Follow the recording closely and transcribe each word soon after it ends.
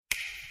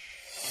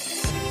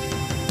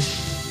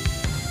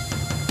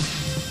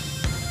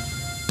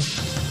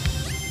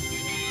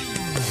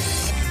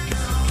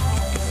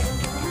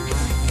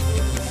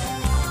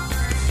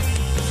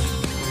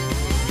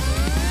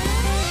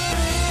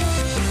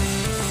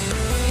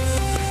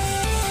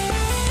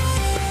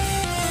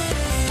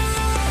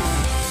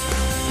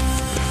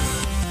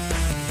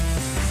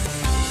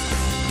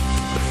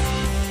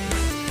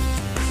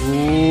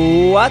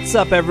What's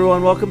up,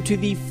 everyone? Welcome to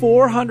the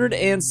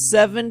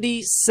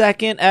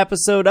 472nd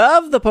episode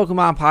of the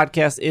Pokemon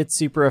Podcast. It's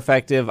super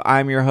effective.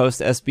 I'm your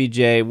host,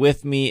 SBJ.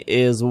 With me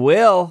is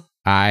Will.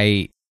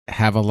 I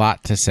have a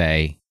lot to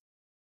say.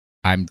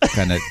 I'm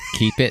going to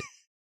keep it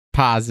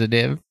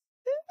positive.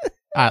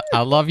 I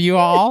love you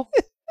all.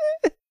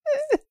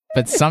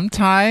 But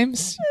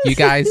sometimes you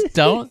guys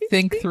don't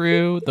think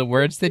through the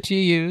words that you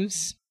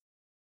use.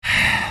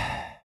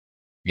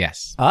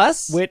 Yes.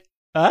 Us? With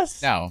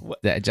us? No,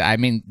 I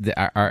mean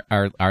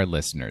our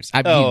listeners.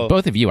 I mean,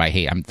 both of you. I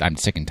hate. I'm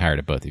sick and tired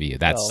of both of you.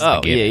 That's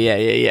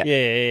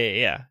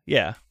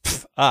Yeah.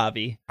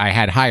 Avi. I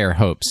had higher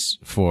hopes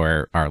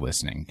for our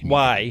listening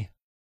community.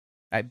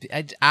 Why?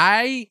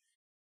 I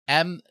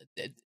am.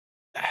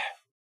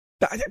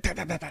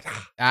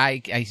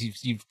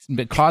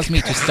 You've caused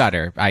me to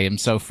stutter. I am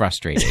so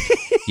frustrated.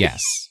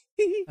 Yes,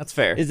 That's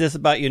fair. Is this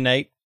about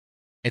Unite?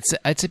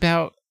 it's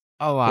about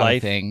a lot Life.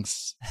 of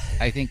things.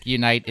 I think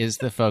Unite is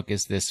the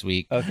focus this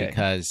week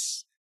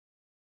because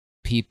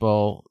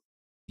people,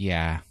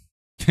 yeah.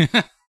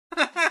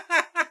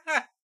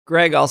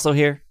 Greg also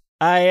here.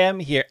 I am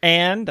here,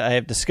 and I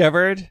have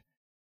discovered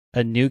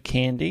a new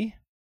candy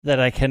that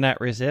I cannot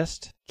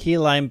resist. Key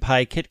lime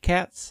pie Kit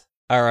Kats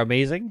are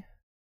amazing,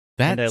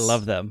 and I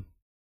love them.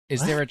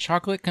 Is there a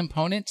chocolate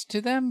component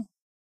to them?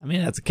 I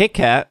mean, that's a Kit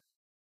Kat.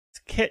 It's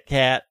Kit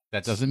Kat.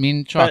 That doesn't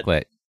mean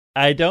chocolate.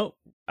 I don't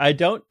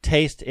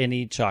taste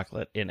any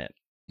chocolate in it.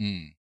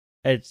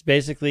 It's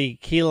basically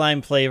key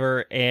lime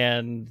flavor,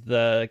 and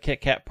the Kit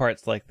Kat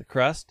part's like the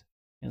crust.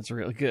 And it's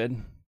really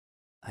good.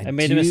 I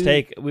made a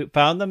mistake. We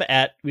found them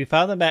at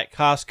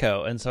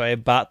Costco, and so I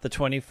bought the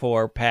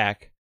 24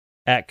 pack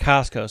at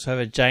Costco. So I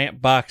have a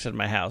giant box in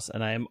my house,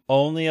 and I am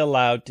only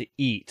allowed to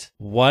eat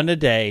one a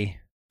day.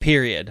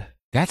 Period.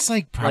 That's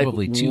like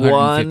probably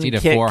 250 to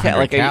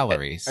 400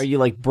 calories. Are you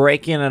like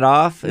breaking it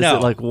off? Is No.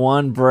 it like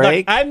one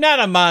break? Look, I'm not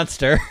a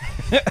monster.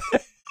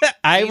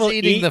 He's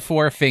eating the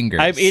 4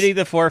 fingers. I'm eating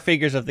the 4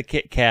 fingers of the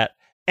Kit Kat,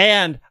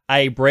 and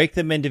I break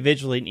them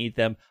individually and eat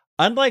them.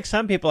 Unlike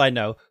some people I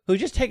know who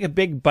just take a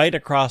big bite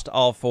across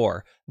all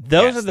 4.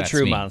 Those are the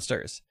true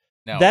monsters.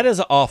 No. That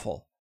is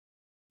awful.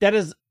 That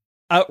is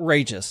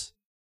outrageous.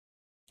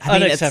 I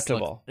mean,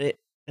 Unacceptable. It's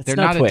They're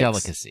no not Twix. a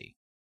delicacy.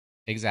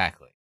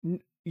 Exactly.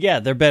 Yeah,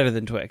 they're better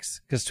than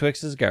Twix, because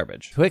Twix is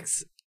garbage.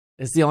 Twix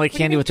is the only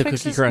candy with the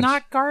Twix cookie is crunch.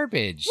 not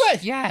garbage.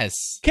 What?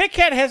 Yes. Kit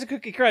Kat has a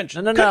cookie crunch.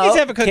 No. Cookies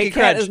have a cookie Kit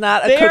crunch. Kat is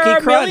not a There cookie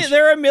are crunch.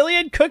 There are a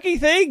million cookie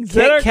things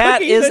that are Kit Kat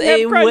cookies is that have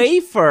a crunch.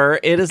 wafer.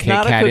 It is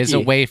not a Kit Kat cookie. is a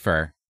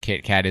wafer.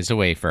 Kit Kat is a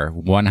wafer.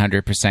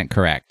 100%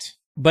 correct.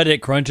 But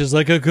it crunches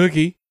like a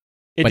cookie.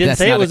 It But didn't that's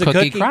say not it was a a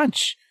cookie cookie.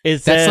 crunch. It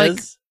That's says like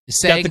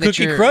it's saying got the that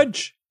cookie you're-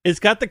 crunch. It's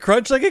got the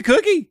crunch like a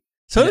cookie.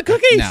 So do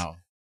cookies.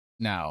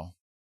 No.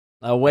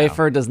 A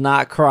wafer does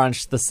not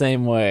crunch the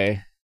same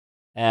way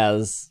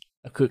as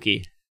a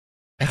cookie.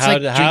 It's How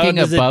like drinking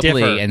a does it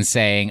bubbly differ? and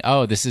saying,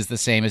 "Oh, this is the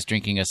same as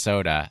drinking a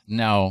soda."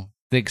 No,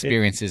 the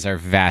experiences are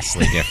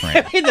vastly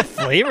different. I mean, the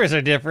flavors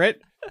are different.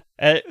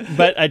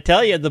 But I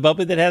tell you, the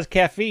bubbly that has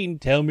caffeine,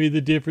 tell me the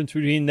difference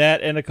between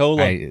that and a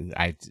cola.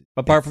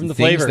 Apart from the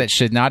things flavor. that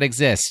should not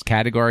exist.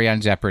 Category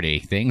on Jeopardy.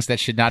 Things that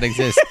should not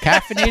exist.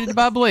 Caffeinated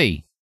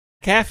bubbly.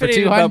 Caffeinated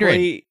 200.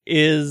 bubbly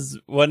is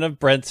one of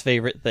Brent's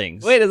favorite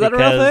things. Wait, is that a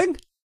real because- thing?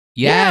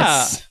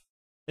 Yes.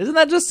 Isn't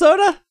that just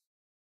soda?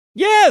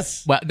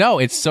 Yes. Well, no,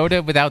 it's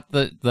soda without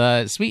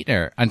the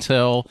sweetener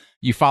until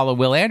you follow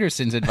Will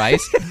Anderson's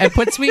advice and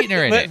put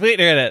sweetener in Put it.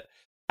 sweetener in it.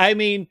 I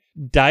mean,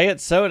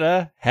 diet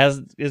soda has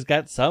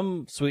got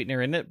some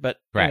sweetener in it, but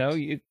Correct.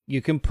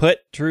 you can put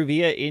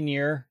Truvia in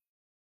your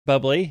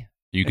bubbly.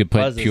 You could It put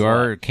buzzes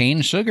pure a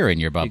cane sugar in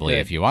your bubbly could.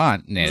 if you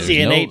want. There's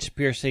CNH,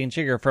 pure cane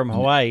sugar from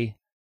Hawaii,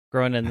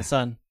 growing in the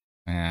sun.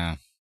 I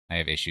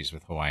have issues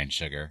with Hawaiian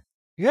sugar.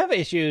 You have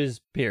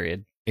issues,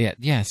 period. Yeah.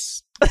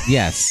 Yes.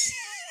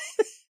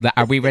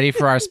 Are we ready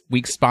for our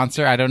week's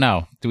sponsor? I don't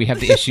know. Do we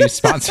have the issues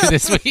sponsor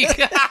this week?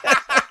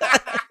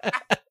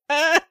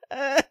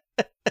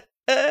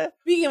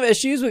 Speaking of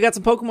issues, we got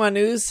some Pokemon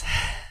news.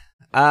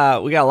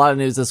 We got a lot of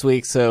news this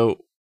week,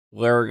 so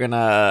we're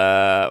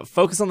gonna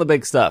focus on the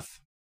big stuff.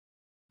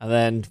 And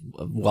then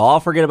we'll all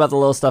forget about the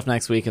little stuff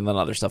next week, and then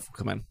other stuff will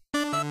come in.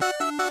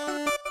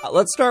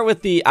 Let's start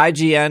with the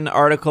IGN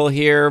article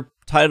here,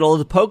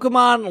 titled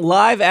Pokemon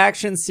Live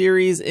Action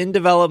Series in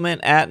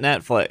Development at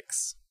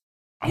Netflix.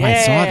 Oh, I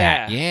saw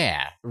that.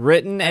 Yeah.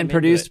 Written and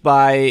produced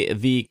by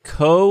the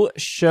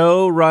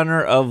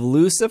co-showrunner of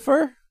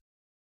Lucifer.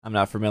 I'm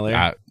not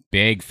familiar.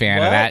 Big fan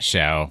What? of that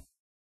show.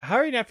 How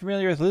are you not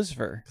familiar with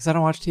Lucifer? Because I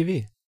don't watch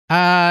TV.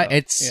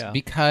 It's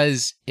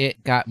because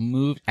it got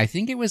moved. I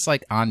think it was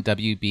like on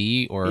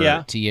WB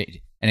or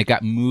T, and it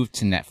got moved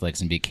to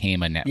Netflix and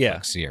became a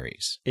Netflix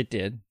series. It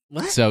did.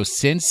 What? So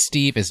since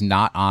Steve is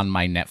not on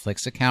my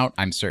Netflix account,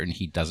 I'm certain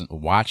he doesn't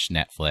watch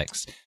Netflix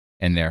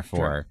and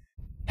therefore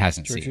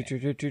hasn't seen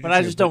it. But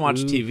I just don't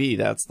watch TV.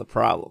 That's the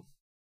problem.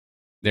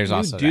 There's You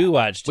also do that.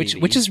 watch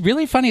TV. which is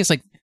really funny. It's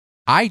like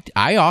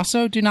I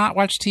also do not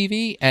watch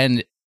TV,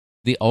 and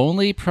the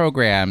only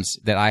programs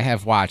that I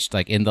have watched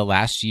like in the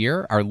last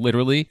year are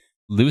literally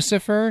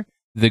Lucifer,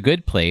 The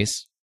Good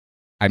Place.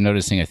 I'm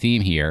noticing a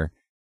theme here,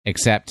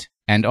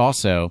 and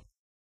also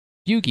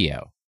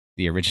Yu-Gi-Oh,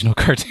 the original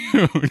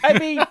cartoon. I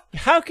mean,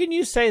 how can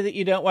you say that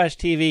you don't watch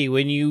TV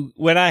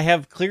when I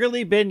have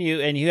clearly been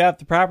you and you have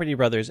the Property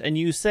Brothers and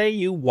you say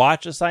you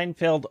watch a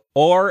Seinfeld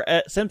or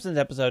a Simpsons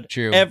episode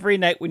every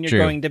night when you're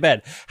going to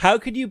bed? How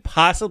could you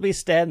possibly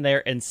stand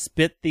there and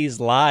spit these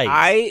lies?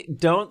 I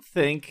don't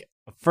think.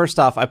 First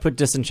off, I put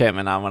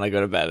Disenchantment on when I go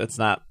to bed.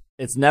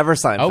 It's never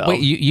Seinfeld. Oh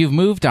wait, you've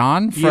moved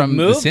on from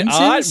The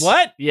Simpsons?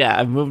 What? Yeah,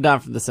 I've moved on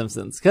from The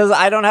Simpsons because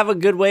I don't have a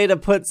good way to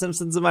put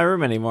Simpsons in my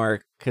room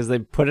anymore because they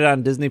put it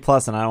on Disney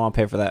Plus and I don't want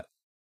to pay for that.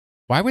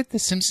 Why would The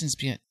Simpsons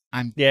be?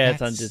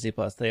 It's on Disney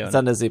Plus. It's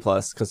on Disney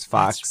Plus because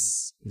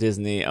Fox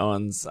Disney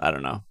owns. I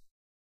don't know.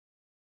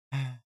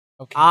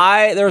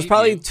 Okay. There was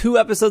probably 2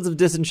 episodes of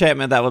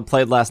Disenchantment that were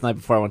played last night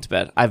before I went to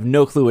bed. I have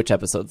no clue which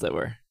episodes they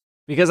were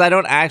because I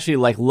don't actually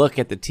look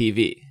at the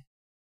TV.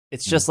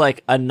 It's just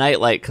like a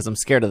nightlight because I'm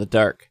scared of the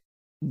dark.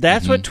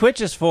 That's what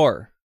Twitch is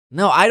for.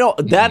 No, I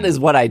don't. That is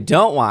what I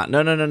don't want.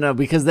 No.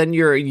 Because then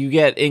you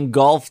get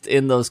engulfed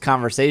in those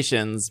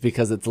conversations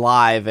because it's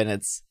live and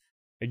it's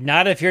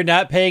not if you're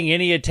not paying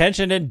any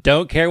attention and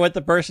don't care what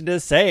the person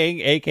is saying,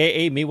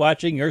 aka me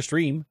watching your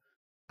stream.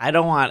 I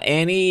don't want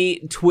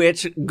any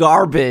Twitch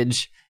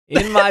garbage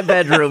in my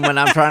bedroom when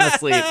I'm trying to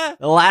sleep.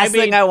 The last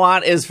thing I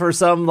want is for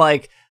some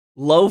like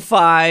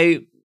lo-fi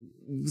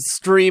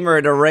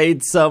streamer to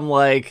raid some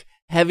like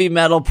heavy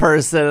metal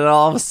person and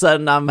all of a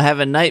sudden I'm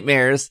having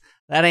nightmares.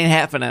 That ain't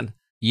happening.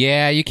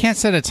 Yeah, you can't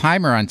set a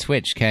timer on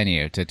Twitch, can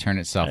you, to turn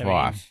itself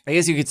off? I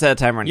guess you could set a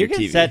timer on your TV. You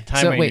can set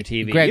timer on your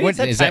TV. Greg, what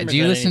is that? Do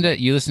you listen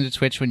to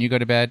Twitch when you go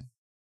to bed?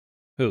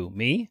 Who,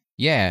 me?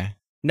 Yeah.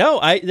 No,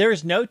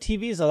 there's no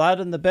TVs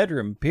allowed in the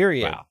bedroom,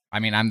 period. Wow. I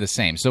mean, I'm the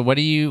same. So what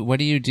do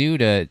you do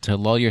to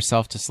lull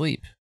yourself to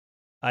sleep?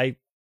 I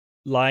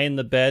lie in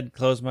the bed,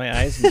 close my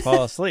eyes, and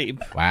fall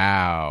asleep.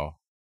 Wow.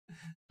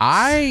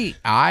 I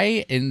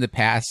in the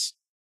past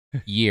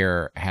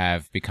year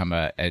have become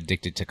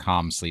addicted to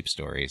calm sleep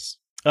stories.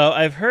 Oh,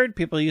 I've heard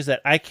people use that.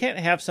 I can't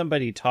have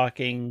somebody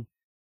talking.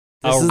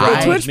 This is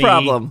the Twitch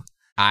problem.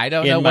 I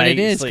don't know what it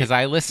is because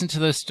I listen to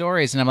those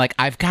stories and I'm like,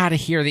 I've got to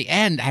hear the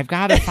end. I've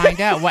got to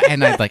find out what.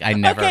 And I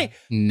never get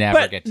to the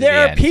end.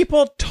 There are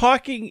people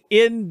talking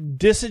in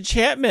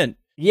Disenchantment.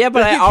 Yeah,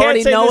 but I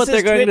already know what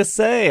they're going to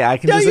say. I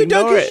can just ignore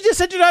it. No, you don't. You just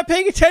said you're not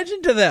paying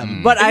attention to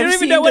them. But I don't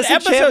even know what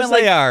episodes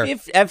they are.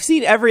 I've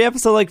seen every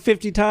episode like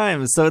 50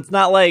 times, so it's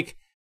not like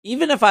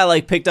even if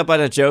I picked up on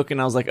a joke and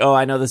I was like, oh,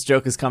 I know this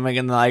joke is coming,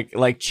 and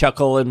like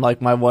chuckle and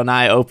like my one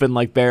eye open,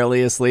 like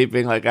barely asleep,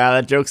 being like,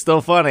 that joke's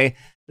still funny.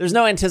 There's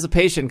no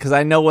anticipation because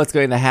I know what's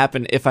going to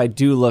happen if I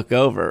do look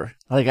over.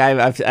 Like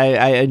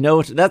I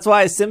know that's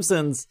why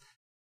Simpsons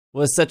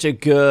was such a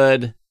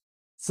good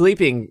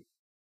sleeping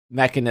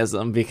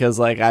mechanism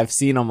because I've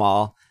seen them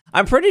all.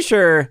 I'm pretty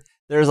sure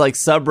there's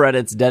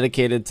subreddits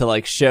dedicated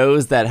to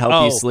shows that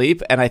help you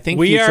sleep, and I think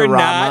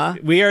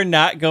Futurama. We are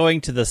not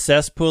going to the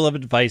cesspool of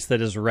advice that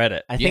is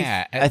Reddit. I think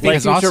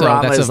Futurama also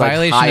that's a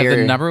violation of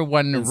the number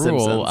one rule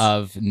Simpsons.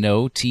 Of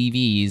no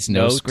TVs,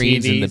 no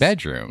screens in the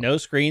bedroom. No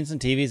screens and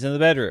TVs in the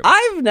bedroom.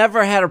 I've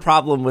never had a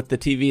problem with the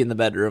TV in the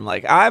bedroom.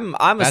 I'm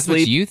that's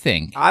asleep. What you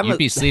think. You'd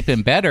be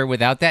sleeping better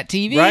without that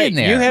TV in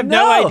there. You have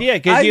no idea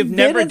because you've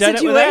never done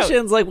it without.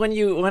 Situations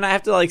when I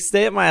have to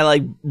stay at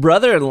my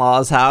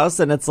brother-in-law's house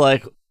and it's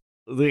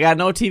we got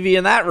no TV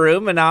in that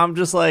room, and now I'm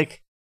just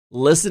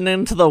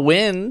listening to the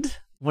wind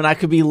when I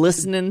could be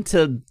listening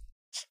to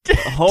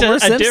Homer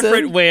Simpson. A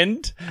different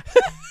wind.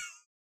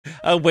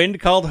 A wind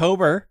called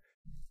Homer.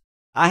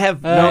 I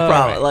have no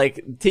problem.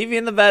 TV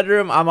in the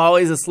bedroom, I'm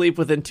always asleep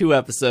within 2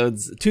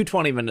 episodes, 2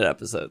 20-minute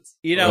episodes.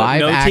 Live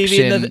no action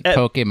TV in the,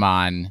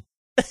 Pokemon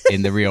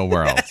in the real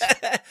world.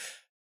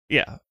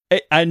 Yeah.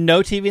 I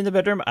no TV in the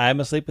bedroom, I'm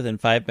asleep within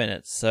 5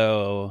 minutes,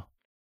 so...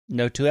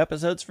 No 2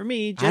 episodes for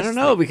me. I don't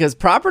know, because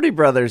Property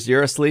Brothers,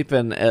 you're asleep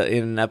in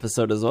an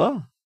episode as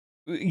well.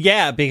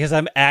 Yeah, because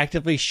I'm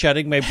actively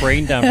shutting my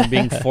brain down from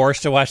being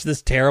forced to watch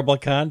this terrible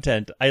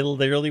content. I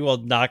literally will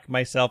knock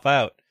myself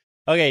out.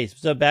 Okay,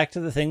 so back to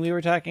the thing we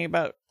were talking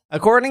about.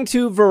 According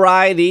to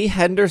Variety,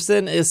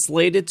 Henderson is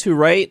slated to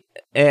write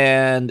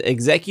and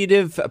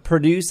executive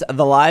produce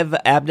the live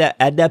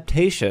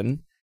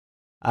adaptation.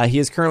 He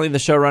is currently the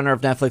showrunner of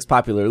Netflix's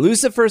popular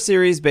Lucifer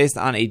series based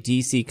on a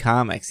DC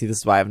comic. See, this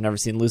is why I've never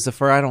seen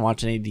Lucifer. I don't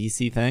watch any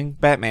DC thing.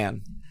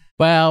 Batman.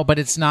 Well, but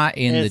it's not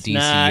in the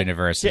DC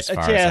universe as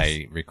far as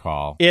I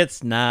recall.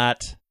 It's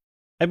not.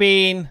 I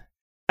mean,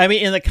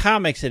 in the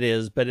comics it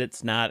is, but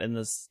it's not in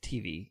this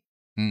TV.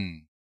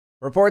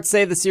 Reports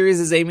say the series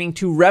is aiming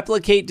to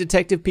replicate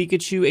Detective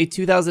Pikachu, a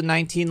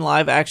 2019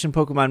 live-action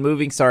Pokemon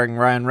movie starring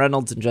Ryan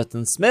Reynolds and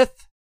Justin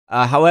Smith.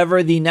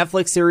 However, the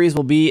Netflix series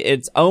will be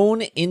its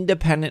own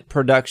independent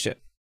production.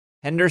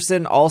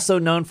 Henderson, also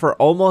known for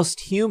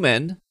Almost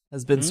Human,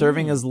 has been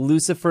serving as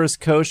Lucifer's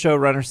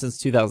co-showrunner since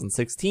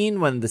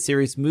 2016 when the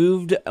series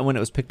moved when it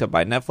was picked up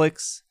by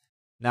Netflix.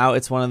 Now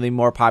it's one of the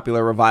more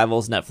popular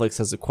revivals Netflix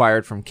has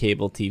acquired from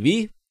cable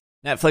TV.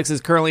 Netflix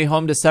is currently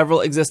home to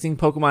several existing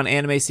Pokemon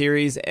anime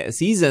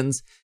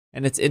seasons,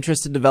 and its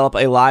interest to develop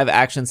a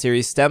live-action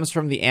series stems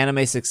from the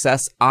anime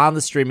success on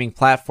the streaming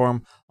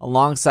platform,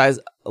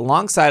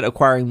 alongside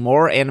acquiring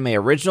more anime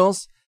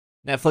originals.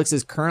 Netflix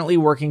is currently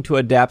working to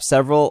adapt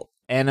several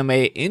anime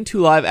into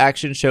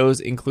live-action shows,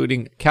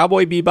 including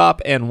Cowboy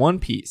Bebop and One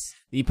Piece.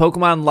 The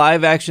Pokemon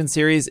live-action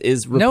series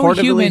is reportedly... No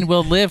human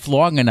will live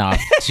long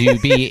enough to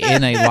be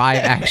in a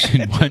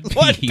live-action One Piece.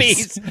 One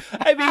Piece.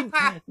 I mean,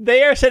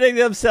 they are setting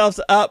themselves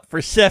up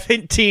for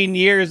 17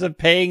 years of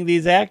paying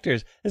these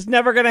actors. It's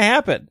never going to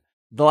happen.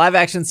 The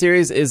live-action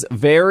series is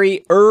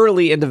very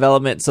early in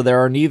development, so there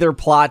are neither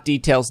plot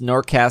details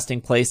nor casting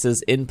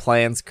places in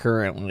plans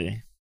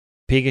currently.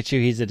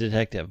 Pikachu, he's a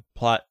detective.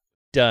 Plot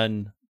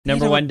done.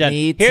 Number one done.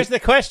 Here's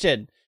the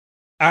question.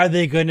 Are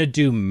they going to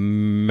do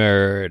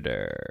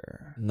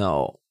murder?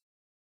 No.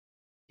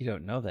 You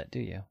don't know that, do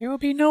you? There will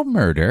be no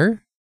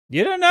murder.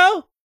 You don't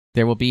know?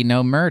 There will be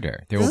no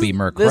murder. There will be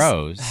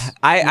Murkrows.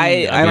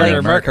 I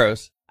like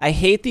Murkrows. I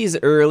hate these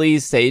early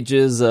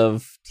stages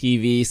of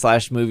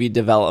TV/movie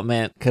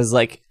development because,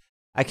 like,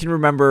 I can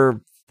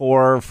remember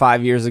 4 or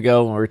 5 years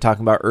ago when we were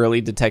talking about early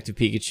Detective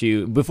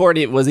Pikachu, before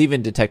it was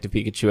even Detective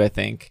Pikachu, I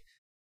think.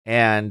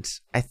 And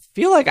I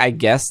feel like I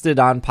guessed it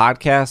on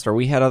podcast, or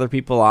we had other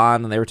people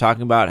on, and they were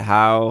talking about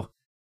how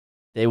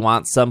they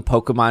want some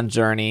Pokemon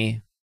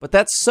journey. But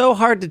that's so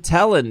hard to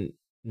tell in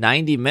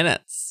 90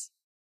 minutes.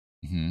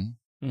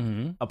 Mm-hmm.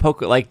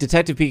 Mm-hmm. Like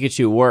Detective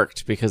Pikachu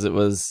worked because it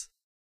was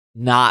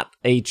not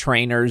a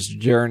trainer's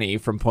journey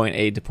from point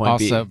A to point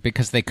B. Also,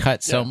 because they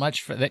cut so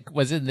much that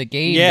was in the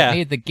game that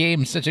made the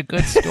game such a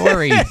good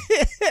story.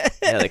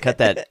 Yeah, they cut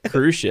that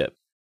cruise ship.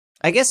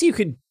 I guess you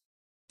could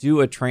do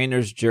a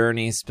trainer's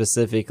journey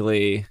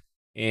specifically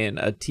in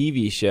a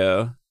TV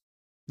show.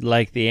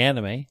 Like the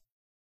anime.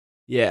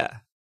 Yeah.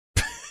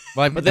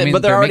 Well, but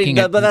they're already,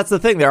 but that's the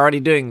thing, they're already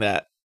doing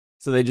that.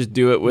 So they just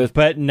do it with...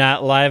 But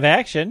not live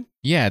action.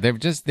 Yeah,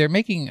 they're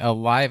making a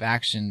live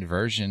action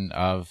version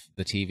of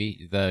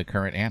the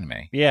current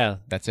anime. Yeah.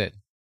 That's it.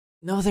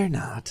 No, they're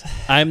not.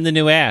 I'm the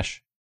new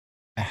Ash.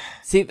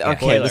 See, okay,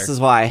 Spoiler. This is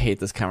why I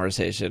hate this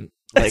conversation.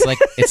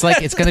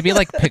 It's going to be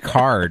like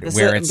Picard,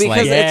 where it's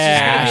like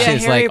Ash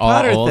is like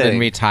all old and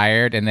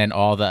retired, and then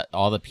all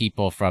the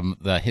people from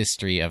the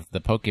history of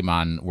the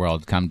Pokemon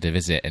world come to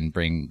visit and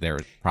bring their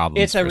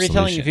problems. It's a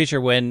retelling of the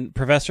future when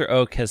Professor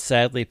Oak has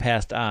sadly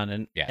passed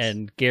on,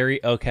 and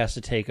Gary Oak has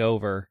to take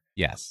over.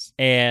 Yes,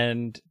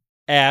 and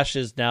Ash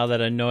is now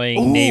that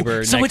annoying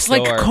neighbor. So next it's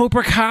like door.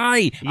 Cobra Kai.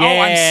 Yeah. Oh,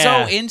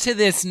 I'm so into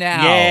this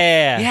now.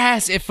 Yeah.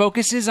 Yes, it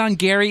focuses on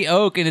Gary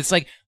Oak, and it's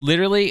like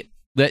literally.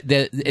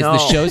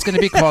 The show's going to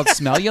be called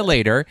Smell You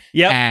Later.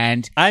 Yep.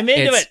 And I'm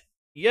into it.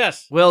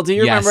 Yes. Will, do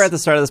you remember at the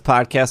start of this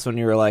podcast when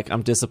you were like,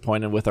 I'm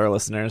disappointed with our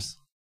listeners?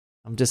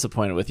 I'm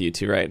disappointed with you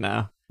two right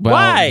now. Well,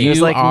 why?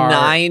 There's like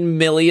 9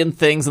 million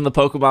things in the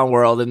Pokemon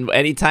world, and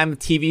anytime a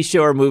TV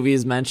show or movie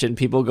is mentioned,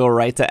 people go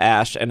right to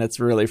Ash, and it's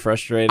really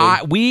frustrating.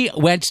 We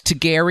went to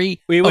Gary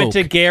We went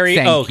to Gary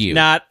Thank Oak, you.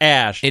 not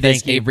Ash. It Thank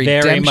is you a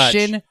very much.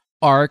 redemption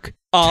arc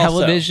Also,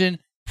 television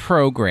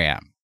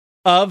program.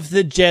 Of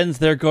the gens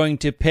they're going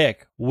to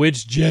pick,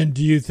 which gen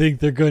do you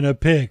think they're going to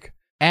pick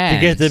And to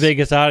get the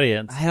biggest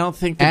audience? I don't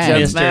think the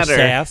gens Mr. matter.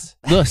 Sass.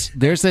 Look,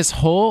 there's this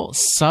whole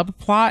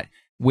subplot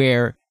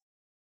where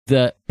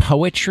the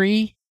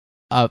poetry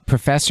of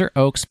Professor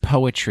Oak's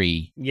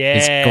poetry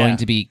is going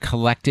to be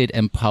collected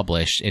and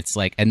published. It's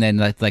like, and then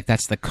like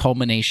that's the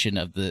culmination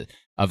of the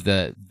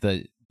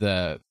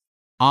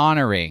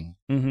honoring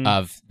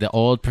of the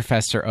old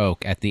Professor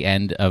Oak at the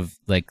end of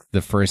like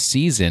the first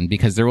season,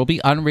 because there will be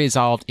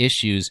unresolved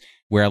issues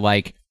where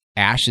like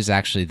Ash is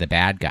actually the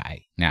bad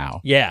guy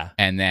now. Yeah.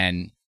 And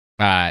then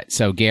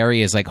so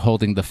Gary is like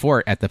holding the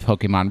fort at the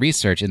Pokemon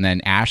research, and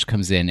then Ash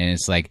comes in and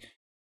it's like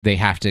they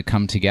have to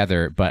come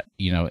together, but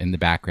you know, in the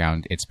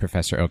background it's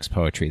Professor Oak's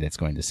poetry that's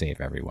going to save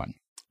everyone.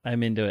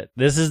 I'm into it.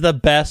 This is the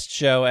best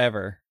show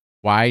ever.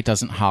 Why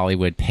doesn't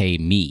Hollywood pay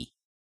me?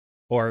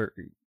 Or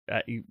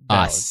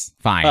us.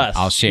 Fine. Us.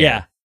 I'll share.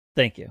 Yeah.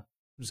 Thank you.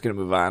 I'm just going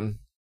to move on.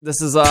 This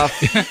is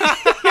off. You're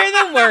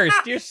the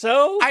worst. You're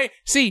so...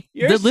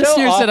 The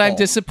listeners that I'm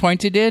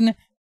disappointed in,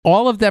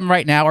 all of them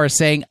right now are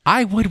saying,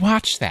 I would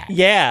watch that.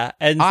 Yeah.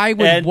 And I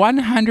would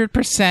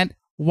 100%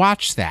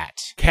 watch that.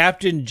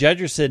 Captain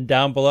Judgerson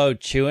down below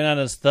chewing on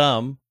his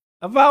thumb.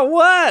 About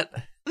what?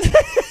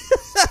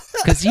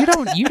 Because you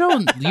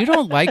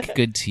don't like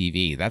good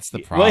TV. That's the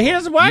problem. Well, he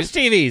doesn't watch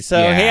TV, so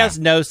he has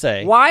no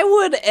say. Why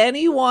would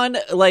anyone,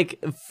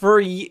 like, for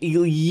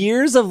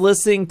years of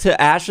listening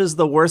to Ash is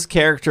the worst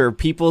character,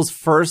 people's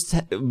first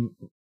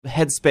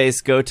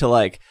headspace go to,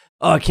 like,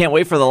 oh, I can't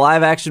wait for the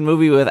live-action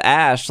movie with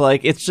Ash.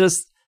 Like, it's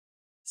just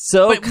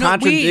so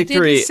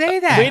contradictory. We didn't say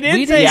that. We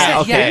didn't say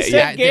that. Okay. We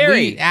said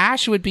Gary.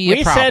 Ash would be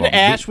a problem. We said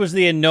Ash was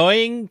the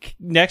annoying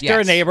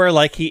next-door neighbor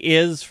like he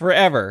is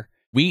forever.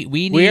 We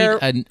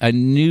need a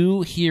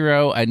new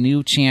hero, a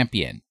new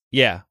champion.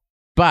 Yeah.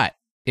 But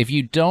if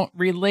you don't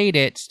relate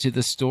it to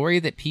the story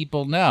that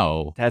people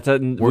know, They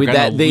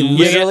lose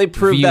literally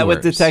proved that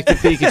with viewers. Detective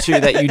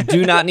Pikachu that you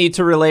do not need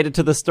to relate it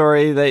to the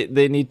story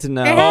they need to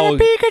know. It had a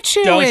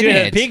Pikachu Don't in you it.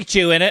 have a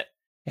Pikachu in it?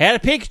 It had a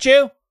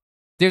Pikachu?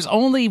 There's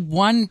only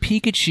one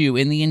Pikachu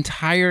in the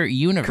entire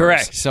universe.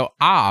 Correct. So,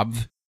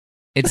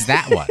 it's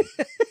that one.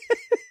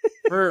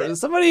 For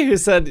somebody who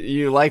said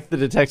you liked the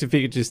Detective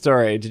Pikachu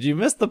story, did you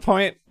miss the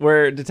point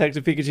where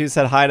Detective Pikachu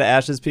said hi to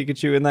Ash's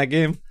Pikachu in that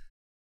game?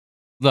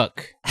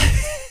 Look,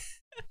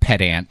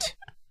 pedant.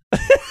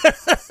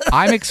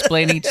 I'm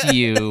explaining to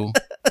you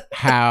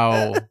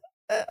how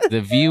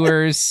the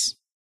viewers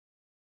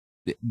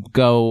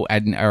go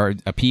and are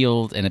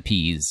appealed and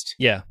appeased.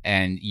 Yeah.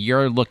 And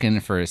you're looking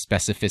for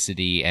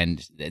specificity.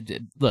 And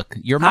look,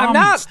 your mom. I'm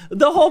not.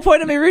 The whole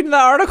point of me reading the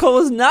article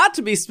was not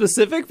to be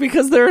specific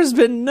because there has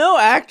been no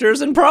actors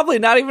and probably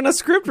not even a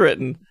script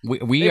written.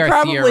 We They are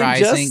probably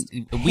theorizing. just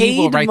We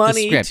will paid write the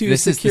money script. to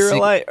This is secure the a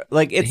light.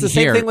 Like it's the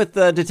same Here. thing with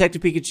the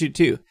Detective Pikachu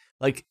too.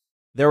 Like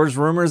there was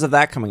rumors of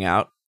that coming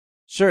out.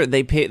 Sure,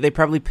 they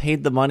probably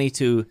paid the money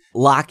to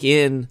lock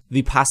in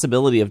the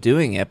possibility of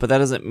doing it, but that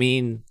doesn't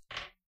mean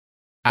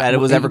that it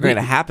was ever going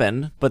to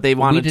happen. But they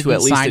wanted to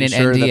at least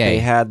ensure that they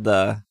had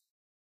the.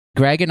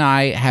 Greg and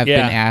I have been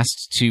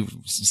asked to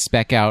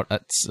spec out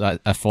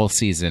a full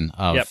season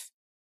of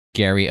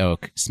Gary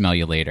Oak. Smell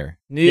you later.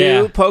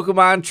 New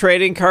Pokemon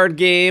trading card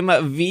game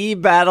V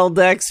Battle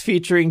Decks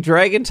featuring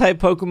Dragon-type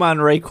Pokemon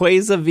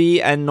Rayquaza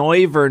V and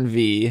Noivern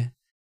V.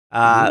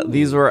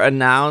 These were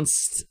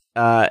announced,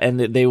 and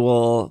they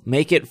will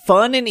make it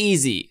fun and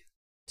easy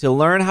to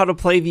learn how to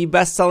play the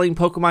best-selling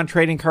Pokemon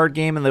trading card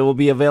game, and they will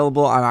be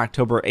available on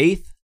October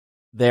 8th.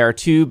 There are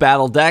 2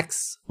 battle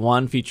decks,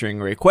 one featuring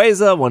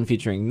Rayquaza, one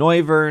featuring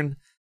Noivern.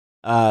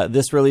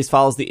 This release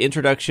follows the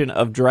introduction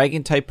of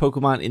Dragon-type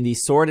Pokemon in the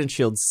Sword and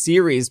Shield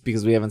series,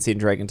 because we haven't seen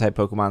Dragon-type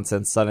Pokemon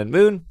since Sun and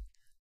Moon.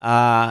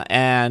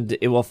 And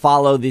it will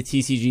follow the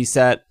TCG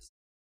set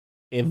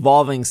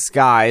Evolving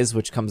Skies,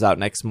 which comes out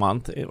next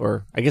month,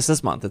 or I guess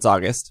this month, it's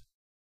August.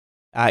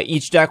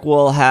 Each deck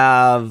will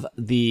have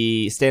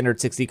the standard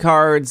 60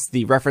 cards,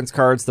 the reference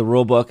cards, the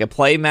rulebook, a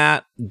play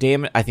mat,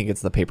 I think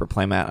it's the paper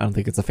play mat, I don't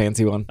think it's a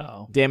fancy one.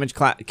 Damage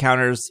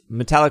counters,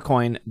 metallic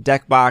coin,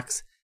 deck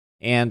box,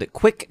 and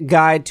quick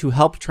guide to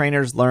help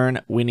trainers learn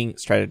winning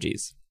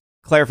strategies.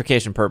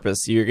 Clarification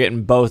purpose, you're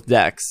getting both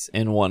decks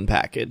in one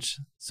package,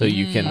 so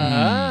you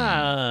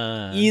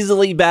can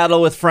easily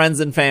battle with friends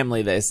and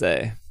family, they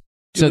say.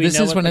 So this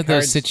is one of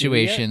those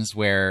situations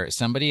where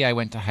somebody I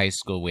went to high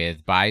school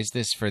with buys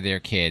this for their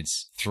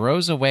kids,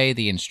 throws away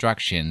the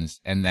instructions,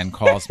 and then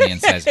calls me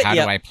and says, how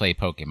do I play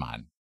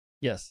Pokemon?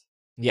 Yes.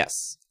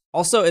 Yes.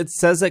 Also, it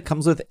says it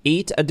comes with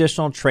 8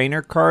 additional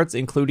trainer cards,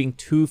 including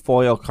 2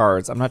 foil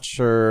cards. I'm not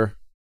sure.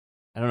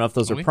 I don't know if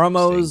those are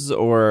promos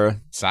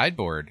or...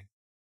 Sideboard.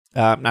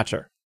 I'm not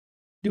sure.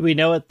 Do we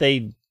know what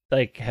they,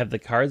 have the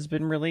cards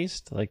been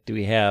released? Do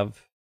we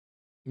have...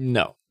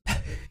 No.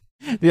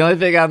 The only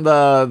thing on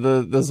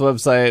this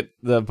website,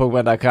 the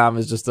Pokemon.com,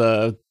 is just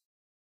a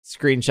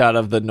screenshot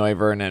of the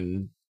Noivern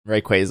and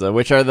Rayquaza,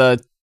 which are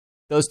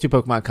those 2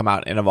 Pokemon come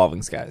out in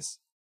Evolving Skies.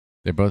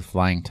 They're both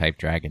flying type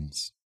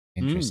dragons.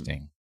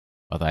 Interesting.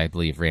 Although I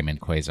believe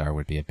Raymond Quasar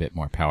would be a bit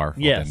more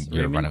powerful than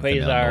your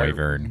run-of-the-mill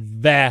Noivern.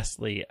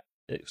 Vastly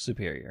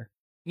superior.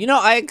 You know,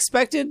 I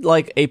expected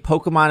a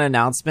Pokemon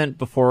announcement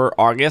before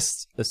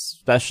August,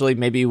 especially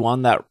maybe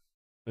one that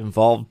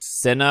involved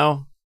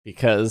Sinnoh,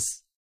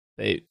 because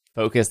they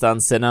focused on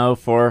Sinnoh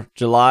for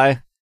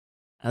July.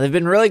 And they've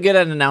been really good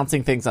at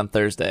announcing things on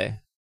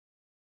Thursday.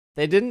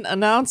 They didn't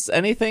announce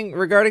anything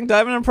regarding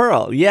Diamond and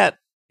Pearl, yet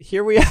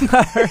here we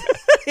are.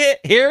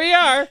 Here we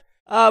are.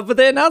 But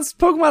they announced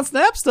Pokemon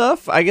Snap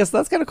stuff. I guess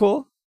that's kind of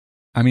cool.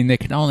 I mean, they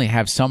can only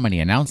have so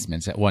many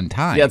announcements at one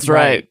time. That's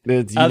right.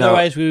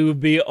 Otherwise, we would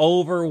be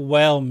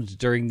overwhelmed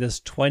during this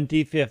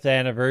 25th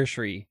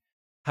anniversary.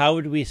 How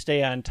would we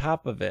stay on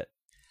top of it?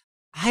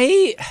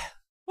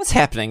 What's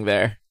happening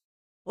there?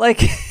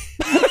 Nothing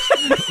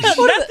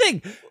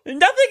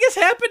is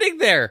happening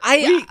there.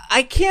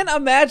 I can't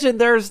imagine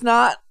there's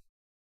not,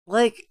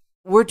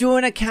 we're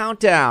doing a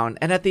countdown,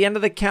 and at the end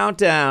of the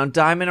countdown,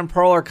 Diamond and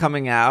Pearl are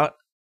coming out,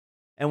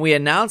 and we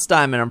announced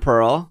Diamond and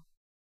Pearl,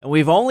 and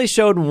we've only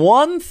showed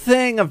one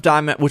thing of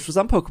Diamond, which was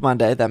on Pokemon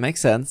Day, that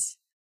makes sense,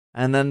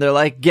 and then they're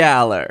like,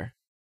 Galar,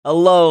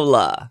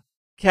 Alola,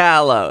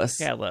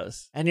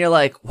 Kalos. And you're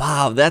like,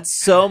 wow,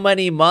 that's so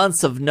many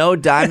months of no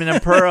Diamond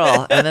and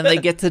Pearl. And then they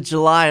get to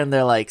July and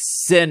they're like,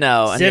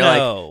 Sinnoh. And you're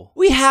like,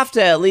 we have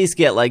to at least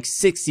get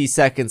 60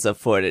 seconds of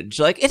footage.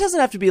 It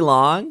doesn't have to be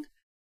long.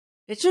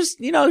 It's just,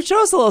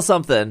 show us a little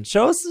something.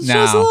 Show us a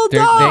little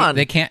Dawn.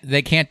 They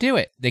can't do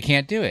it. They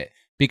can't do it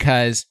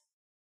because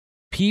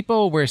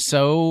people were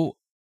so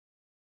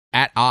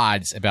at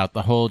odds about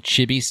the whole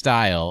chibi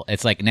style.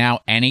 It's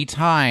now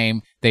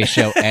anytime they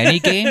show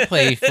any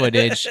gameplay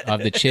footage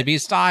of the chibi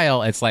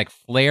style, it's like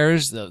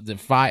flares,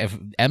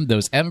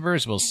 those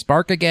embers will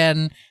spark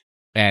again.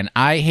 And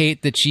I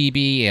hate the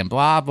chibi and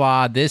blah,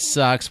 blah. This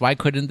sucks. Why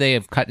couldn't they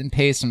have cut and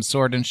paste some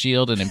Sword and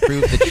Shield and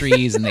improved the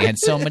trees? And they had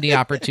so many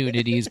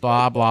opportunities,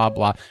 blah, blah,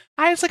 blah.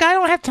 I was like, I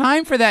don't have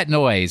time for that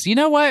noise. You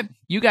know what?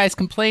 You guys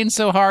complain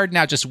so hard.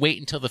 Now just wait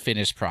until the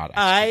finished product.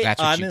 I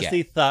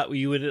honestly thought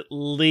you would at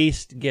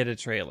least get a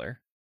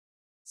trailer.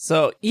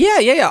 So,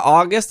 yeah.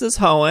 August is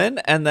Hoenn,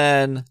 and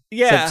then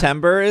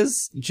September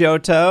is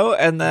Johto,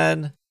 and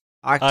then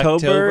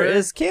October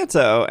is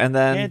Kanto, and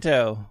then...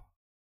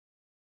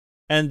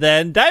 And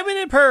then Diamond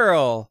and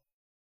Pearl.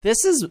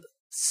 This is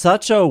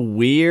such a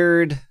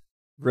weird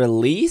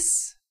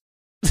release.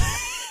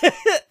 So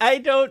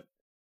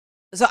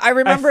I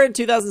remember in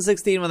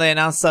 2016 when they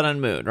announced Sun and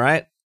Moon,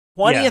 right?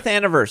 20th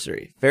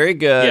anniversary. Very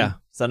good. Yeah.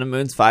 Sun and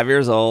Moon's 5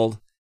 years old.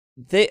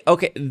 They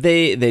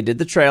did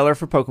the trailer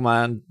for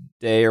Pokemon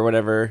Day or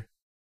whatever,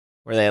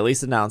 where they at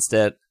least announced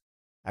it.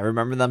 I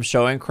remember them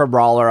showing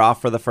Crabrawler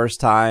off for the first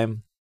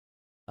time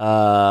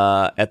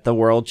at the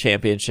World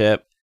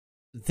Championship.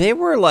 They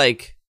were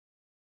like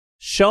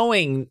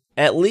showing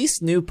at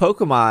least new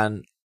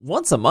Pokemon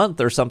once a month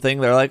or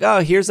something. They're like, oh,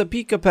 here's a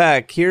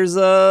Pikapak, here's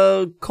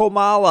a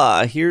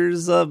Komala,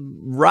 here's a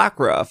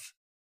Rockruff.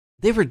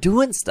 They were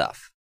doing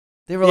stuff.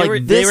 They were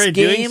this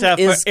game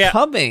is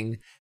coming.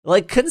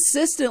 Like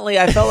consistently,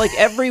 I felt like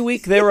every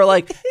week they were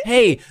like,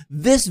 hey,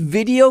 this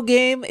video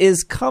game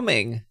is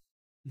coming.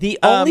 The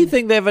only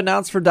thing they've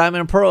announced for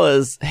Diamond and Pearl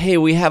is, hey,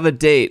 we have a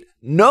date.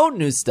 No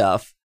new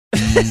stuff.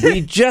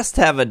 We just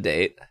have a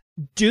date.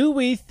 Do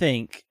we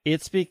think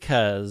it's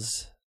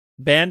because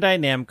Bandai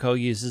Namco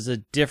uses a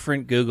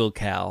different Google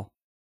Cal,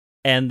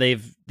 and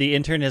the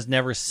intern has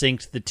never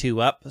synced the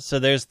two up? So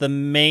there's the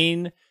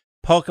main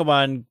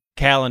Pokemon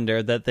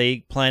calendar that they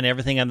plan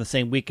everything on the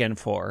same weekend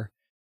for,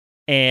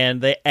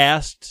 and they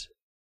asked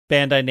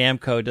Bandai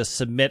Namco to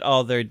submit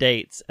all their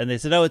dates, and they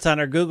said, oh, it's on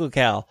our Google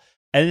Cal,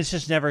 and it's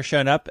just never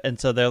shown up, and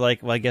so they're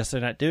like, well, I guess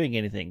they're not doing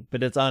anything,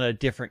 but it's on a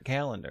different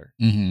calendar.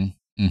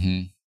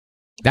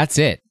 That's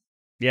it.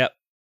 Yep.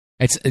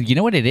 It's, you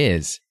know what it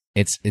is?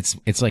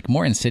 It's like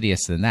more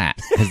insidious than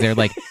that, because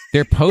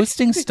they're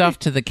posting stuff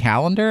to the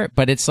calendar,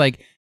 but it's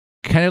like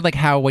kind of like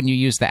how when you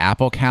use the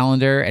Apple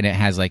calendar and it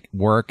has like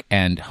work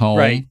and home,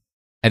 right?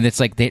 And it's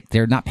like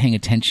they're not paying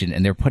attention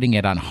and they're putting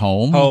it on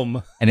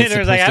home, and it's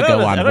supposed like, to go on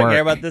work. I don't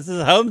care about this.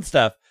 Is home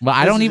stuff. Well,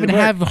 I don't even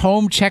have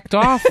home checked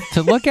off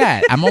to look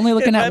at. I'm only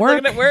looking at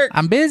work. Looking at work.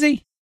 I'm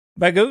busy.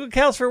 My Google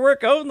Cal's for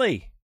work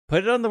only.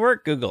 Put it on the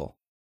work Google.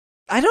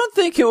 I don't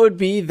think it would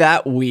be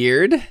that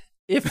weird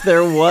if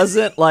there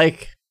wasn't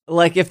like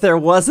if there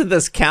wasn't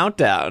this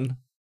countdown.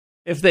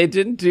 If they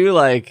didn't do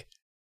like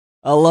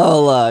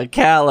Alola,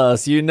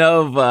 Kalos,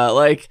 Unova,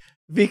 like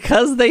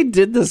because they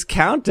did this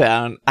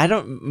countdown. I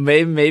don't.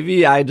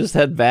 Maybe I just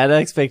had bad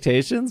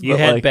expectations. You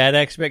had bad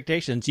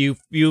expectations.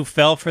 You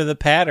fell for the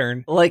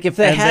pattern. Like if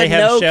they had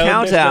no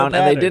countdown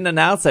and they didn't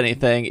announce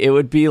anything, it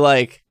would be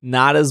like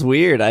not as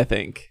weird. I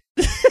think.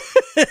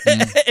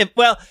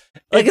 Well,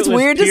 like it's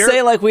weird to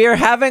say like we are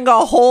having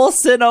a whole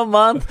Sinnoh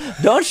month.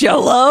 Don't you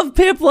love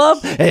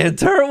Piplup and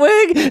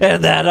Turtwig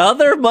and that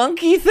other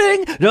monkey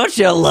thing? Don't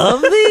you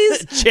love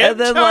these? And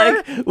then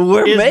like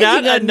we're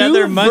making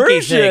another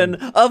version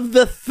of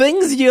the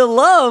things you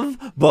love,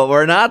 but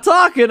we're not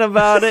talking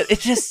about it.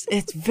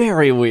 It's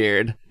very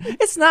weird.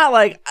 It's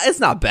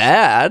not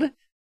bad.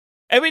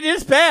 I mean,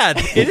 it's bad.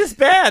 It is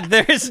bad.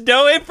 There is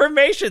no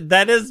information.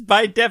 That is,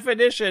 by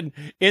definition,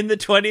 in the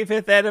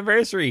 25th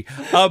anniversary,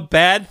 a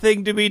bad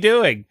thing to be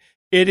doing.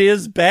 It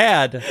is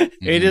bad.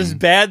 It is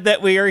bad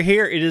that we are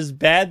here. It is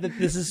bad that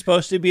this is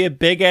supposed to be a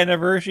big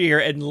anniversary here,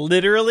 and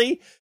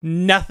literally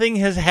nothing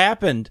has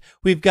happened.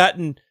 We've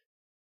gotten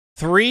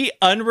 3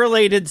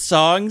 unrelated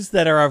songs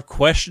that are of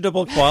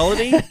questionable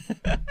quality.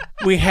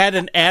 We had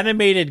an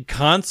animated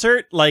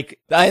concert like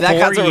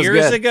 4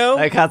 years ago.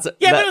 That concert,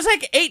 but it was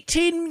like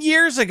 18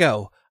 years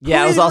ago. Yeah,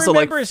 Who it was also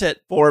like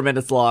it? 4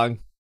 minutes long.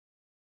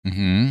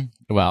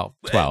 Well,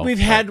 12.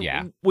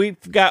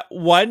 We've got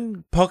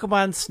one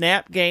Pokemon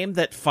Snap game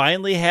that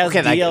finally has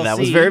DLC. That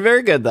was very,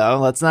 very good though.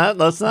 Let's not.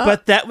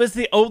 But that was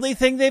the only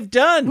thing they've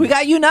done. We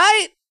got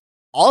Unite.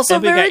 Also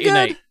very good.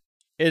 Unite.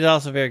 It's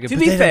also very good. To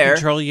be fair, don't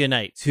control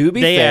Unite.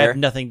 They have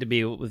nothing to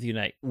be with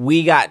Unite.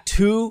 We got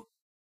 2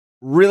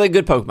 really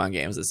good Pokemon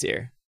games this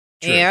year.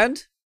 True.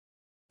 And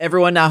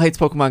everyone now hates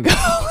Pokemon Go.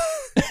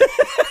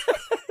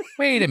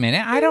 Wait a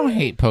minute. I don't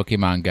hate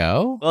Pokemon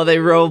Go. Well, they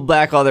rolled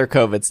back all their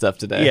COVID stuff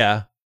today.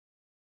 Yeah.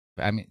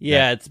 I mean,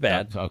 it's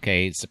bad.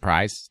 Okay,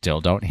 surprise.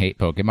 Still don't hate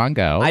Pokemon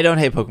Go. I don't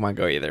hate Pokemon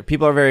Go either.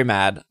 People are very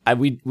mad.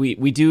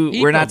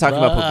 We're not talking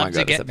about Pokemon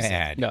Go this episode.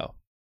 Mad. No.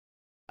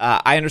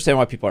 I understand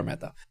why people are mad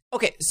though.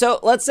 Okay, so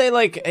let's say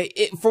like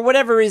for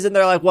whatever reason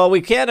they're like, well,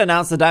 we can't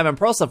announce the Diamond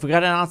Pearl stuff. We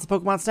got to announce the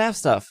Pokemon Snap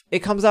stuff. It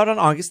comes out on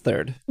August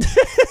 3rd.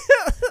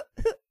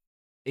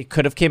 It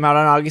could have came out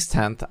on August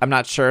 10th. I'm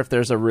not sure if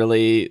there's a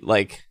really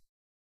like.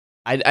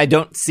 I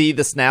don't see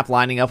the Snap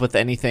lining up with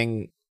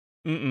anything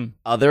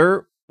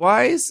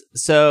otherwise.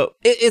 So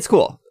it's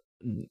cool.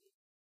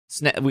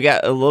 We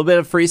got a little bit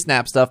of free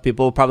Snap stuff.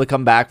 People will probably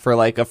come back for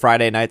like a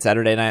Friday night,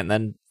 Saturday night, and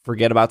then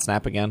forget about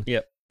Snap again.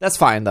 Yep. That's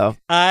fine, though.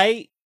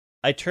 I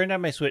turned on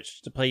my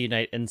Switch to play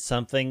Unite, and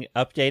something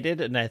updated,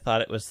 and I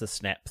thought it was the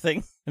Snap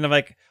thing. And I'm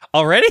like,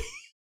 already?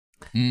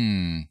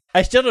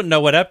 I still don't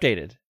know what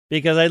updated,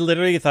 because I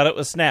literally thought it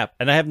was Snap,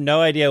 and I have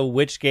no idea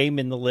which game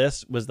in the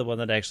list was the one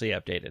that actually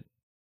updated.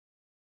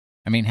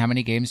 I mean, how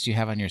many games do you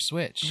have on your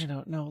Switch? I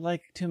don't know,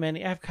 like too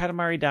many. I have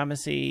Katamari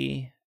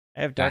Damacy.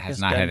 I have Darkest That has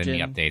not Dungeon. had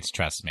any updates,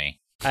 trust me.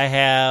 I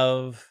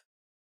have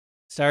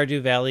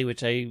Stardew Valley,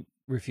 which I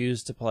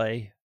refuse to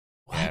play.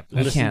 Yeah,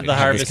 Listen to the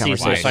have Harvest this Season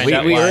to conversation.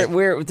 find out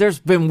why. There's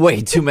been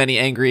way too many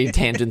angry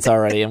tangents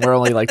already, and we're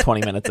only like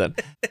 20 minutes in.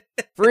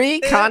 Free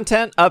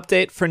content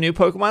update for new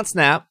Pokemon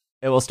Snap.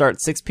 It will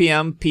start 6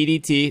 p.m.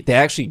 PDT. They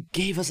actually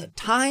gave us a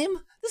time?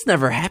 This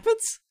never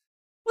happens.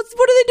 What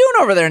are they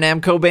doing over there,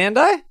 Namco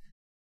Bandai?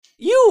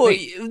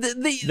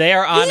 They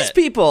are on these it.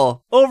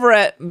 people over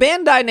at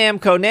Bandai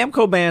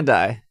Namco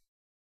Bandai.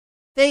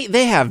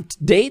 They have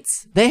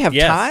dates. They have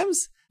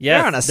times. Yes,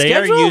 they're on a they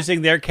schedule. are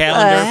using their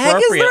calendar The heck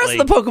is appropriately. the rest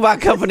of the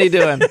Pokemon Company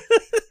doing?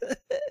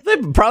 They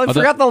probably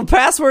forgot the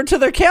password to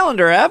their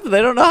calendar app.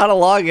 They don't know how to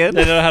log in.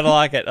 They don't know how to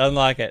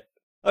unlock it.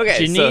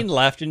 Okay, Janine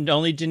left, and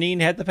only Janine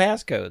had the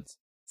passcodes.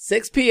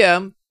 6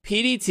 p.m.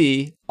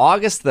 PDT,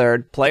 August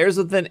 3rd. Players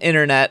with an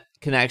internet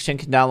connection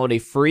can download a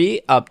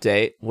free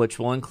update, which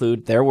will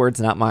include, their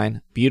words, not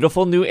mine,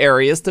 beautiful new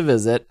areas to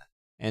visit,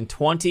 and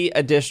 20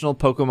 additional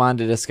Pokemon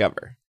to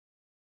discover.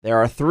 There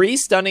are 3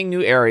 stunning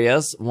new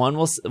areas.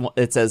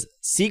 It says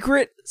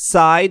Secret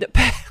Side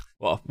Path.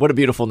 Well, what a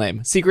beautiful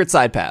name. Secret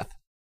Side Path.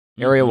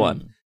 Area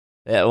 1.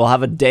 It will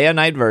have a day and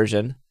night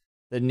version.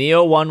 The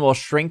Neo one will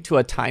shrink to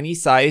a tiny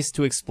size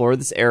to explore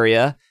this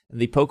area,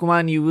 and the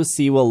Pokemon you will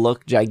see will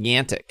look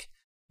gigantic.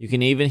 You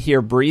can even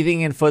hear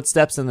breathing and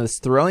footsteps in this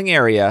thrilling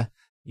area.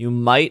 You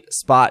might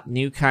spot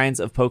new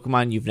kinds of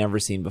Pokemon you've never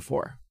seen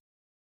before.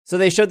 So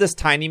they showed this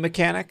tiny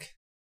mechanic.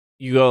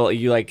 You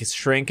like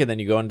shrink and then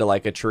you go into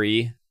like a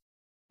tree.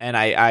 And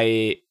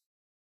I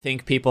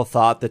think people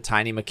thought the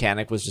tiny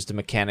mechanic was just a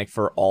mechanic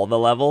for all the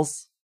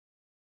levels.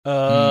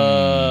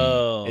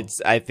 Oh.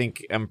 I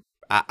think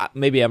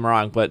maybe I'm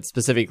wrong, but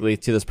specifically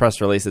to this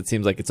press release, it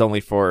seems like it's only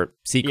for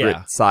Secret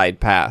Side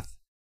Path.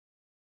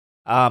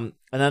 And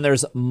then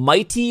there's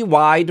Mighty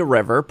Wide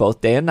River,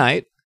 both day and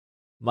night.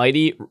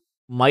 Mighty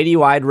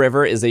Wide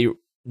River is a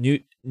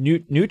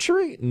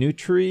nurturing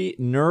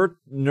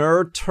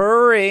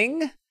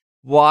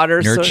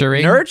water.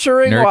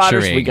 Nurturing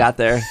waters. We got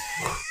there.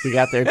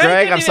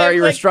 Greg, I'm sorry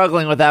you were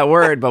struggling with that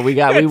word, but we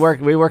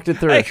worked it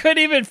through. I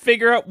couldn't even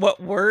figure out what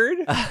word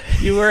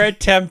you were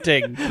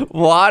attempting.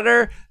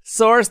 Water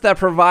source that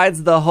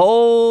provides the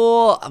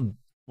whole.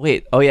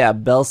 Wait, oh yeah,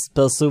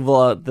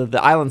 Belsuvla.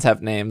 The islands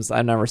have names.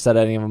 I've never said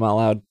any of them out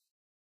loud.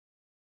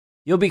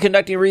 You'll be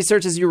conducting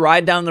research as you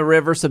ride down the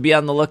river, so be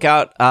on the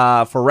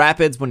lookout for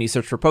rapids when you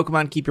search for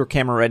Pokemon. Keep your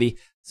camera ready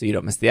so you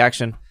don't miss the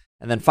action.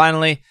 And then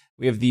finally,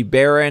 we have the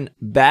barren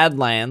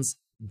Badlands,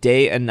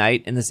 day and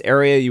night. In this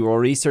area, you will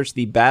research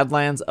the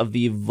Badlands of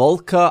the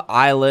Volca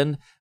Island,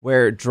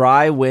 where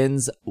dry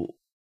winds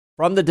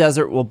from the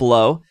desert will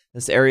blow.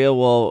 This area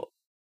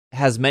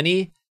has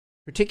many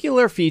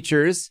particular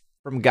features,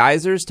 from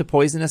geysers to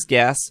poisonous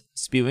gas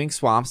spewing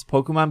swamps.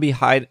 Pokemon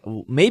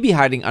may be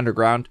hiding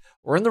underground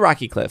or in the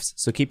rocky cliffs,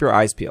 so keep your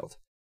eyes peeled.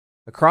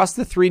 Across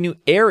the 3 new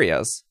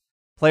areas,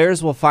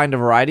 players will find a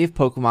variety of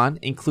Pokemon,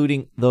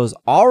 including those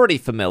already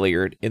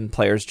familiar in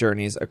players'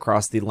 journeys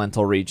across the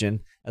Lental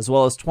region, as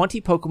well as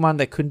 20 Pokemon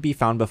that couldn't be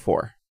found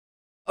before.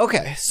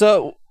 Okay,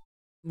 so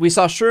we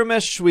saw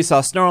Shroomish, we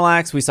saw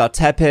Snorlax, we saw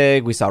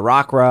Tepig, we saw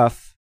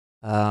Rockruff,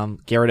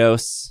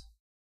 Gyarados,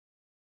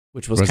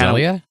 which was kind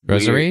of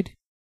Roserade?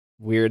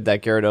 Weird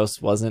that Gyarados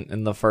wasn't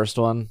in the first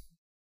one,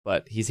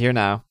 but he's here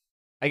now.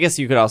 I guess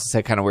you could also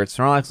say kind of weird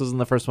Snorlax was in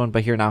the first one,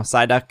 but here now.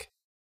 Psyduck.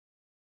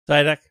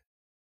 Psyduck.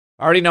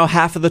 Already know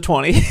half of the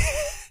 20.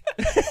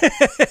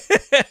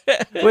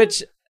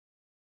 Which,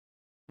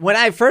 when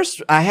I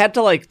had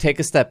to like take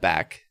a step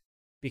back,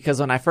 because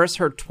when I first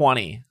heard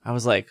 20, I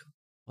was like,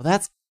 well,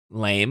 that's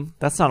lame.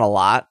 That's not a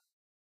lot.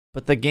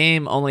 But the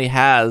game only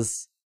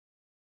has,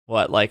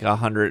 like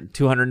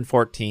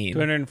 214.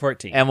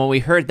 214. And when we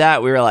heard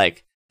that, we were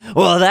like,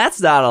 well,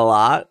 that's not a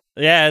lot.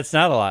 Yeah, it's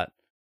not a lot.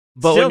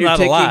 But Still when you're not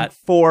a taking lot.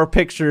 4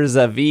 pictures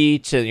of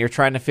each and you're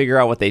trying to figure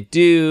out what they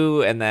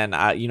do, and then,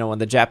 when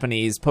the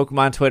Japanese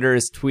Pokemon Twitter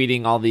is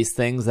tweeting all these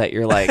things that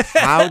you're like,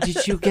 how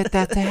did you get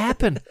that to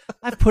happen?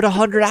 I've put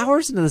 100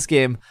 hours into this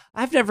game.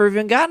 I've never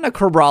even gotten a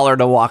Crabrawler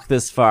to walk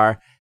this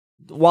far.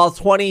 While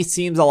 20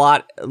 seems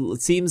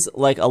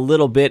like a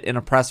little bit in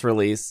a press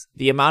release,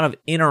 the amount of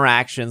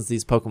interactions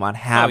these Pokemon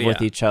have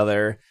with each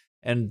other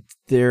and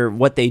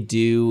what they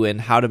do and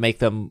how to make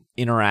them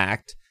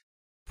interact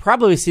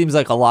probably seems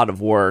like a lot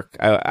of work,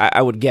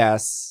 I would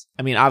guess.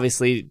 I mean,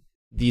 obviously,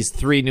 these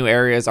 3 new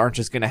areas aren't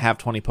just going to have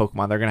 20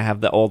 Pokemon. They're going to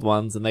have the old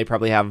ones, and they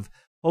probably have,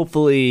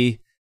 hopefully,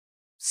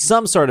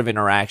 some sort of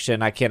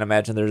interaction. I can't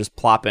imagine they're just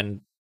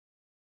plopping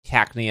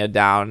Cacnea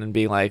down and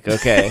being like,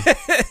 okay,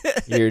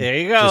 you're there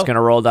you go. just going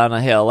to roll down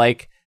a hill.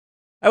 Like,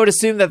 I would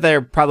assume that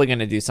they're probably going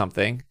to do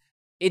something.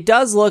 It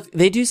does look,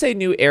 they do say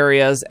new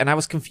areas, and I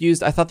was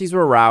confused. I thought these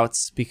were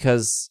routes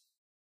because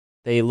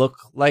they look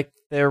like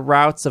they're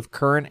routes of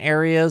current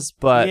areas,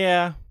 but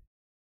yeah,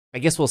 I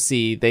guess we'll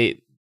see.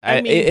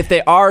 If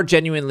they are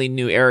genuinely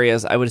new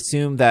areas, I would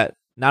assume that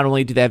not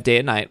only do they have day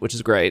and night, which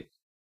is great,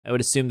 I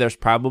would assume there's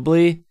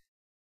probably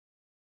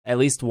at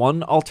least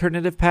one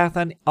alternative path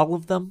on all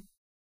of them.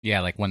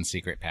 Yeah, like one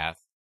secret path.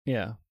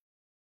 Yeah.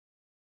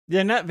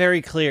 They're not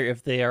very clear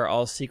if they are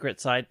all secret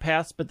side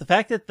paths, but the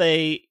fact that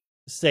they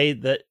say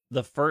that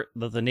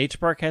the nature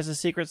park has a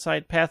secret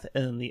side path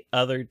and the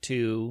other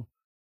two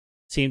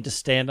seem to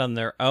stand on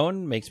their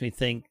own makes me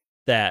think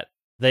that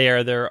they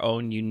are their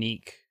own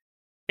unique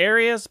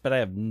areas, but I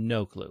have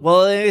no clue.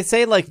 Well, they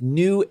say like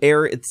new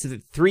area. It's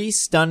 3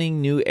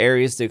 stunning new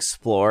areas to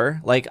explore.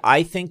 Like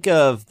I think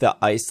of the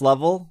ice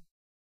level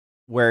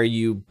where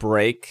you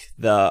break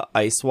the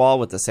ice wall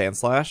with the sand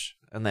slash,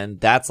 and then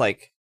that's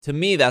like, to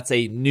me, that's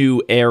a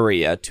new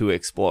area to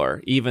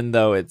explore, even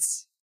though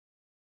it's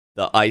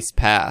the ice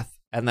path.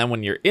 And then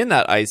when you're in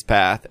that ice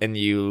path and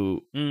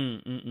you...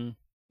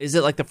 Is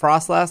it like the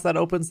Frostlass that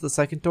opens the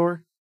second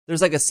door?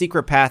 There's like a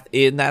secret path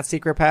in that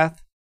secret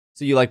path.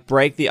 So you like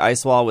break the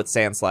ice wall with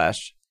Sand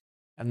Slash,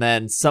 and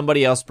then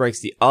somebody else breaks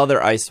the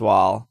other ice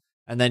wall,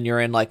 and then you're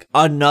in like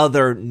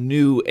another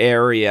new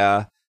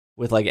area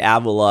with like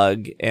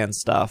Avalugg and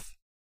stuff.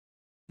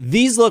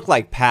 These look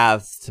like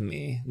paths to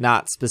me,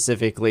 not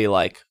specifically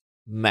like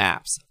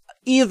maps.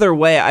 Either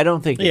way, I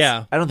don't think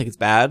it's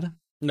bad.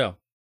 No.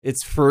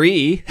 It's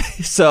free,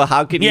 so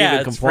how can you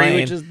even complain?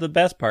 Free, which is the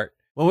best part.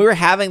 When we were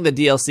having the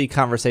DLC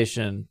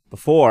conversation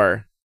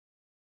before,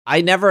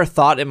 I never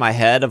thought in my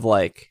head of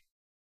like,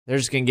 they're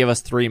just going to give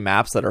us 3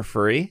 maps that are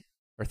free,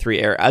 or 3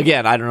 areas.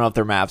 Again, I don't know if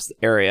they're maps,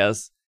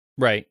 areas.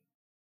 Right.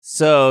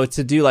 So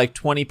to do like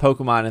 20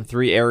 Pokemon in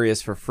 3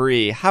 areas for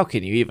free, how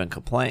can you even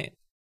complain?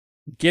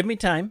 Give me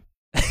time.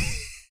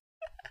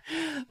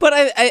 But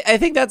I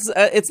think that's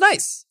it's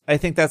nice. I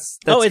think that's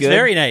it's good.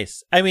 Very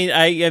nice. I mean,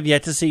 I have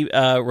yet to see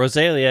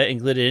Rosalia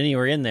included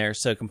anywhere in there.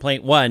 So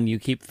complaint 1, you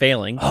keep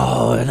failing.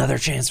 Oh, another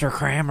chance for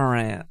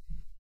Cramorant.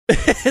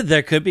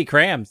 There could be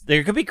crams.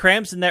 There could be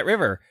crams in that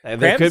river.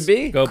 There could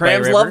be.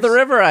 Crams love the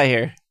river, I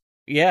hear.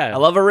 Yeah. I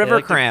love a river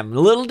cram. A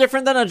little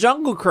different than a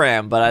jungle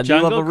cram, but I do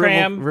love a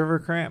river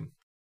cram.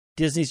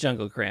 Disney's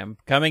Jungle Cram.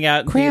 Coming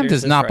out in Cram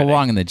does not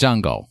belong in the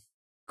jungle.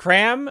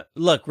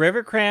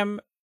 River Cram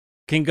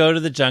can go to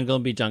the jungle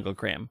and be Jungle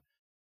Cram.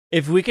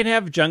 If we can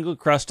have Jungle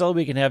Crustle,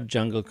 we can have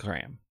Jungle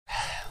Cram.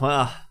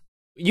 Well,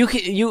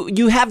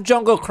 you have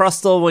Jungle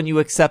Crustle when you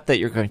accept that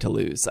you're going to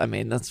lose. I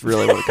mean, that's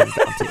really what it comes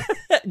down to.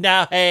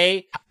 Now,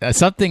 hey,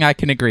 something I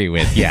can agree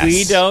with. Yes,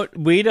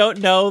 we don't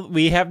know.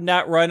 We have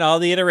not run all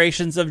the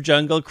iterations of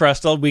Jungle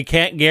Crustle. We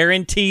can't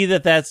guarantee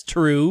that that's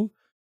true.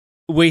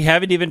 We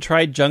haven't even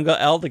tried Jungle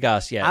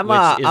Eldegoss yet,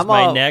 which is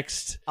my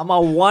next. I'm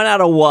a 1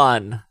 out of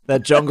 1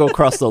 that Jungle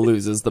Crustle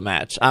loses the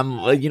match. That's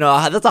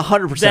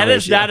 100%.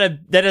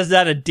 That is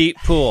not a deep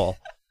pool.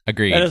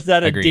 Agreed. That is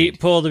not a deep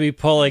pool to be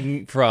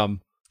pulling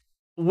from.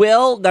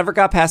 Will never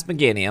got past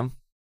Meganium.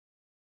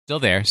 Still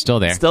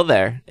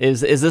there. Is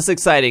this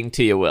exciting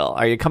to you, Will?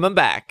 Are you coming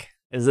back?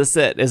 Is this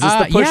it? Is this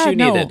the push you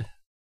needed?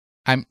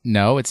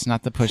 No, it's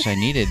not the push I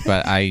needed,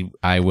 but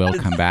I will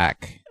come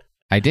back.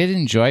 I did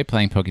enjoy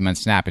playing Pokemon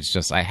Snap. It's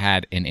just I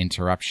had an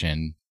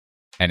interruption,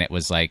 and it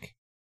was like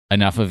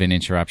enough of an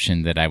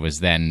interruption that I was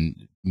then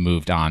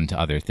moved on to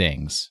other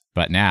things.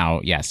 But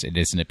now, yes, it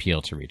is an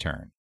appeal to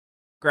return.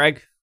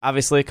 Greg,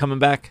 obviously coming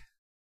back.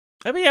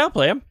 I mean, I'll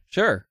play him.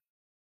 Sure.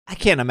 I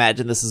can't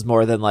imagine this is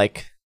more than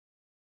like,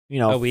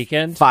 a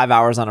weekend, 5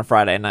 hours on a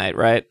Friday night,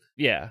 right?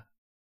 Yeah.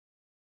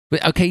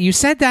 But, okay, you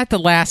said that the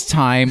last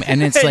time,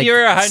 and it's like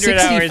you're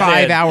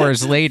 65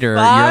 hours later.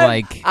 5 you're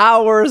like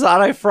hours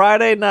on a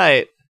Friday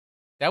night.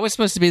 That was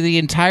supposed to be the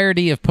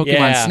entirety of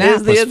Pokemon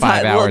Snap was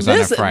 5 hours on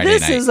a Friday night.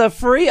 This is a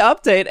free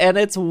update, and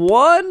it's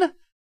 1/3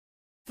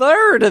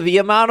 of the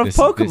amount of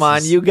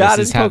Pokemon you got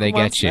in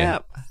Pokemon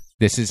Snap.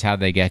 This is how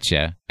they get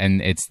you,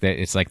 and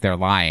it's like they're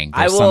lying.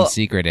 There's some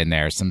secret in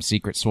there, some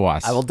secret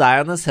sauce. I will die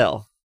on this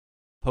hill.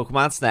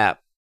 Pokemon Snap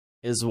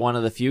is one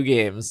of the few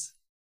games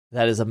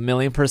that is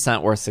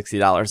 1,000,000% worth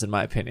 $60 in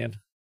my opinion.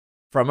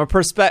 From a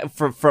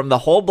from the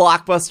whole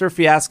blockbuster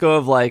fiasco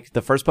of like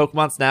the first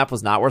Pokemon Snap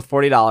was not worth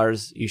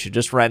 $40. You should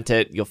just rent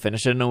it. You'll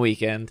finish it in a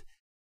weekend.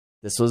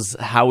 This was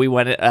how we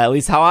went, at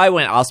least how I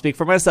went. I'll speak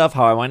for myself,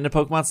 how I went into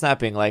Pokemon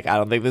Snapping. Like, I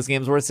don't think this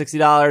game's worth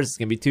 $60. It's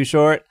going to be too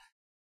short.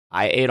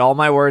 I ate all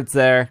my words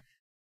there.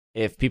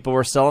 If people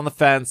were still on the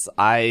fence,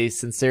 I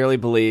sincerely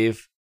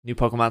believe new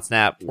Pokemon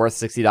Snap worth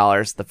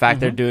 $60. The fact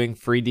they're doing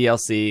free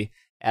DLC,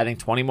 adding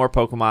 20 more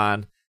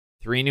Pokemon,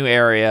 3 new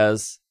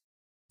areas,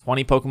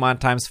 20 Pokemon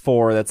times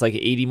 4, that's like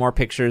 80 more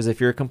pictures if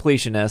you're a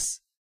completionist.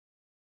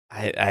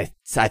 I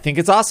think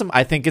it's awesome.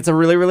 I think it's a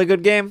really, really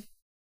good game.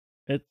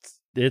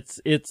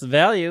 It's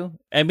value.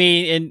 I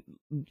mean,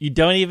 and you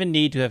don't even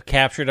need to have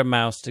captured a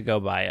mouse to go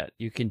buy it.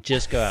 You can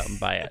just go out and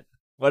buy it.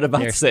 What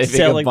about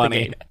saving a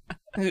bunny?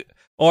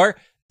 Or,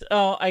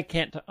 I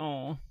can't.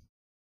 Oh,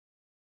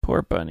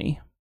 poor bunny.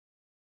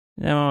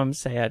 Now I'm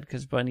sad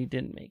because Bunny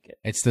didn't make it.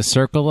 It's the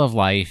circle of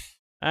life.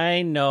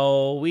 I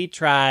know. We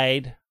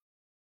tried.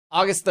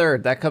 August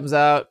 3rd. That comes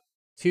out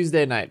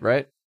Tuesday night,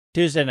 right?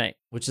 Tuesday night.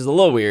 Which is a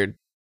little weird.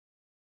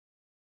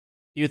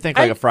 You would think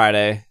like a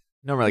Friday.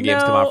 Normally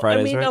games come out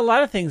Fridays, I mean, right? a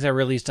lot of things are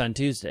released on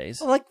Tuesdays.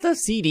 Well, like the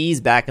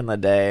CDs back in the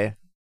day.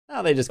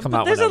 Now they just come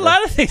out There's whenever. a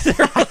lot of things that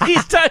are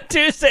released on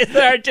Tuesdays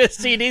that aren't just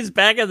CDs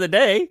back in the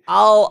day.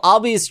 I'll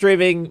be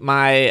streaming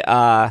my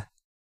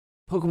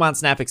Pokemon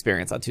Snap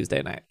experience on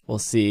Tuesday night. We'll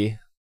see.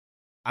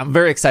 I'm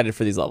very excited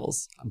for these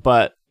levels.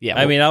 But yeah.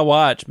 I mean, I'll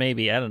watch,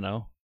 maybe. I don't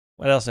know.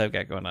 What else I've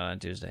got going on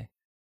Tuesday?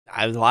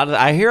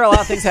 I hear a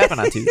lot of things happen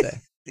on Tuesday.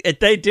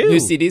 They do. New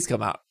CDs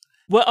come out.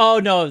 Well, oh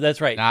no, that's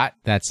right.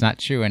 That's not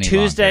true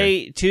anymore.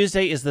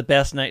 Tuesday is the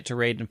best night to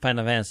raid in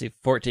Final Fantasy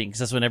 14 because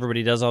that's when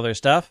everybody does all their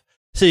stuff.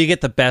 So you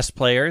get the best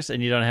players,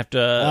 and you don't have to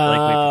wait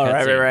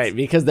for cutscenes. Right.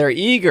 Because they're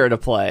eager to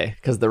play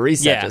because the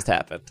reset just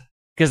happened.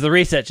 Because the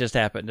reset just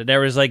happened, and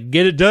everyone's like,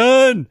 "Get it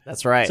done."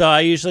 That's right. So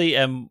I usually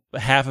am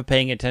half of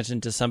paying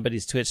attention to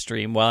somebody's Twitch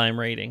stream while I'm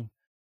raiding.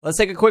 Let's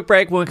take a quick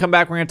break. When we come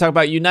back, we're going to talk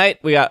about Unite.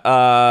 We got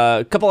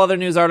a couple other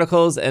news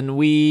articles, and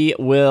we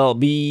will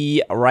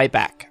be right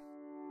back.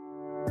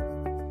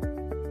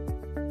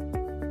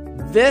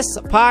 This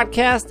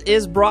podcast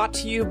is brought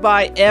to you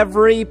by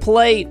Every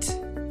Plate.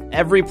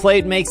 Every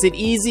Plate makes it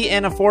easy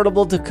and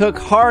affordable to cook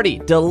hearty,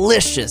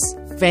 delicious,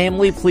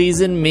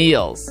 family-pleasing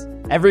meals.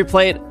 Every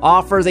Plate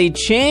offers a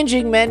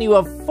changing menu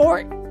of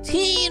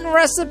 14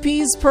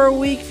 recipes per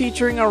week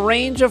featuring a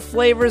range of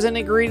flavors and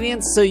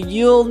ingredients so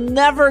you'll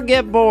never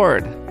get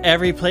bored.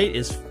 Every Plate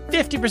is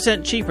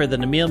 50% cheaper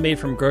than a meal made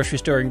from grocery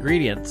store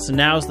ingredients, so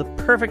now is the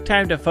perfect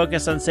time to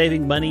focus on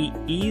saving money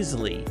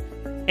easily.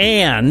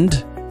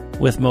 And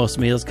with most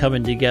meals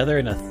coming together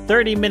in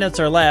 30 minutes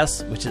or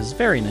less, which is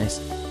very nice,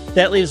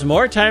 that leaves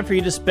more time for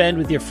you to spend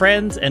with your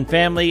friends and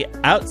family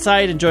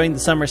outside enjoying the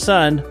summer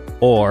sun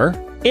or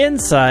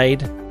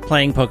inside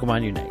playing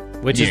Pokemon Unite,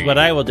 which is what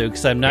I will do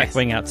because I'm not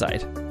going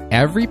outside.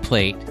 Every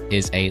Plate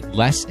is a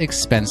less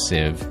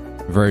expensive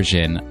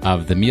version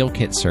of the meal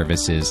kit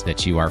services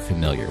that you are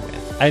familiar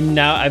with. I'm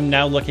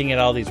now looking at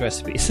all these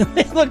recipes.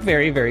 They look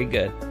very, very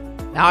good.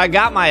 Now I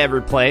got my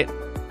Every Plate.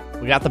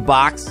 We got the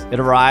box. It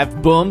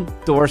arrived. Boom.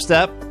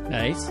 Doorstep.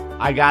 Nice.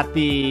 I got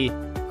the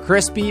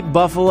crispy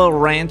buffalo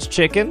ranch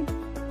chicken.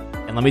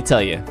 And let me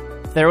tell you,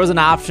 if there was an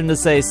option to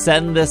say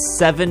send this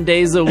 7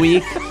 days a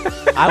week,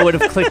 I would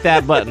have clicked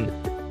that button.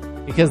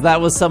 Because that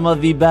was some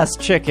of the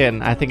best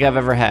chicken I think I've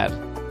ever had.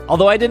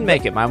 Although I didn't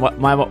make it. My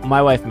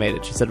wife made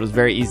it. She said it was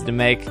very easy to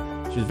make.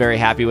 She was very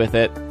happy with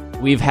it.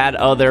 We've had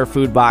other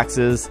food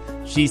boxes.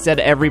 She said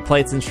Every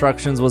Plate's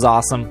instructions was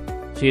awesome.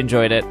 She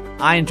enjoyed it.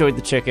 I enjoyed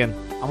the chicken.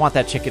 I want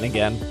that chicken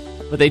again.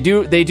 But they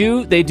do,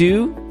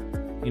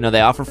 you know,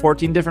 they offer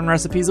 14 different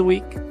recipes a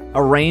week,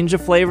 a range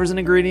of flavors and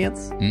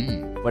ingredients.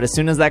 But as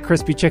soon as that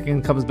crispy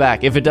chicken comes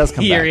back, if it does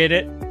come You're back. in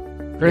it.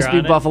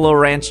 Crispy buffalo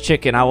ranch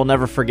chicken, I will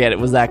never forget. It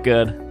was that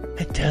good.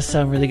 It does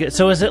sound really good.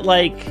 So is it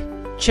like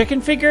chicken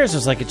fingers? Or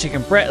is it like a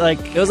chicken breast? Like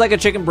It was like a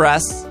chicken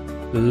breast.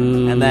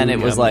 Ooh, And then it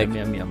was like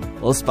yum. a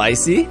little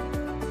spicy.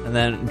 And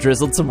then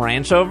drizzled some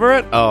ranch over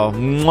it. Oh,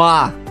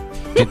 mwah.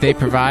 Did they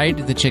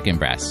provide the chicken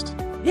breast?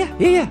 Yeah.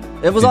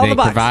 It was Did all in they the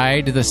box.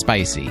 provide the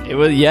spicy? It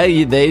was,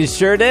 they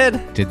sure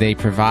did. Did they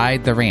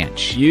provide the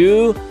ranch?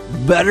 You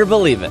better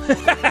believe it.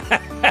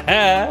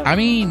 I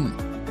mean,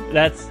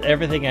 That's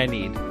everything I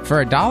need.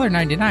 for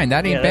 $1.99,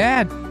 that ain't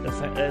bad.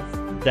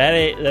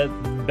 That's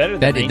better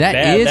than ain't That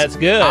bad. is- That's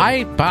good.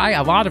 I buy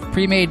a lot of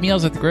pre-made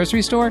meals at the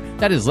grocery store.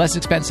 That is less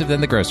expensive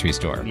than the grocery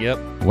store. Yep.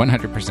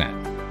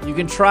 100%. You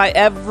can try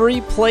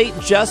Every Plate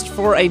just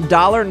for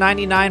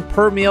 $1.99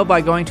 per meal by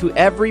going to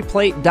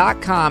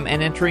everyplate.com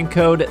and entering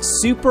code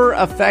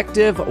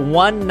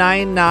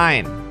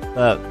SUPEREFFECTIVE199.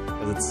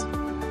 Because it's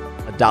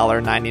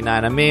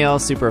 $1.99 a meal.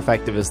 Super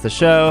Effective is the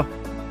show.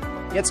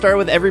 Get started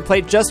with Every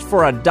Plate just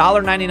for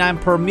 $1.99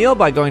 per meal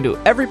by going to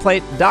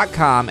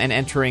everyplate.com and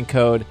entering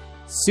code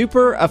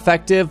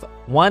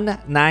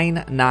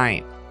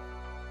SUPEREFFECTIVE199.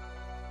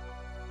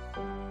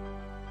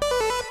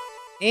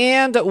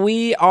 And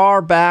we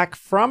are back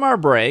from our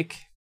break.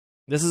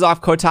 This is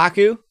off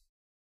Kotaku.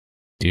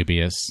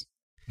 Dubious.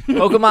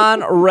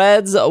 Pokemon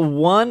Red's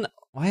one...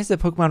 Why is it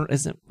Pokemon...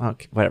 Isn't...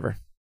 Okay, whatever.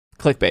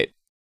 Clickbait.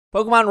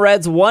 Pokemon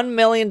Red's $1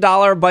 million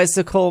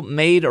bicycle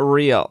made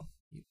real.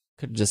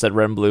 Could have just said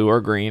red and blue or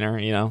green or,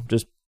 you know,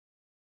 just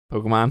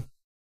Pokemon.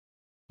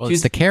 Well,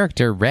 it's the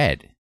character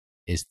Red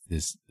is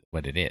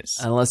what it is.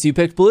 Unless you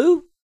picked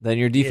blue, then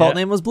your default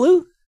name was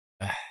blue.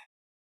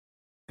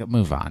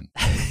 Move on.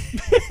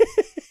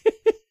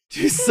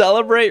 To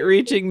celebrate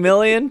reaching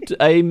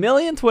a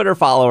million Twitter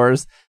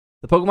followers,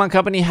 the Pokemon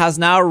Company has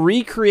now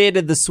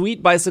recreated the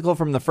sweet bicycle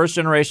from the first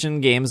generation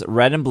games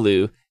Red and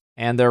Blue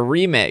and their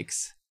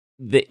remakes.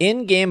 The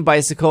in-game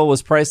bicycle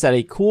was priced at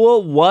a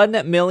cool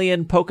 1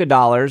 million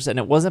Poké-Dollars, and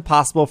it wasn't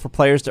possible for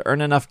players to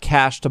earn enough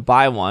cash to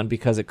buy one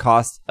because it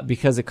cost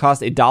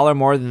 $1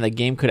 more than the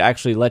game could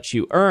actually let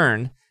you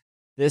earn.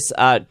 This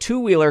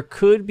two-wheeler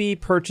could be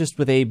purchased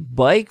with a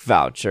bike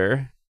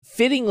voucher.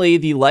 Fittingly,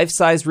 the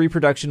life-size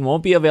reproduction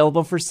won't be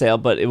available for sale,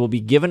 but it will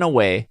be given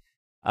away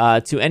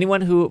to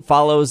anyone who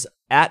follows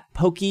at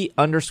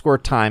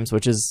Poke_Times,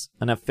 which is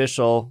an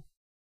official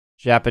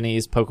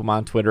Japanese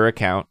Pokemon Twitter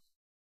account.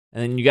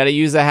 And then you got to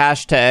use a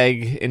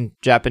hashtag in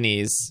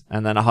Japanese,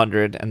 and then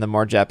 100, and then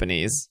more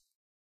Japanese,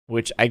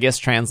 which I guess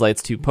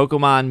translates to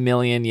Pokemon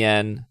Million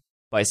Yen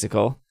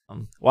Bicycle.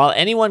 While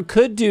anyone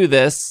could do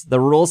this, the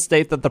rules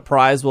state that the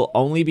prize will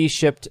only be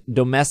shipped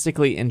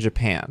domestically in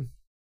Japan.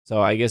 So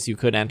I guess you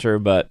could enter,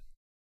 but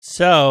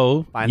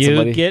so find you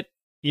somebody.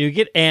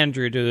 get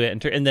Andrew to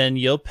enter, and then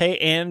you'll pay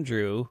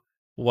Andrew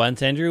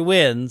once Andrew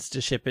wins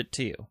to ship it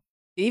to you.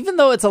 Even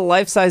though it's a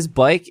life-size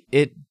bike,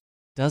 it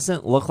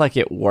doesn't look like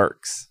it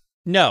works.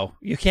 No,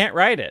 you can't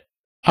ride it.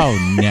 Oh,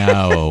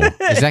 no.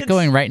 Is that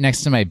going right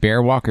next to my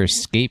Bear Walker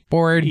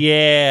skateboard?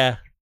 Yeah.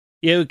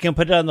 You can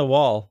put it on the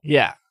wall.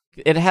 Yeah.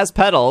 It has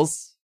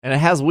pedals, and it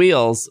has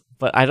wheels,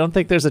 but I don't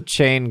think there's a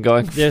chain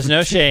going. There's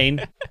no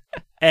chain.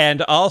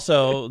 And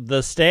also,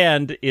 the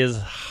stand is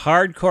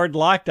hardcore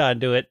locked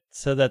onto it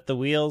so that the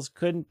wheels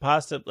couldn't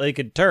possibly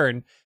could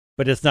turn,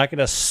 but it's not going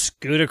to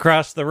scoot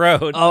across the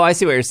road. Oh, I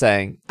see what you're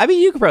saying. I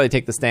mean, you could probably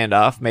take the stand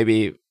off.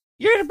 Maybe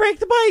You're going to break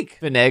the bike.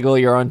 finagle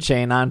your own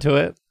chain onto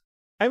it.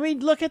 I mean,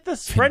 look at the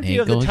front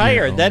view of the Finagle tire.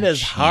 your That own is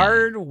chain.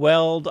 hard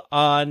weld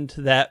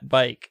onto that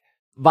bike.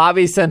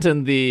 Bobby sent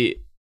in the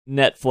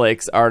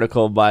Netflix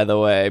article, by the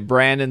way.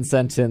 Brandon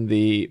sent in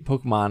the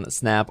Pokemon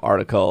Snap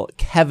article.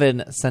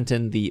 Kevin sent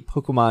in the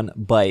Pokemon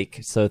bike.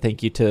 So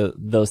thank you to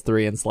those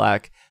three in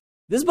Slack.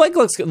 This bike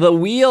the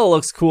wheel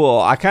looks cool.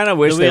 I kind of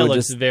wish The they wheel would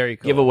looks just very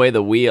cool. give away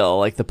the wheel.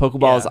 Like the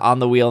Pokeball is Yeah. on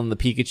the wheel and the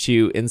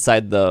Pikachu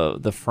inside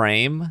the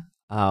frame.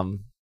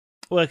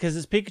 Well, because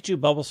it's Pikachu,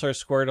 Bulbasaur,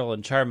 Squirtle,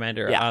 and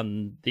Charmander Yeah.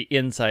 on the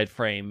inside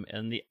frame,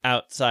 and the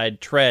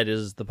outside tread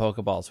is the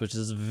Pokeballs, which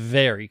is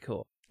very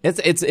cool.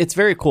 It's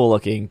very cool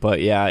looking,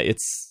 but yeah,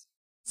 it's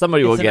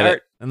somebody will It's an get art-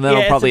 it, and then yeah,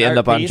 it'll it's probably an end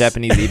art up on piece.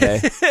 Japanese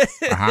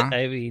eBay. Uh-huh.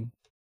 I mean,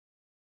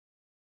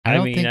 I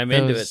don't mean, think I'm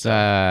into those, it,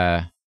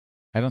 though.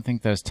 I don't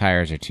think those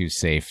tires are too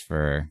safe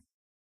for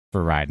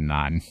riding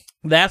on.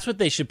 that's what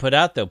they should put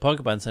out, though.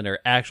 Pokemon Center,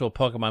 actual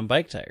Pokemon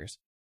bike tires.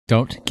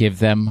 Don't give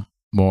them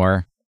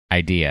more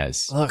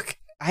ideas. Look,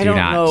 I Do don't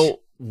not. know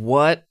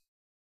what.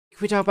 Can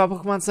we talk about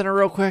Pokemon Center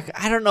real quick?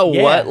 I don't know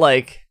Yeah. what,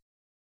 like,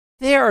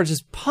 they are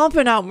just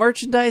pumping out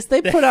merchandise.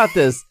 They put out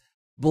this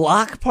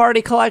Block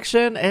Party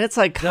collection, and it's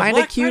like The kind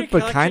Black of cute, Party but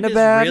collection kind of is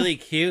bad. Really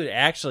cute,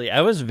 actually.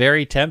 I was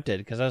very tempted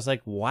because I was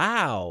like,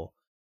 "Wow,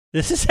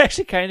 this is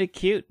actually kind of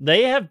cute."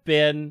 They have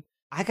been.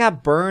 I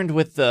got burned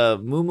with the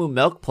Moo Moo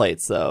milk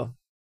plates, though.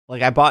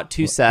 Like, I bought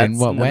 2 sets,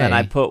 what and then way?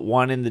 I put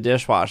one in the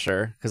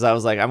dishwasher, because I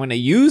was like, I'm going to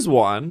use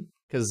one,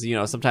 because, you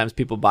know, sometimes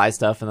people buy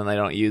stuff and then they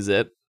don't use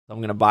it. So I'm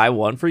going to buy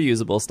one for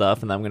usable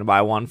stuff, and then I'm going to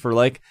buy one for,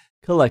 like,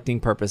 collecting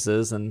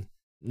purposes, and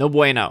no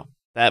bueno.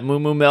 That Moo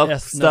Moo milk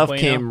Yes, no stuff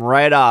bueno. came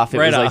right off. It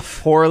Right was, like,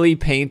 off. poorly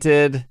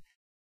painted.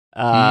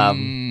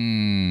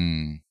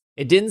 Mm.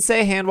 It didn't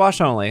say hand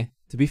wash only,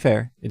 to be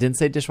fair. It didn't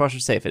say dishwasher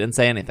safe. It didn't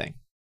say anything.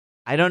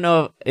 I don't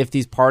know if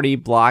these party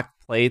block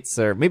plates,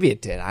 or maybe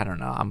it did. I don't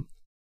know.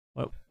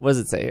 What does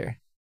it say here?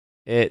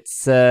 It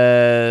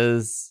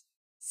says...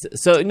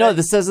 So, no,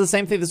 this says the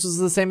same thing. This was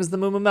the same as the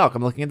Moo Moo milk.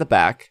 I'm looking at the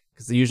back,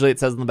 because usually it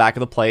says on the back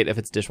of the plate if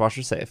it's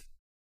dishwasher safe.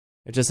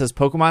 It just says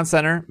Pokemon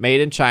Center, made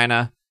in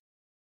China,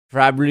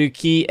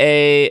 Fabrique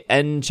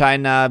en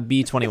China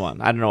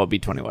B21. I don't know what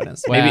B21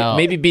 is. Well-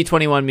 maybe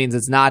B21 means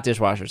it's not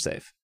dishwasher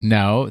safe.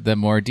 No, the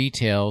more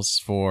details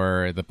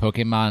for the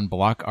Pokemon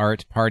block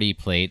art party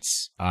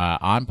plates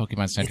on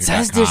PokemonCenter.com. It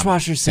says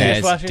dishwasher safe.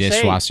 Says Dishwasher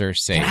dishwasher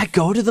safe. Can I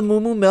go to the Moo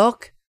Moo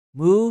milk?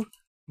 Moo.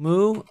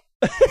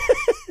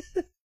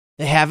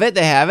 They have it.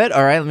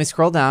 All right, let me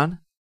scroll down.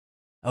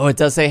 Oh, it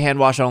does say hand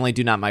wash only,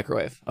 do not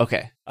microwave.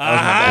 Okay. That was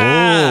my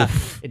bad.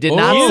 Oof. It did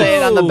not say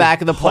it on the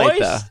back of the plate,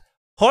 though.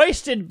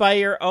 Hoisted by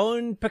your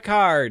own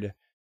Picard.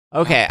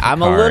 Okay,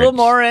 I'm a Picard. little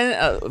more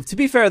in. To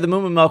be fair, the Moo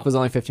Moo milk was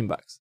only $15.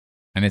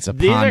 And it's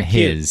These upon are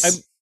cute.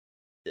 his.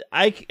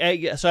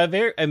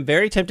 I'm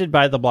very tempted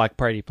by the block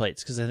party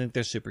plates because I think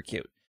they're super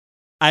cute.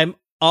 I'm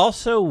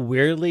also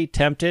weirdly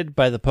tempted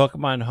by the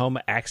Pokemon Home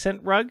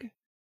accent rug.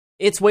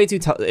 It's way too.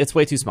 It's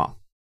way too small.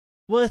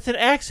 Well, it's an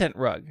accent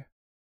rug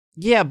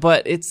Yeah,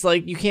 but it's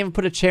like you can't even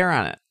put a chair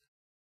on it.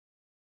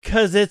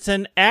 because it's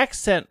an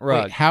accent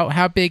rug. Wait,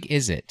 how big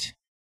is it?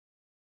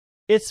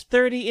 It's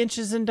 30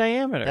 inches in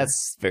diameter.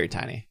 That's very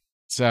tiny.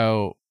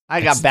 So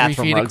I got it's 3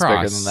 bathroom feet rugs bigger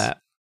across. than that.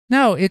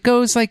 No, it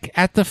goes like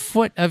at the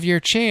foot of your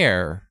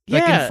chair,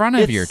 like Yeah, in front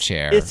of it's- your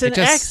chair. it's an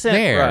just accent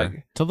there rug.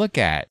 to look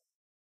at.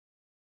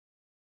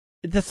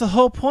 That's the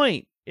whole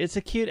point. It's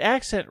a cute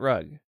accent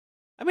rug.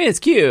 I mean, it's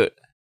cute.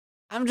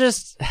 I'm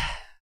just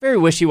very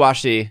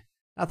wishy-washy.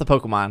 Not the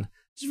Pokemon.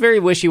 Just very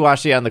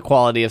wishy-washy on the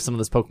quality of some of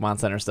this Pokemon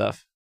Center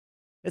stuff.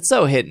 It's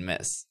so hit and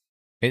miss.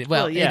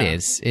 Well, yeah.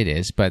 It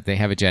is, but they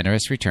have a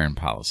generous return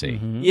policy.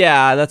 Mhm.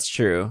 Yeah, that's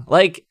true.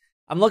 Like,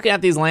 I'm looking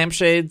at these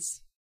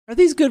lampshades. Are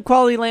these good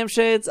quality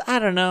lampshades? I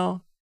don't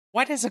know.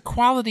 What is a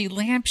quality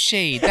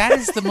lampshade? That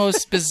is the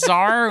most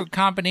bizarre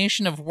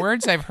combination of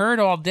words I've heard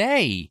all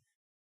day.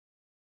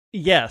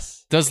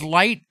 Yes. Does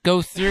light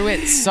go through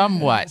it?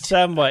 Somewhat.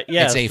 Somewhat,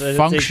 yes. It's a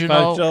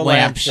functional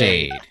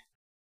lampshade.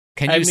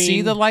 Can you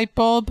see the light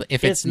bulb?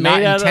 If it's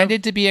not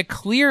intended to be a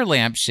clear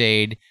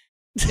lampshade,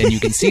 then you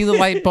can see the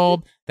light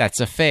bulb. That's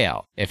a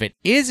fail. If it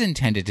is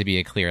intended to be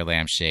a clear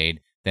lampshade,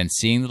 then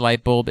seeing the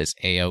light bulb is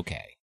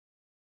A-okay.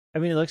 I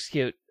mean, it looks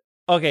cute.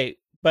 Okay,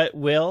 but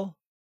Will,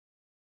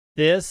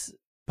 this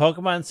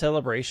Pokemon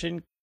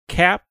Celebration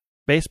cap,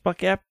 baseball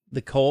cap,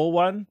 the Cole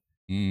one,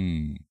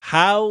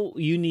 how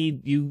you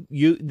need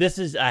you this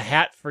is a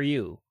hat for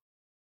you.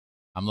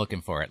 I'm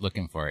looking for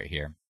it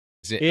here.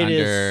 Is it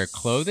under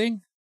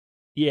clothing?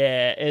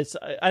 Yeah, it's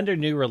under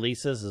new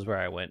releases is where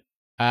I went.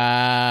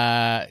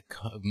 Yeah,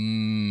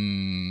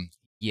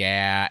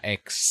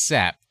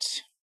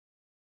 except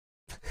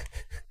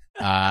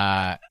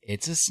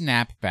it's a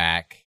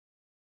snapback,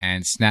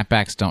 and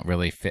snapbacks don't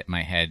really fit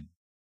my head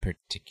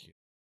particularly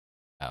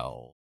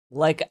well.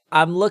 Like,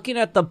 I'm looking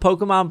at the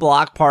Pokemon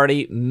Block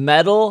Party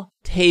metal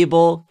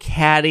table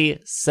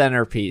caddy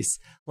centerpiece.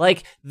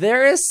 Like,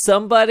 there is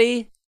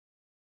somebody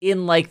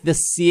in, like, the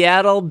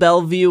Seattle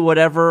Bellevue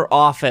whatever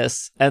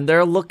office, and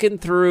they're looking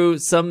through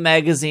some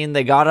magazine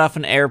they got off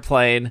an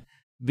airplane,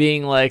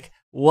 being like,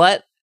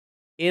 what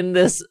in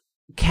this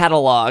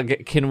catalog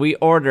can we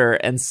order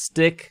and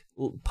stick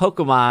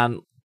Pokemon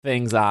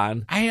things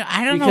on?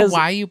 I don't know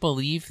why you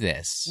believe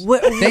this.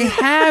 They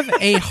have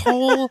a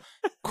whole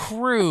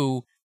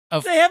crew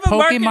of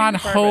Pokemon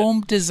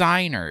home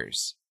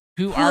designers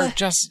who are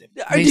just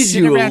they Did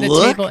sit you around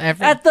look a table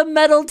at the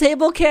metal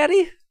table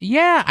caddy?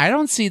 Yeah, I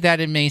don't see that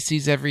in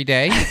Macy's every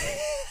day.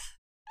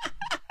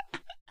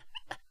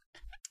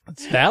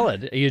 It's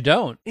valid. You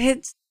don't.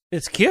 It's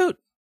cute.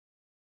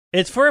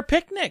 It's for a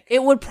picnic.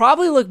 It would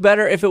probably look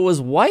better if it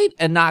was white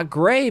and not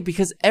gray,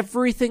 because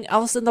everything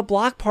else in the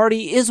Block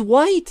Party is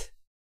white.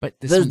 But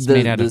this one's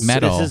made out of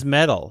metal. This is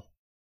metal.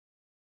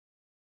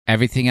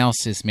 Everything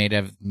else is made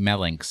of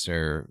Melinx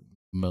or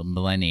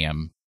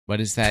Millennium. What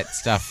is that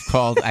stuff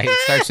called? It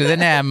starts with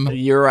an M.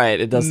 You're right.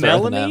 It does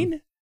start with an M.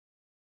 Melamine?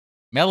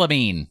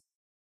 Melamine.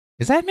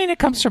 Does that mean it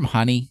comes from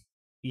honey?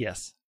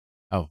 Yes.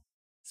 Oh.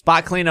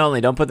 Spot clean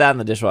only. Don't put that in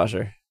the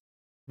dishwasher.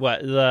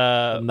 What?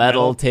 The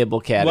metal table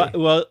caddy.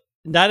 Well,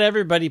 not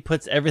everybody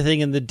puts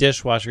everything in the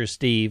dishwasher,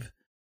 Steve.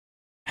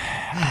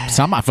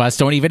 Some of us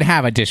don't even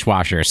have a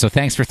dishwasher, so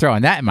thanks for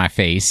throwing that in my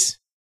face.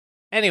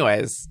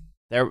 Anyways,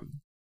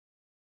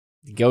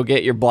 go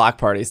get your Block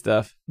Party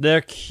stuff.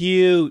 They're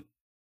cute.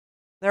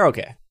 They're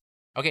okay.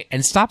 Okay,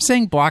 and stop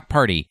saying Block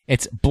Party.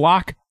 It's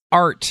Block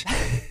Art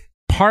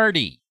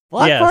Party.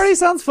 Block Party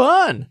sounds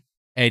fun.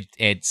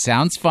 It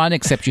sounds fun,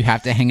 except you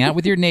have to hang out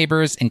with your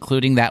neighbors,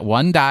 including that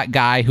one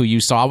guy who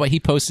you saw what he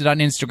posted on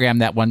Instagram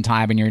that one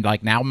time, and you're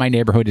like, now my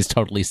neighborhood is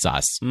totally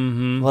sus.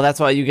 Mm-hmm. Well, that's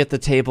why you get the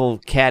table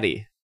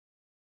caddy.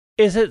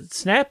 Is it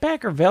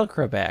snapback or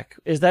Velcro back?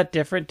 Is that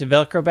different? Do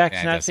Velcro back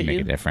snap doesn't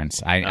make a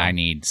difference. I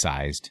need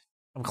sized.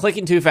 I'm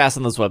clicking too fast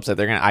on this website.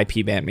 They're going to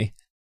IP ban me.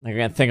 They're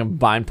going to think I'm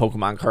buying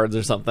Pokemon cards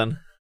or something.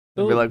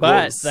 Ooh, be like,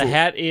 but the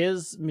hat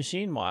is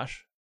machine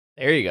wash.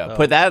 There you go. So.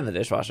 Put that in the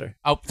dishwasher.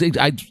 Oh,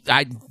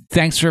 I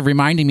thanks for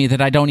reminding me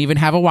that I don't even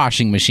have a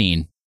washing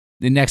machine.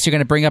 The next you're going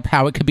to bring up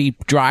how it could be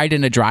dried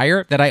in a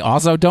dryer that I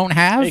also don't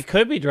have? It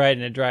could be dried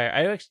in a dryer.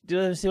 I actually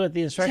do see what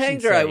the instructions hang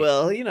dry, say.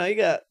 Will. You know, you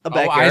got a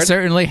backyard. I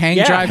certainly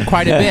hang dry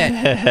quite a bit.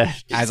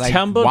 As I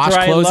wash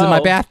clothes in my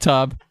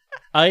bathtub.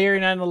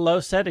 Iron on a low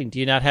setting. Do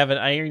you not have an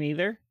iron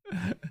either?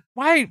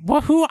 Why?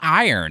 Well, who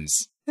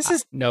irons? This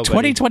is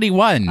Nobody.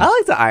 2021. I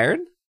like to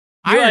iron.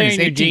 Irons.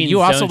 Your jeans,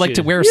 you also like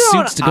to wear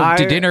suits to go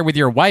to dinner with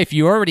your wife.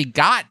 You already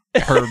got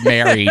her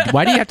married.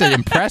 Why do you have to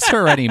impress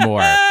her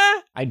anymore?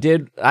 I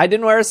didn't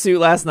wear a suit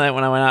last night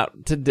when I went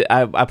out to.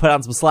 I put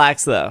on some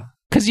slacks though.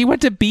 Because you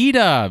went to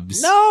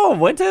B-dubs. No,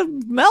 went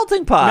to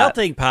Melting Pot.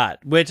 Melting Pot,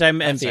 which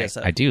I'm envious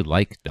of. I do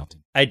like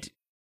Melting.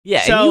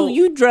 Yeah, so, and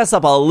you dress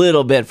up a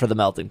little bit for the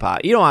Melting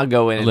Pot. You don't want to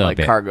go in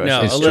like cargo.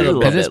 No, it's true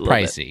because it's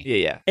pricey.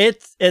 Yeah.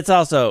 It's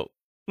also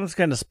it's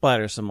going to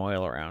splatter some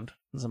oil around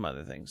and some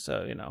other things.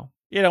 So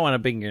you don't want to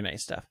bring your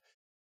nice stuff.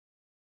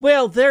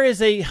 Well, there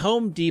is a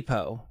Home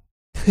Depot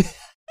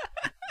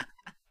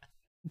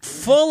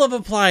full of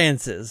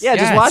appliances. Yeah,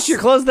 just wash your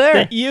clothes there.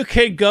 That you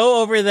could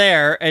go over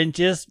there and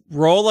just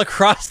roll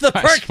across the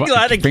parking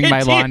lot and bring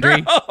my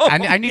laundry.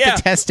 I need to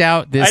test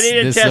out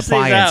this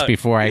appliance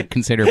before I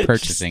consider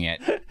purchasing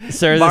it.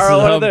 Sir, this is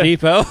Home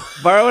Depot.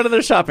 Borrow one of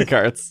their shopping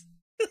carts.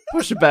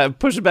 Push it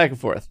back and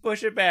forth.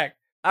 Push it back.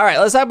 All right,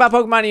 let's talk about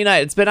Pokemon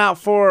Unite. It's been out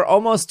for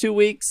almost 2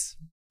 weeks.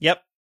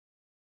 Yep.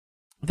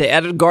 They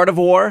added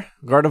Gardevoir.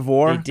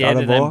 They did,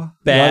 and I'm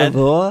bad.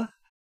 Gardevoir.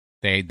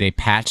 They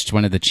patched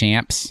one of the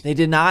champs. They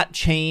did not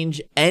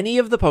change any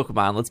of the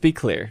Pokemon, let's be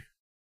clear.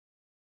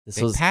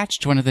 They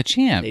patched one of the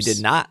champs. They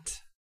did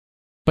not.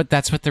 But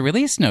that's what the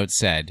release note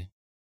said.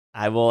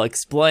 I will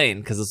explain,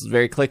 because this was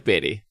very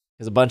clickbaity.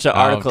 Because a bunch of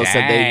articles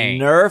said they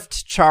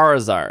nerfed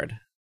Charizard.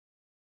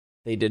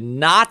 They did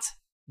not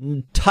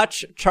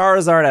touch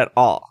Charizard at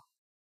all.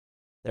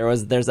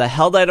 There's a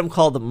held item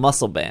called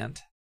Muscle Band.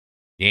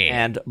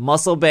 Yeah. And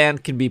Muscle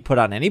Band can be put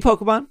on any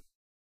Pokemon.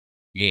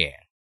 Yeah.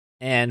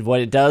 And what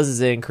it does is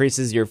it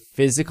increases your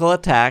physical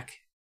attack.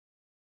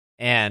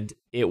 And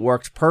it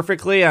worked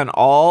perfectly on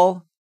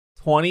all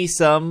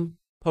 20-some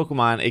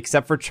Pokemon,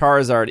 except for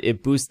Charizard.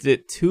 It boosted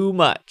it too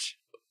much.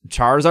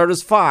 Charizard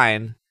was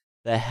fine.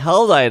 The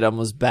held item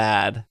was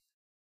bad,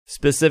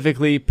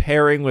 specifically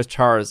pairing with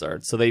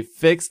Charizard. So they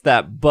fixed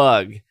that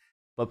bug,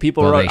 but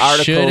people wrote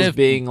articles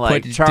being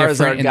like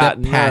Charizard got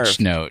nerfed. Patch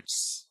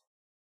notes.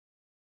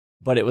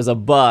 But it was a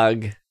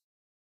bug.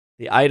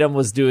 The item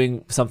was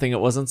doing something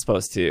it wasn't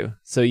supposed to.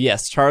 So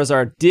yes,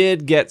 Charizard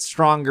did get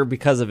stronger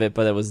because of it,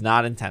 but it was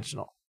not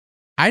intentional.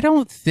 I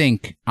don't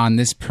think on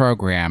this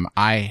program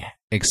I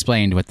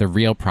explained what the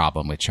real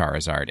problem with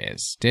Charizard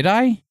is. Did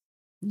I?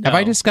 No. Have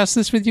I discussed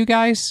this with you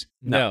guys?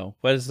 No.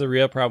 What is the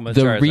real problem with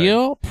The Charizard?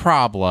 real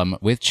problem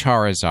with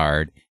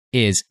Charizard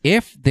is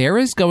if there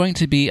is going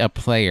to be a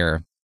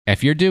player,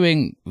 if you're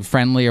doing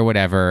friendly or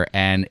whatever,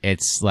 and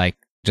it's like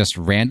just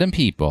random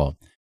people,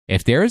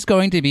 if there is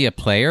going to be a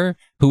player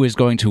who is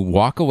going to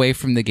walk away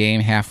from the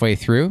game halfway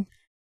through,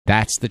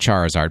 that's the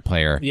Charizard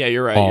player. Yeah,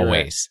 you're right.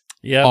 Always.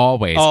 Yep.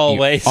 Always.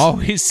 Always. You've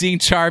always seen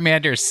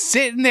Charmander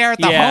sitting there at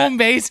the home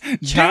base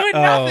doing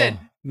nothing.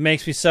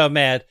 Makes me so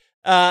mad.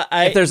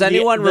 If there's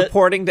anyone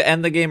reporting to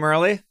end the game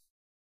early,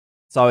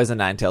 it's always a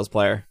Ninetales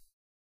player.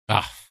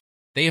 Ugh.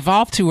 They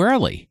evolved too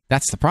early.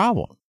 That's the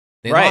problem.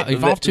 They right.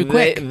 evolved too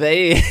quick.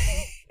 They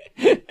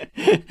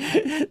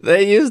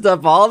used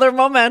up all their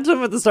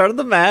momentum at the start of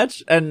the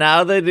match, and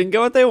now they didn't get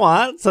what they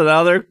want, so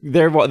now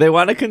they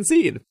want to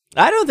concede.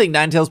 I don't think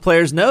Ninetales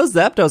players know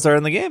Zapdos are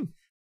in the game.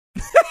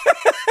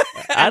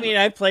 I mean,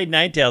 I played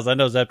Ninetales. I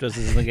know Zapdos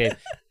is in the game.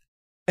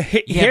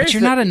 Yeah, but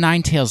you're not a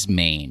Ninetales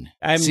main.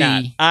 I'm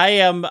not. I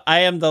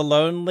am the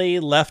lonely,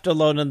 left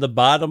alone in the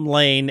bottom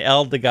lane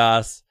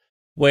Eldegoss,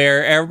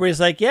 where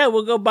everybody's like, yeah,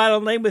 we'll go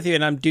bottom lane with you,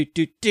 and I'm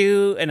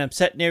do, and I'm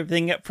setting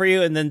everything up for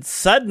you, and then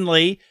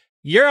suddenly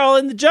you're all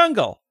in the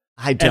jungle.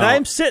 I don't. And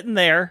I'm sitting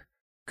there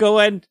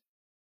going,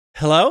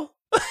 hello?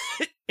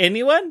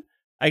 Anyone?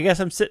 I guess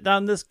I'm sitting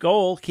on this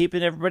goal,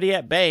 keeping everybody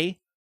at bay.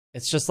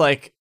 It's just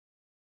like,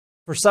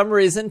 for some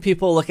reason,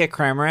 people look at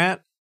Cramorant.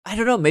 I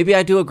don't know. Maybe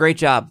I do a great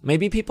job.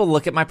 Maybe people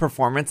look at my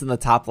performance in the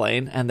top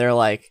lane and they're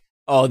like,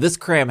 "Oh, this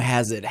Cram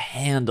has it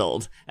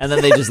handled," and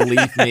then they just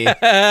leave me.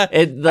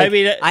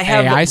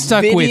 I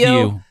stuck with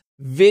you.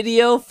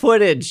 Video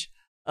footage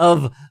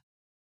of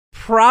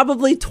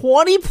probably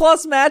 20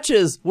 plus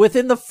matches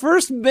within the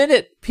first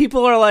minute.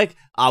 People are like,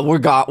 "Oh, we're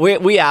gone.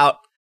 We out.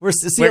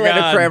 See you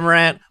later,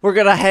 Cramorant. We're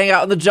going to hang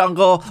out in the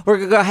jungle. We're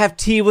going to go have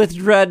tea with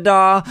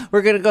Dreadnought.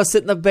 We're going to go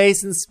sit in the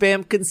base and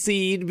spam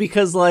concede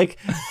because, like,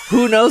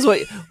 who knows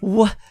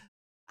what?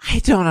 I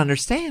don't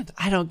understand.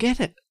 I don't get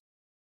it.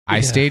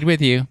 I stayed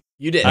with you.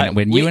 You did.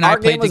 When you and I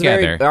played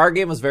together. Our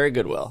game was very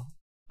good, Will.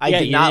 I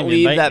did not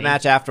leave that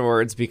match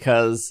afterwards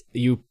because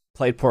you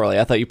played poorly.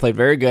 I thought you played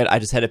very good. I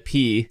just had to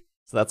pee,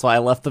 so that's why I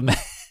left the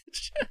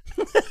match.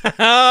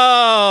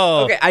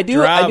 Oh! Okay, I do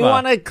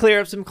want to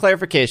clear up some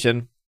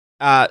clarification.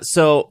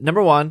 So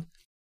number one,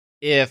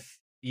 if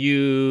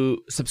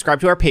you subscribe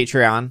to our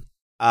Patreon,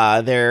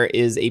 there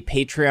is a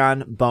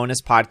Patreon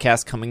bonus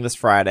podcast coming this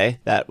Friday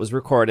that was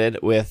recorded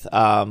with,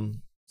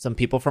 some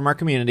people from our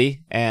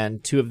community,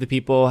 and two of the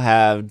people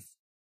have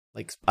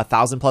like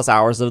 1,000+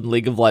 hours of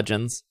League of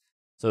Legends.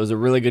 So it was a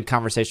really good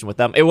conversation with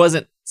them. It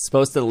wasn't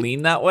supposed to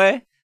lean that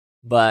way,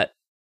 but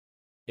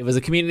it was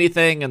a community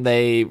thing and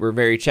they were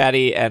very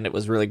chatty and it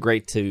was really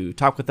great to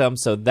talk with them.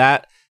 So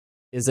that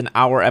is an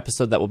hour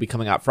episode that will be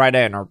coming out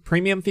Friday on our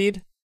premium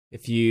feed.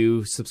 If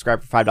you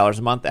subscribe for $5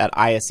 a month at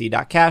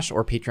ise.cash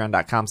or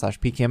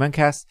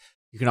patreon.com/pkmncast,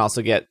 you can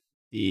also get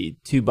the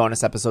 2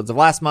 bonus episodes of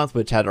last month,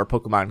 which had our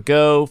Pokemon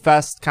Go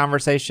Fest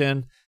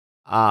conversation.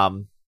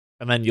 And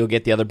then you'll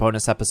get the other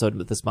bonus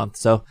episode this month.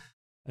 So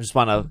I just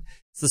want to,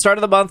 it's the start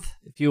of the month.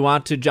 If you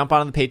want to jump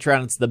on the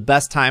Patreon, it's the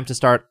best time to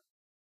start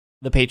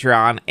the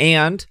Patreon.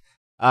 And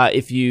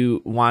if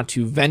you want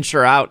to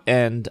venture out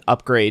and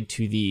upgrade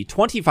to the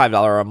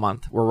 $25 a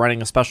month, we're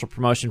running a special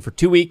promotion for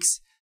 2 weeks.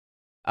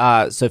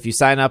 So if you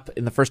sign up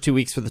in the first 2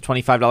 weeks for the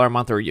 $25 a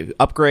month or you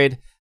upgrade,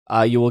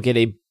 you will get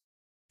a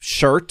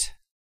shirt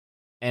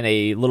and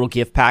a little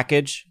gift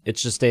package.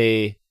 It's just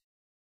the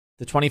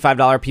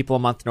 $25 people a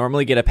month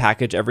normally get a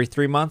package every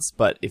 3 months.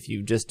 But if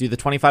you just do the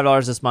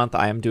 $25 this month,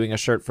 I am doing a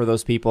shirt for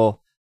those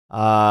people.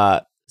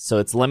 So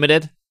it's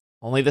limited.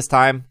 Only this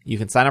time. You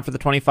can sign up for the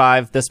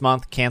 25 this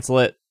month, cancel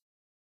it,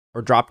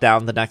 or drop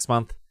down the next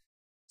month.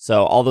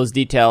 So all those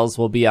details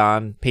will be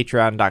on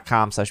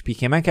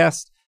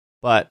patreon.com/pkmncast.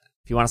 But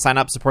if you want to sign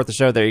up, support the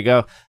show, there you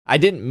go. I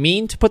didn't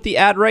mean to put the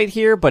ad right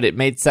here, but it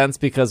made sense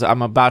because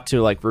I'm about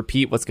to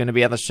repeat what's going to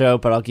be on the show,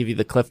 but I'll give you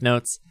the cliff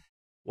notes.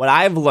 What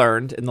I've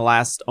learned in the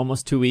last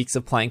almost 2 weeks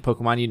of playing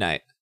Pokemon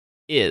Unite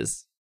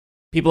is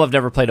people have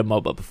never played a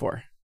MOBA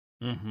before.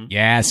 Mm-hmm.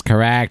 Yes,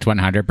 correct,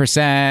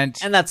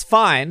 100%. And that's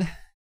fine.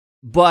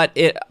 But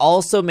it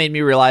also made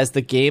me realize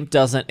the game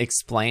doesn't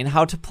explain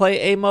how to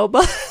play a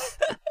MOBA.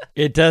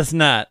 It does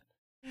not.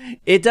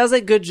 It does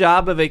a good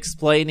job of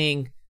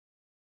explaining.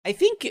 I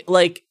think,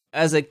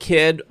 as a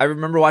kid, I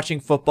remember watching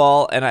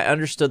football, and I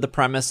understood the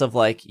premise of,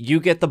 like, you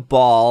get the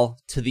ball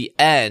to the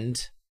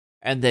end,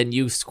 and then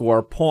you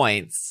score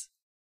points.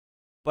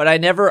 But I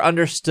never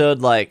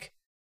understood, like,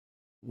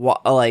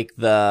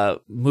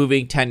 the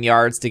moving 10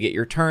 yards to get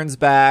your turns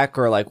back,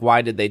 or, like,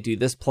 why did they do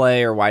this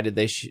play, or why did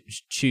they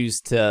choose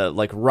to,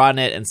 like, run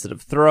it instead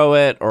of throw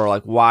it, or,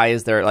 like, why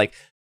is there, like...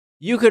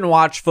 You can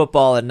watch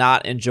football and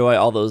not enjoy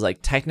all those, like,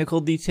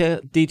 technical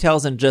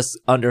details and just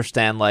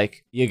understand,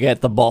 like, you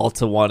get the ball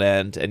to one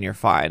end and you're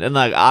fine. And,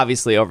 like,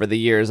 obviously over the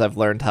years, I've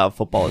learned how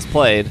football is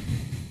played.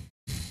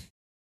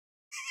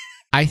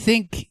 I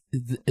think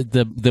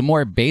the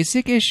more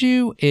basic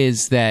issue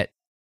is that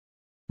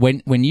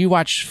when you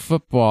watch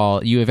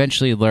football, you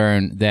eventually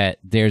learn that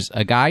there's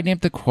a guy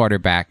named the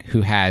quarterback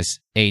who has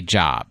a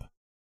job.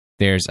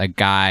 There's a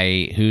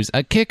guy who's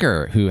a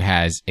kicker who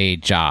has a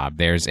job.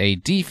 There's a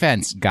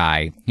defense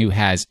guy who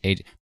has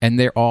and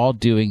they're all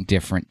doing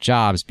different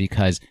jobs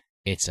because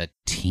it's a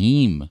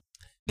team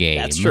game.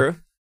 That's true.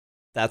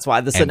 That's why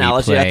this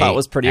analogy I thought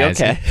was pretty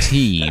okay. A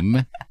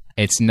team.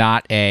 It's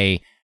not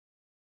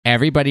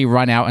everybody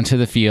run out into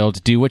the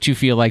field, do what you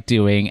feel like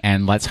doing,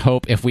 and let's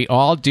hope if we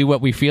all do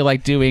what we feel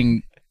like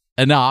doing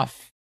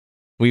enough,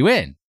 we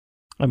win.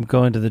 I'm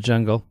going to the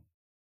jungle.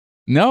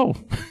 No,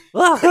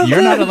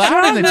 you're not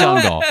allowed in the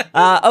jungle.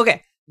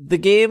 Okay, the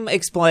game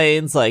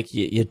explains, like,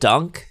 you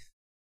dunk,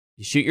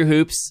 you shoot your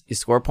hoops, you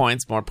score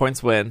points, more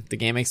points win. The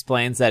game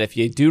explains that if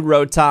you do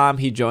Road Tom,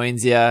 he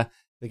joins you.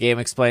 The game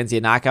explains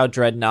you knock out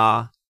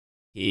Dreadnought,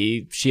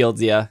 he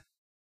shields you. And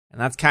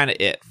that's kind of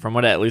it, from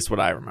at least what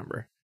I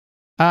remember.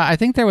 I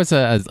think there was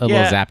a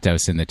little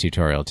Zapdos in the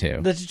tutorial, too.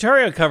 The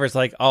tutorial covers,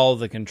 like, all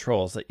the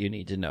controls that you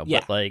need to know,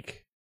 but,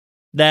 like,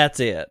 that's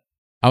it.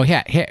 Oh,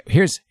 yeah.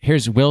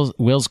 Here's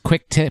Will's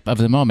quick tip of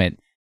the moment.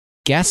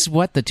 Guess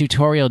what the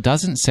tutorial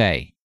doesn't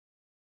say?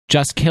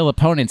 Just kill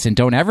opponents and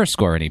don't ever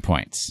score any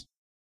points.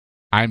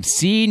 I'm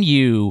seeing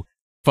you,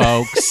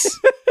 folks.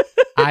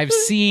 I've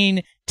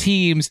seen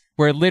teams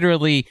where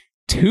literally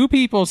 2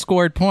 people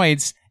scored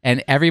points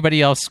and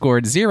everybody else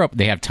scored 0.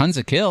 They have tons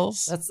of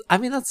kills. That's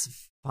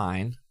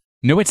fine.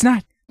 No, it's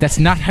not. That's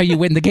not how you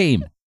win the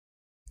game.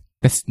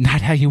 That's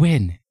not how you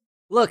win.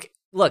 Look.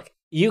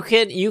 You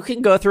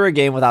can go through a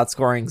game without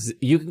scoring.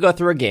 You can go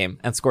through a game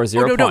and score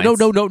 0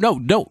 points.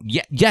 No.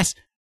 Yes.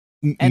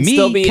 And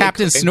me,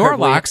 Captain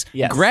Snorlax,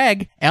 yes.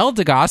 Greg,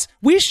 Eldegoss,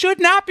 we should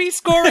not be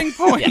scoring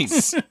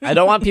points. Yes. I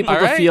don't want people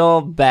to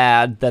feel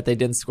bad that they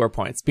didn't score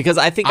points, because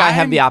I think I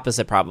have the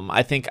opposite problem.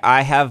 I think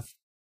I have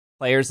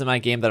players in my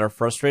game that are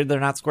frustrated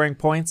they're not scoring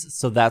points,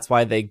 so that's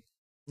why they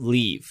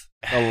leave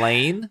the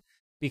lane,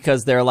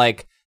 because they're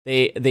like,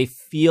 they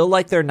feel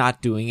like they're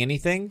not doing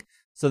anything.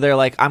 So they're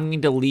like, I'm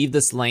going to leave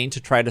this lane to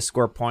try to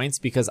score points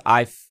because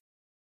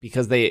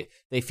they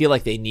feel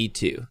like they need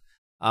to.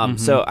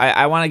 So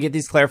I want to get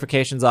these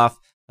clarifications off.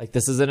 Like,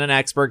 this isn't an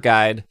expert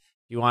guide.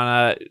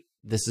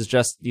 This is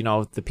just,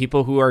 the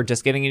people who are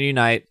just getting into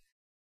Unite.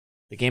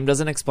 The game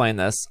doesn't explain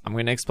this. I'm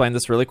going to explain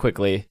this really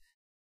quickly.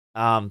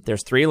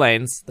 There's 3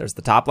 lanes. There's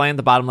the top lane,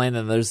 the bottom lane,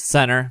 then there's the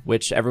center,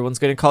 which everyone's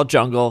going to call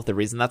jungle. The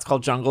reason that's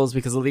called jungle is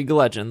because of League of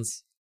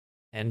Legends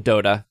and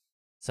Dota.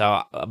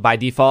 So by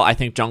default, I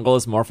think jungle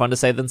is more fun to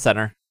say than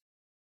center.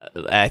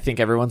 I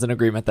think everyone's in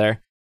agreement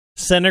there.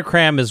 Center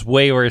cram is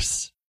way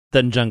worse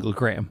than jungle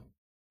cram.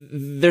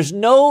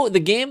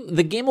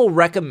 The game will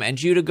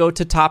recommend you to go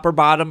to top or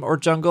bottom or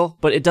jungle,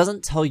 but it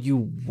doesn't tell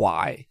you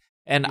why.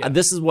 And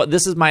this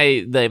is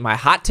my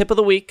hot tip of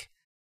the week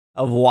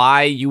of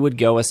why you would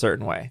go a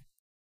certain way.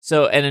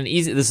 So,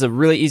 this is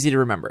really easy to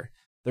remember.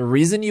 The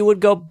reason you would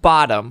go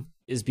bottom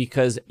is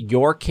because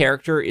your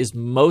character is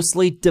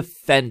mostly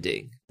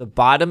defending. The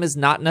bottom is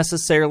not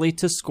necessarily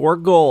to score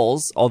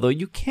goals, although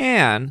you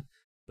can,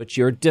 but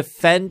you're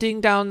defending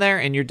down there,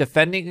 and you're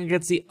defending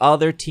against the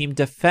other team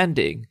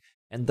defending.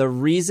 And the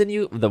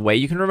way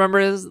you can remember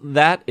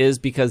is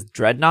because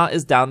Dreadnought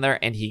is down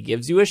there, and he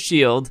gives you a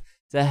shield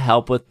to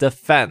help with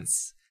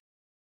defense.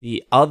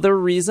 The other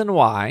reason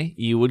why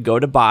you would go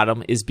to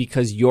bottom is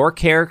because your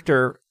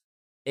character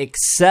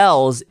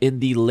excels in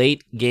the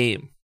late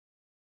game.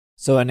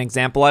 So an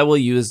example I will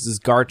use is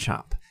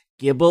Garchomp.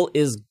 Gible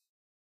is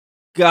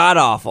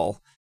god-awful.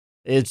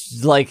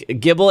 It's like,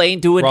 Gible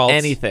ain't doing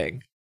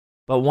anything.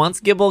 But once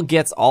Gible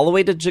gets all the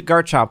way to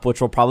Garchomp,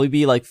 which will probably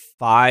be like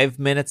 5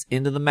 minutes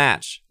into the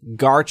match,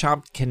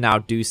 Garchomp can now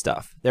do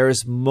stuff. There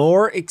is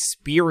more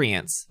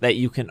experience that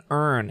you can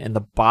earn in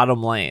the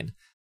bottom lane.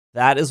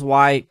 That is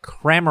why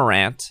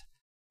Cramorant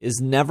is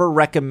never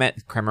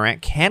recommended.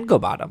 Cramorant can go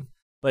bottom,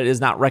 but it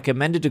is not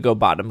recommended to go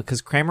bottom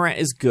because Cramorant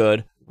is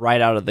good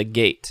right out of the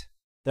gate.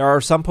 There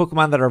are some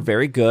Pokemon that are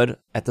very good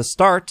at the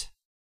start,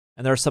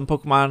 and there are some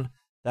Pokemon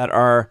that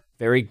are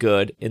very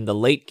good in the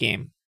late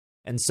game.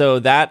 And so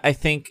that, I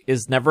think,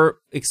 is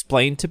never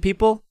explained to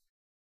people.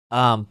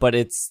 But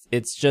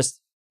it's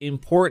just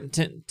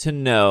important to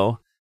know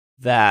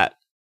that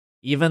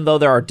even though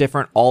there are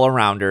different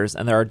all-arounders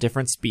and there are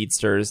different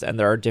speedsters and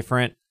there are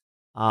different...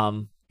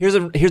 Here's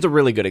a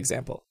really good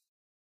example.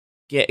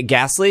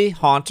 Ghastly,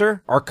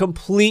 Haunter are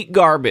complete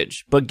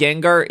garbage, but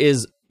Gengar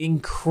is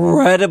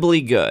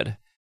incredibly good.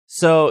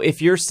 So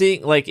if you're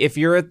seeing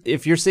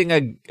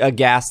a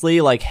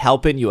Ghastly like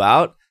helping you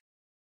out,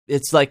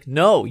 it's like,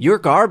 no, you're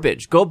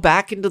garbage. Go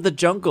back into the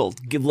jungle.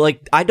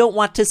 Like, I don't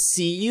want to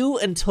see you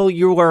until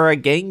you are a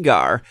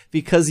Gengar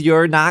because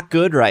you're not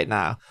good right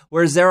now.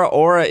 Whereas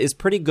Zeraora is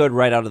pretty good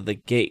right out of the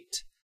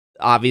gate.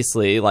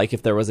 Obviously, like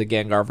if there was a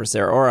Gengar for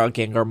Zeraora,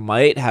 Gengar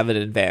might have an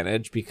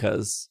advantage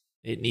because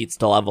it needs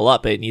to level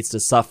up. It needs to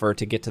suffer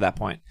to get to that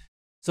point.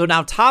 So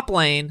now top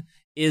lane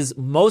is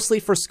mostly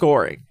for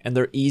scoring. And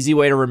the easy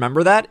way to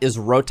remember that is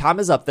Rotom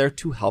is up there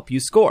to help you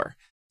score.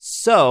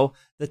 So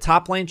the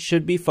top lane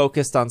should be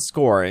focused on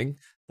scoring.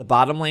 The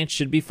bottom lane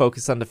should be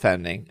focused on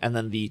defending. And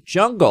then the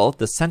jungle,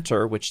 the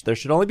center, which there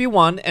should only be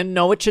one, and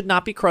no, it should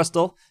not be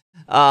Crystal.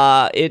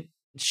 It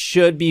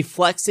should be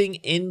flexing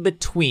in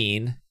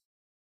between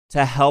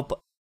to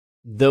help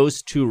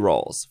those two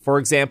roles. For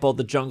example,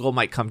 the jungle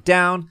might come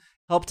down,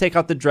 help take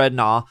out the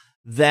Dreadnought.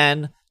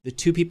 Then the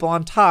two people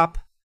on top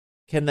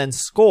can then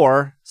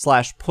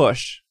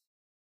score/push.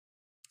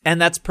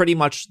 And that's pretty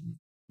much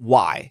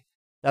why.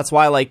 That's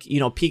why, like, you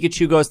know,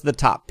 Pikachu goes to the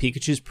top.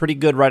 Pikachu's pretty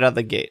good right out of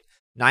the gate.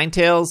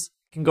 Ninetales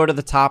can go to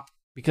the top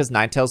because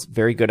Ninetales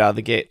very good out of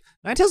the gate.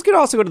 Ninetales could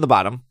also go to the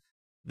bottom.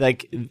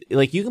 Like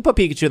you can put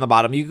Pikachu in the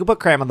bottom. You can put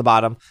Cram on the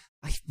bottom.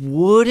 I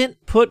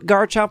wouldn't put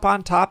Garchomp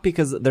on top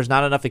because there's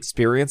not enough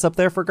experience up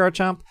there for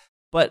Garchomp.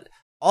 But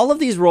all of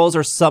these roles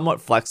are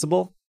somewhat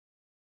flexible.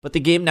 But the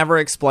game never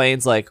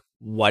explains, like,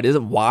 what is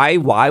it? Why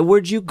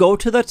would you go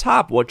to the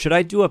top? What should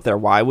I do up there?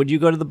 Why would you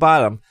go to the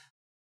bottom?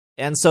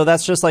 And so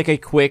that's just like a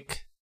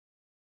quick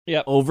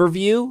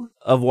overview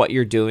of what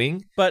you're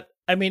doing. But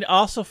I mean,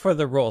 also for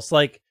the rules,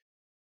 like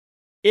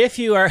if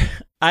you are,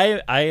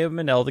 I am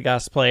an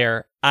Eldegoss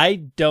player. I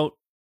don't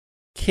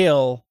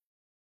kill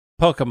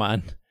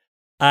Pokemon.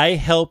 I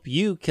help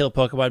you kill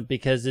Pokemon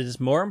because it is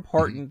more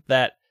important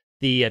that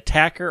the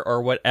attacker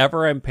or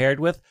whatever I'm paired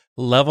with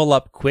level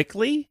up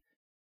quickly.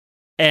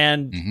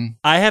 And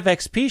I have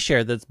XP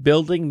share that's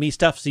building me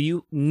stuff. So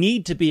you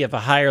need to be of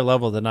a higher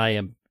level than I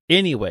am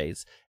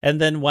anyways.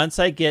 And then once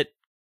I get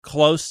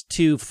close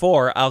to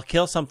 4, I'll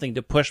kill something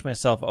to push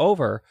myself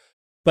over.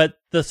 But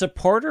the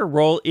supporter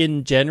role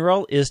in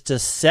general is to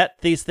set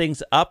these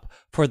things up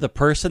for the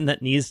person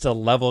that needs to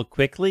level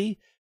quickly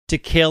to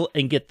kill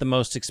and get the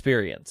most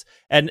experience.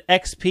 And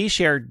XP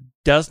share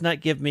does not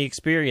give me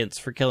experience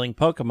for killing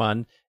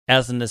Pokemon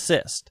as an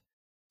assist.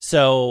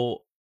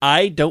 So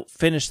I don't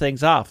finish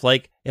things off.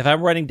 Like if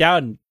I'm running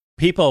down,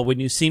 people, when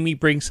you see me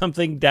bring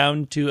something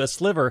down to a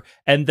sliver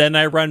and then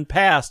I run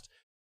past,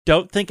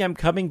 don't think I'm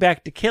coming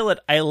back to kill it.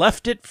 I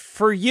left it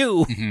for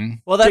you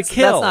Well, to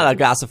kill. That's not a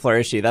Gossifleur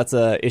issue. That's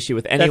a issue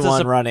with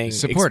anyone running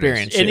supporters.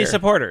 experience share. Any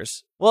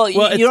supporters. Well,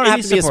 you don't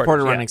have to be a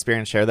supporter yeah. running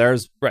experience share.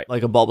 There's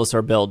like a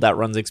Bulbasaur build that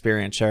runs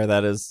experience share.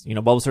 That is, you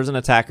know, Bulbasaur's an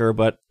attacker,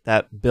 but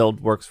that build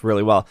works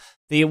really well.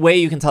 The way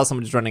you can tell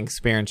somebody's running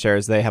experience share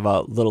is they have a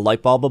little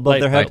light bulb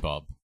above their head. Light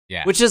bulb.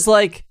 Yeah. Which is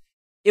like,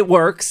 it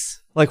works.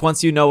 Like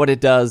once you know what it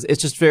does,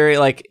 it's just very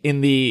like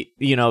in the,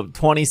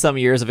 20 some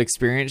years of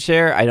experience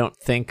share, I don't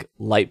think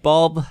light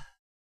bulb.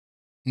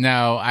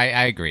 No,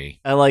 I agree.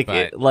 I like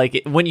it.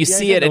 Like when you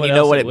see it and you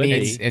know what it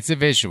means. It's a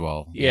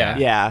visual. Yeah.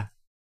 Yeah.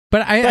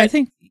 But I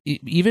think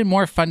even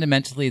more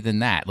fundamentally than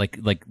that, like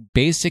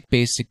basics,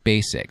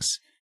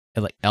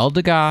 like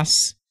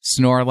Eldegoss,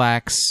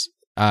 Snorlax,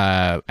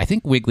 I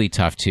think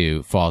Wigglytuff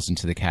too falls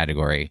into the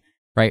category,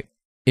 right?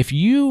 If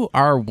you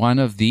are one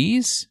of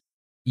these,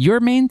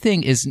 your main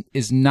thing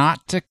is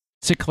not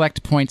to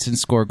collect points and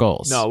score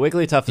goals. No,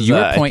 Wigglytuff is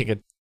I think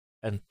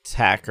an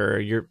attacker.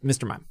 You're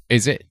Mr. Mime.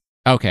 Is it?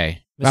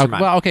 Okay. Mr.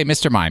 Mime. Well, okay,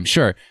 Mr. Mime,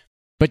 sure.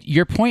 But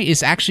your point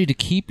is actually to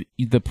keep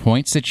the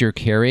points that you're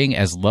carrying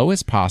as low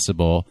as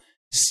possible,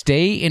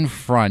 stay in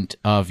front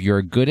of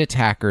your good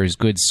attackers,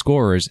 good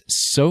scorers,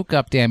 soak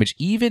up damage,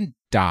 even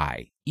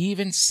die,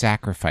 even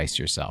sacrifice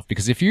yourself.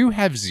 Because if you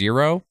have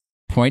 0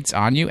 points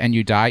on you and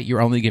you die,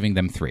 you're only giving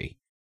them 3.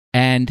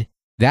 And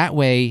that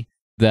way,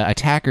 the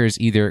attackers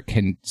either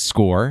can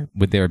score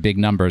with their big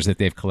numbers that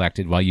they've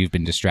collected while you've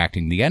been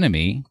distracting the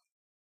enemy,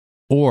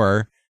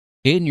 or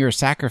in your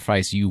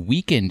sacrifice, you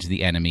weakened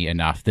the enemy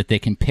enough that they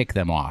can pick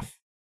them off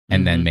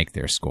and then make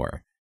their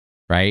score.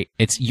 Right?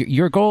 It's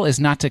your goal is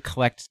not to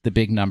collect the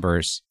big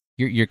numbers.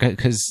 You're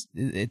because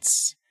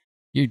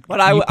you're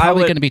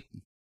probably going to be.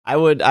 I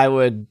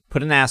would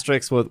put an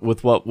asterisk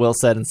with what Will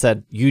said and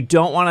said you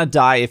don't want to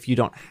die if you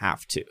don't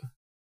have to.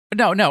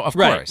 No, of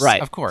course,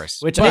 right, of course.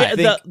 Which I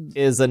think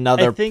is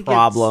another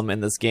problem in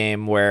this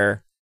game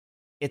where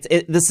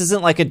this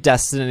isn't like a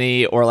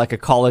Destiny or like a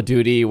Call of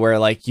Duty where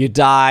like you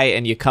die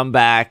and you come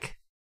back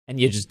and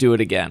you just do it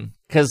again.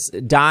 Because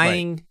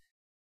dying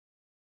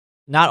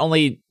not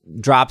only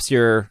drops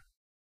your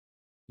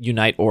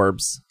Unite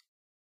orbs,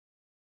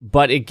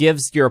 but it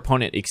gives your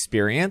opponent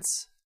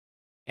experience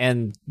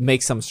and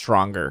makes them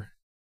stronger.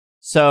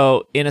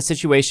 So in a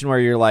situation where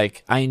you're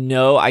like, I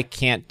know I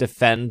can't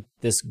defend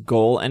this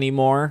goal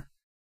anymore,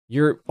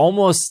 you're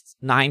almost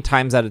 9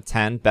 times out of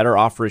 10 better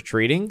off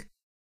retreating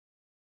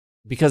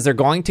because they're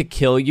going to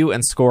kill you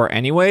and score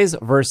anyways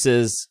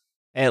versus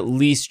at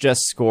least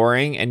just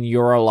scoring and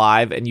you're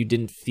alive and you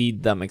didn't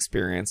feed them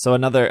experience. So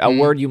a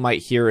word you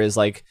might hear is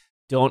like,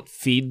 don't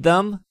feed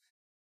them,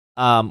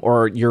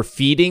 or you're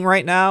feeding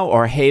right now,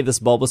 or hey, this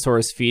Bulbasaur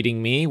is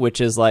feeding me,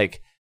 which is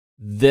like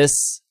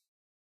this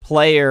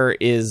player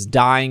is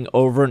dying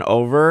over and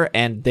over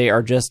and they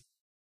are just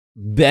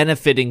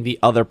benefiting the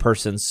other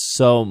person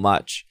so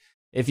much.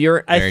 If you're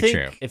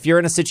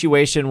in a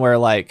situation where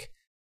like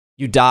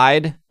you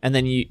died and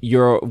then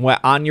you're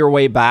on your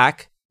way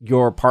back,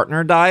 your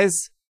partner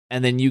dies,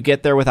 and then you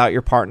get there without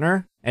your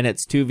partner, and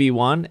it's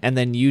 2v1, and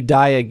then you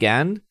die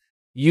again,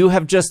 you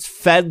have just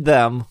fed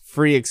them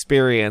free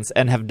experience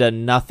and have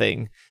done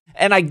nothing.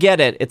 And I get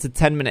it. It's a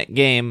 10-minute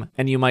game,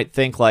 and you might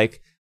think, like,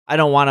 I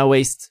don't want to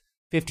waste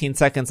 15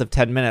 seconds of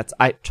 10 minutes.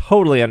 I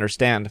totally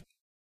understand.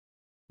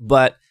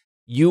 But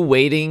you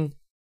waiting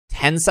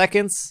 10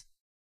 seconds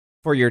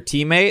for your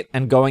teammate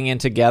and going in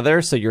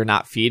together so you're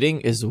not feeding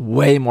is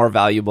way more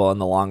valuable in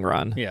the long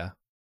run. Yeah.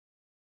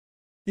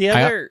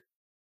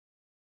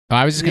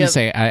 I was just going to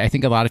say, I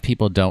think a lot of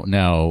people don't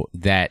know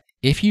that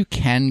if you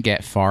can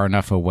get far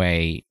enough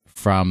away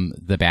from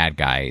the bad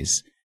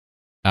guys,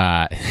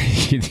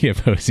 the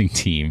opposing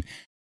team,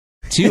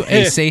 to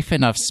a safe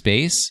enough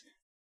space,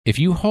 if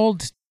you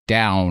hold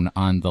down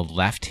on the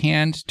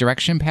left-hand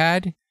direction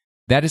pad,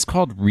 that is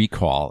called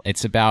recall.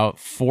 It's about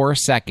 4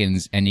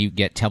 seconds, and you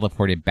get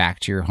teleported back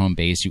to your home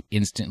base. You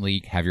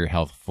instantly have your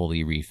health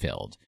fully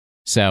refilled.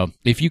 So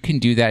if you can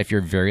do that, if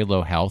you're very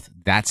low health,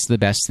 that's the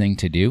best thing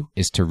to do,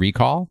 is to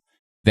recall,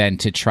 than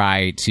to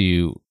try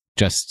to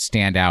just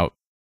stand out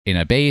in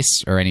a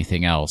base or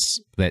anything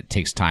else that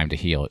takes time to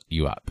heal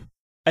you up.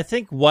 I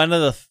think one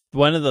of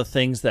the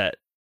things that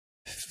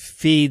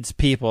feeds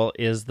people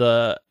is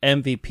the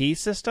MVP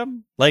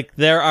system. Like,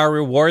 there are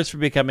rewards for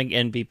becoming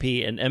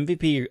MVP, and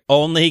MVP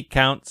only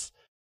counts.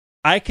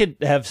 I could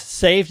have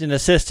saved and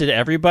assisted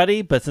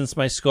everybody, but since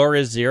my score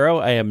is 0,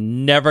 I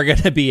am never going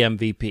to be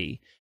MVP.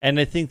 And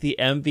I think the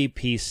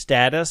MVP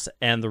status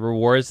and the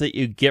rewards that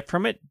you get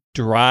from it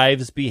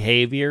drives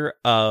behavior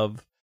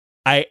of,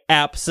 I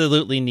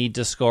absolutely need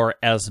to score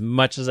as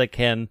much as I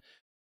can,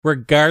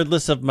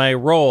 regardless of my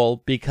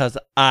role, because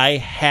I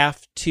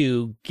have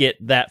to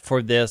get that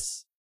for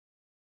this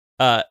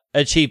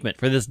achievement,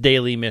 for this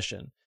daily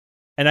mission.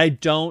 And I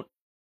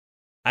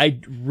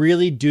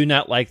really do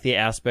not like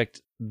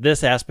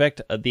this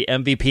aspect of the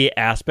MVP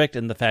aspect,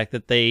 and the fact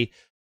that they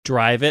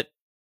drive it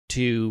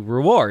to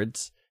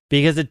rewards,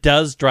 because it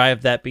does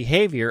drive that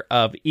behavior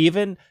of,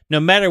 even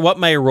no matter what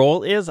my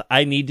role is,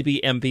 I need to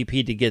be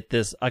MVP to get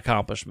this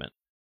accomplishment.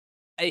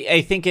 I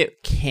think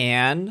it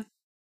can.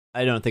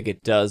 I don't think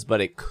it does,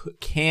 but it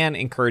can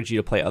encourage you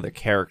to play other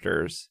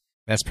characters.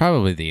 That's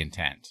probably the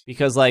intent.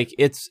 Because, like,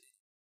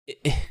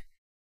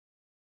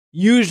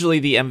 usually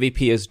the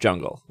MVP is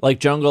jungle. Like,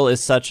 jungle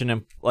is such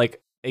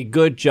a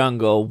good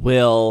jungle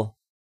will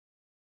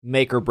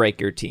make or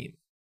break your team.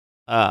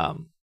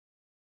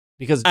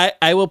 Because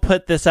I will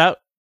put this out.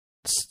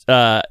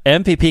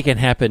 MVP can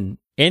happen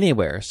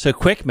anywhere, so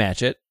quick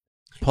match it,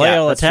 play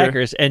all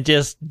attackers, and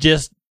just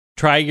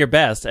try your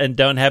best, and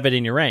don't have it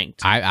in your ranked.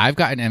 I've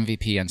gotten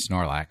MVP on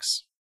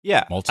Snorlax.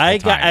 Yeah, multiple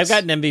times. I've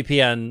gotten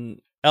MVP on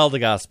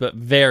Eldegoss, but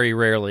very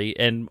rarely,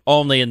 and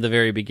only in the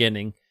very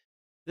beginning.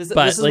 This is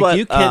like, what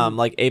you can,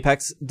 like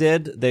Apex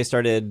did. They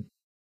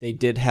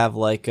did have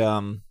like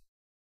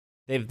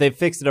they've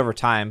fixed it over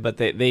time, but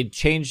they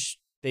changed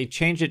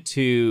it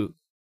to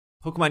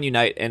Pokemon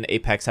Unite and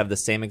Apex have the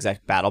same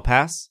exact battle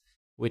pass,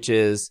 which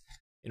is,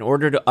 in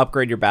order to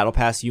upgrade your battle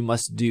pass, you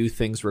must do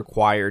things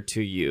required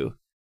to you,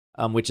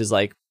 which is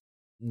like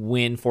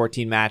win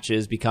 14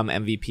 matches, become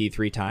MVP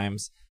 3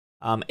 times.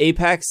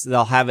 Apex,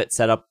 they'll have it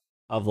set up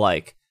of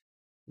like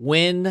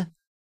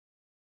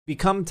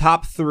become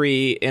top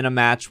 3 in a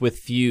match with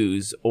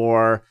Fuse,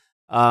 or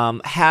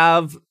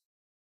have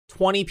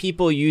 20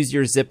 people use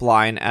your zip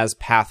line as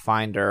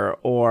Pathfinder,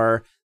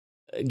 or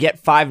get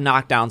 5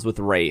 knockdowns with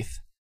Wraith.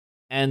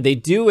 And they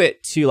do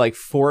it to like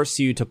force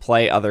you to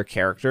play other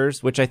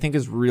characters, which I think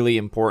is really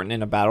important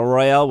in a battle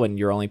royale when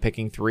you're only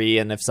picking 3.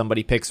 And if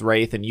somebody picks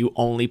Wraith and you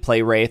only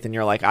play Wraith and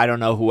you're like, I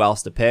don't know who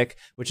else to pick,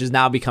 which is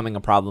now becoming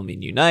a problem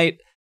in Unite,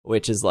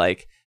 which is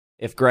like,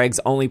 if Greg's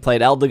only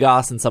played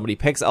Eldegoss and somebody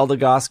picks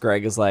Eldegoss,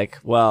 Greg is like,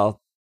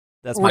 well,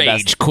 that's my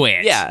best. Rage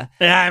quit. Yeah.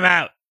 I'm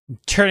out. I'm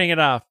turning it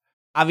off.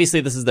 Obviously,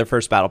 this is their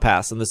first battle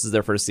pass and this is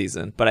their first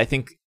season, but I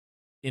think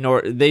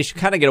they should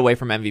kind of get away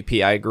from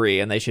MVP. I agree.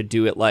 And they should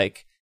do it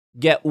like,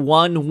 get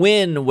 1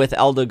 win with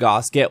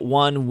Eldegoss, get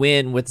 1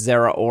 win with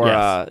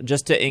Zeraora,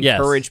 just to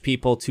encourage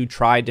people to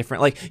try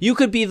different. Like, you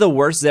could be the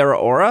worst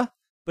Zeraora,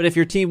 but if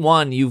your team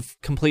won, you've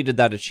completed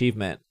that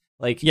achievement.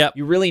 Like,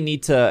 you really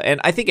need to,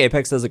 and I think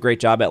Apex does a great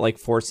job at like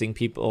forcing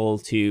people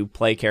to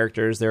play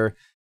characters they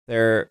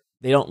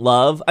don't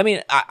love. I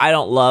mean, I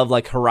don't love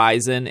like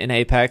Horizon in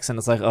Apex, and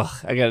it's like, oh,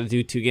 I got to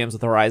do 2 games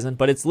with Horizon,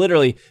 but it's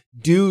literally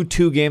do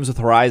 2 games with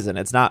Horizon.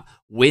 It's not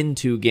win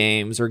 2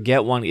 games or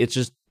get 1. It's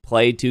just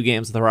play 2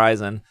 games with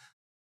Horizon.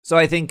 So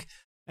I think,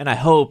 and I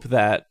hope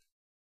that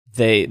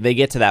they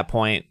get to that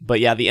point. But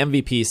yeah, the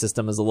MVP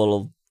system is a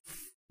little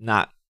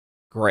not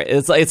great.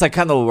 It's like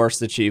kind of the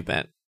worst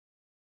achievement.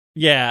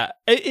 Yeah,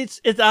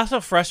 it's also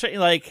frustrating.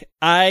 Like,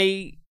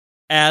 I,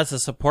 as a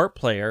support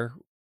player,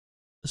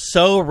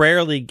 so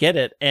rarely get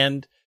it,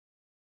 and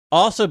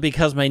also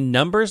because my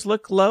numbers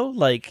look low,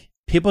 like,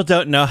 people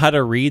don't know how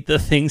to read the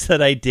things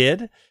that I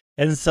did,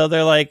 and so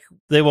they're like,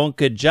 they won't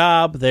good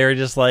job. They're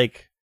just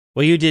like,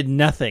 well, you did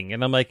nothing,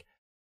 and I'm like,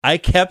 I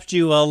kept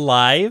you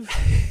alive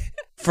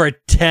for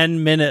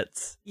 10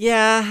 minutes.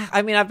 Yeah,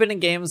 I mean, I've been in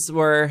games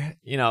where,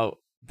 you know,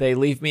 they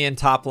leave me in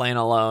top lane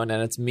alone,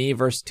 and it's me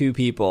versus 2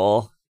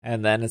 people.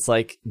 And then it's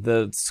like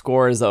the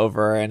score is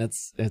over, and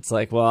it's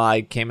like, well,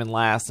 I came in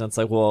last, and it's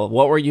like, well,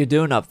 what were you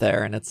doing up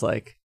there? And it's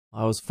like,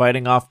 I was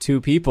fighting off 2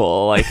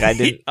 people. Like, I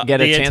didn't get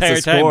a chance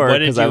to score. What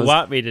did you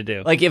want me to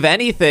do? Like, if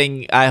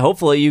anything,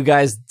 hopefully you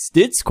guys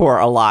did score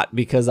a lot,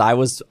 because I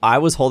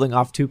was holding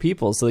off 2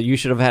 people, so you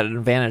should have had an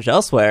advantage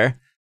elsewhere.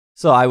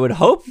 So I would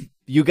hope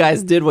you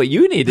guys did what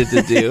you needed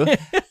to do.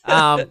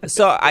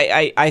 So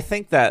I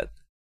think that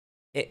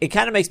it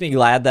kind of makes me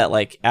glad that,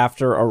 like,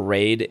 after a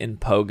raid in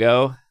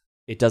Pogo,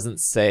 it doesn't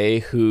say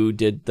who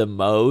did the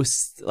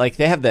most. Like,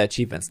 they have the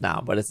achievements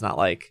now, but it's not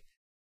like...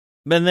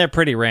 And they're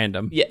pretty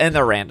random. Yeah, and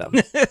they're random.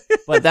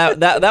 But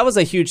that was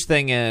a huge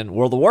thing in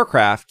World of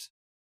Warcraft,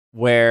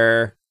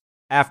 where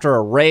after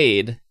a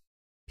raid,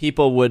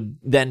 people would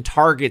then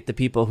target the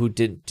people who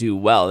didn't do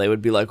well. They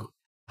would be like,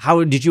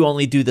 how did you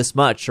only do this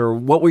much? Or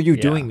what were you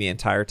doing the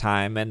entire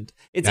time? And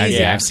it's easy.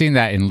 Yeah, I've seen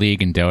that in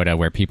League and Dota,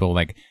 where people,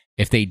 like,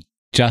 if they...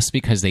 just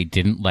because they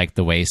didn't like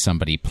the way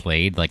somebody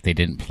played, like they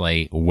didn't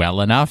play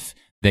well enough,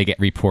 they get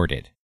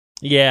reported.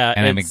 Yeah,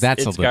 and I mean,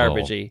 that's a little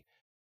garbagey.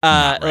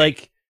 Right.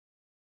 Like,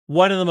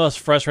 one of the most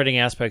frustrating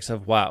aspects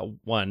of WoW,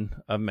 one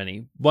of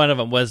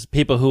them was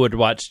people who would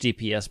watch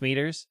DPS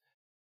meters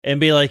and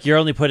be like, you're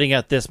only putting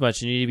out this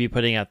much, you need to be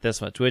putting out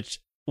this much, which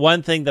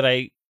one thing that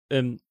I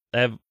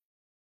have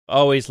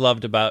always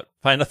loved about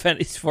Final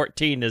Fantasy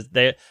XIV is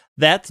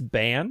that's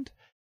banned,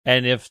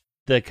 and if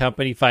the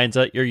company finds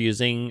out you're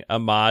using a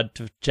mod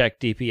to check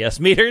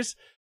DPS meters,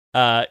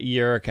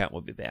 your account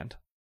will be banned.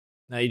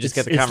 Now you just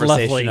get the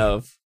conversation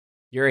of,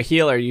 you're a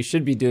healer, you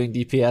should be doing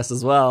DPS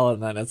as well,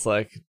 and then it's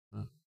like,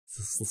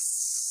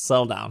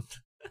 sell down.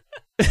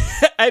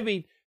 I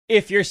mean,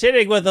 if you're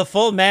sitting with a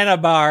full mana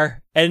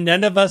bar and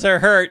none of us are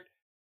hurt,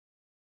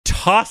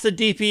 toss a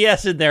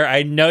DPS in there.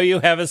 I know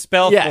you have a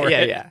spell for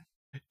it. Yeah.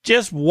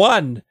 Just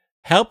one.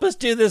 Help us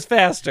do this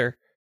faster.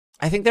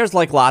 I think there's,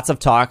 like, lots of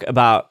talk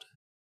about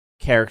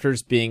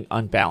characters being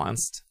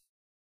unbalanced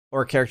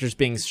or characters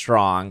being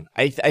strong.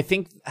 I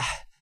think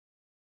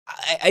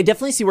I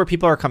definitely see where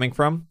people are coming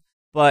from,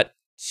 but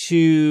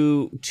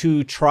to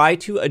try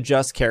to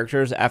adjust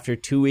characters after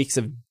 2 weeks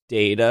of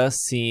data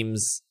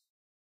seems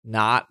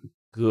not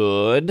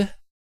good.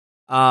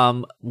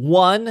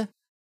 One,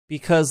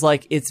 because,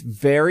 like, it's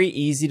very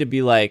easy to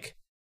be like,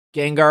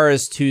 Gengar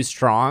is too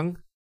strong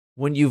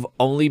when you've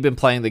only been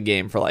playing the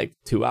game for like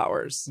 2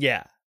 hours.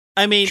 Yeah.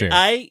 I mean, sure.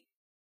 I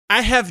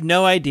have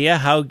no idea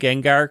how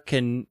Gengar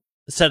can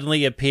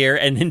suddenly appear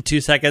and in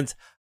 2 seconds,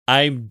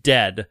 I'm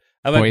dead.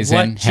 I'm Poison,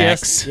 like, what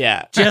hex.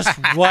 Just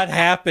what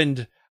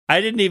happened? I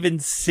didn't even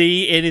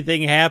see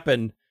anything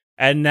happen,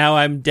 and now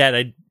I'm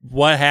dead.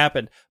 What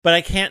happened? But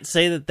I can't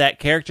say that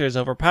character is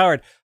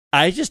overpowered.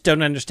 I just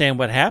don't understand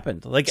what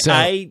happened. Like, so,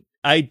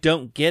 I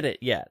don't get it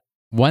yet.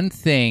 One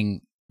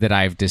thing that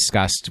I've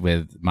discussed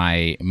with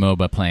my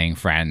MOBA playing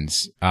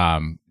friends,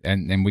 and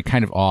we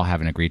kind of all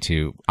haven't agreed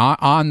to,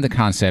 on the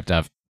concept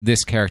of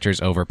this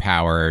character's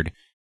overpowered,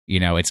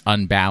 it's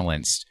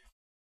unbalanced.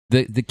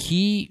 The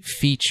key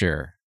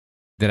feature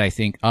that I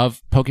think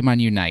of Pokemon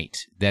Unite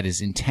that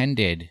is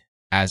intended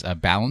as a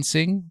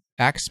balancing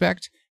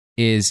aspect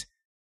is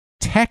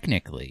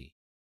technically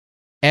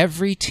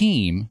every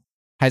team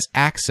has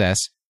access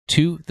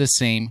to the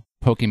same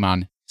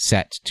Pokemon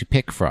set to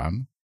pick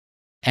from,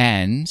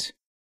 and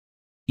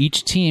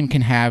each team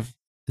can have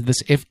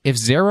this. If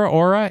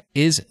Zeraora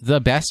is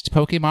the best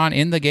Pokemon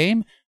in the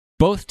game,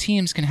 both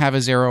teams can have a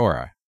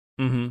Zeraora.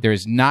 Mm-hmm.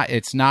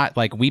 It's not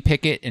like we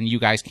pick it and you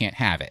guys can't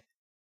have it.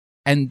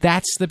 And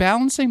that's the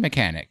balancing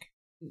mechanic.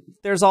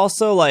 There's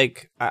also,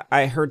 like,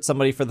 I heard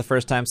somebody for the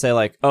first time say,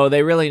 like, oh,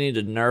 they really need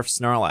to nerf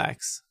Snorlax.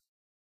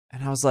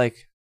 And I was like,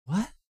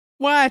 what?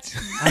 What?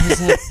 I was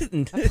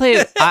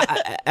like,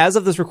 as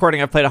of this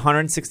recording, I've played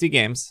 160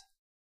 games.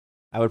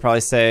 I would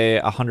probably say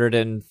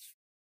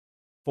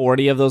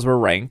 140 of those were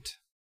ranked.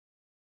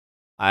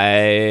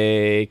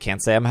 I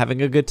can't say I'm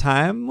having a good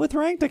time with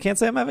ranked. I can't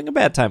say I'm having a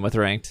bad time with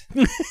ranked.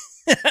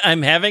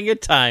 I'm having a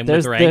time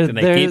with ranked, and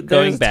I keep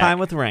going back. There's time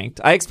with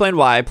ranked. I explained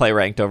why I play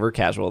ranked over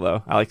casual,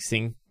 though. I like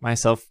seeing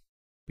myself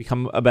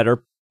become a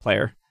better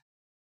player.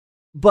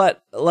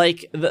 But,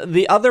 like,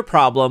 the other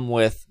problem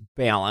with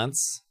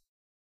balance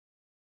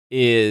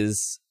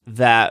is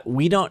that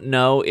we don't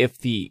know if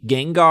the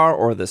Gengar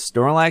or the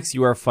Snorlax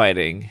you are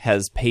fighting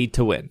has paid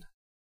to win.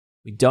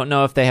 We don't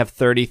know if they have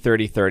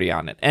 30-30-30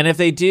 on it. And if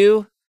they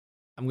do,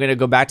 I'm going to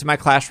go back to my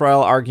Clash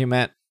Royale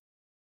argument.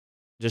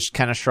 Just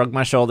kind of shrug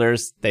my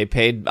shoulders. They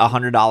paid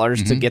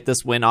 $100 to get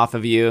this win off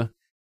of you.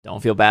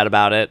 Don't feel bad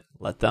about it.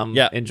 Let them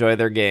enjoy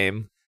their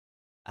game.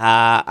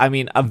 I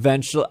mean,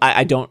 eventually,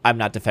 I'm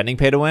not defending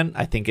pay to win.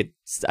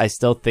 I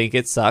still think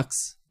it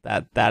sucks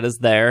that is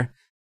there.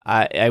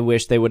 I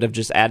wish they would have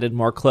just added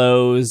more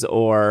clothes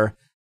or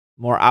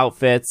more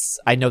outfits.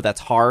 I know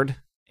that's hard,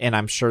 and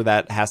I'm sure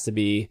that has to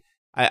be.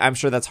 I'm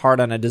sure that's hard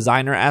on a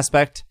designer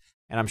aspect,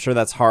 and I'm sure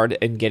that's hard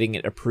in getting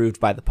it approved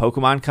by the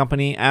Pokemon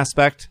company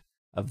aspect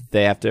of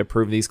they have to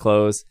approve these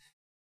clothes.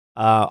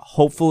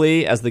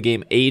 Hopefully, as the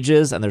game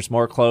ages and there's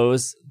more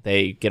clothes,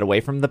 they get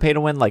away from the pay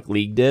to win like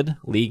League did.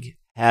 League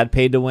had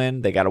paid to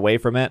win, they got away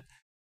from it,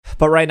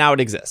 but right now it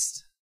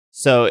exists.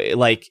 So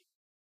like,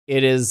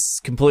 it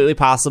is completely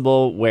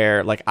possible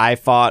where like I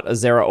fought a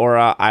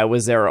Zeraora, I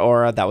was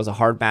Zeraora. That was a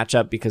hard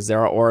matchup because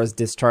Zeraora's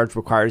discharge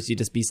requires you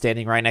to be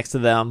standing right next to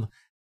them,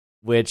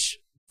 which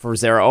for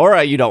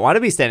Zeraora you don't want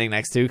to be standing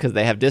next to because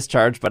they have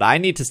discharge, but I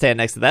need to stand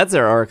next to that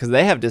Zeraora because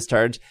they have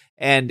discharge.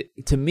 And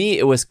to me,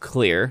 it was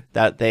clear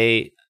that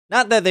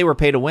not that they were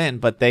pay to win,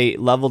 but they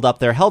leveled up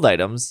their held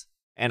items,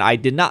 and I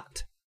did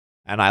not.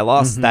 And I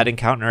lost that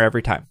encounter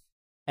every time.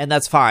 And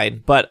that's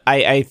fine. But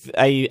I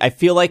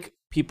feel like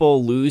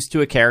people lose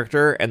to a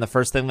character, and the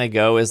first thing they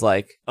go is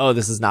like, oh,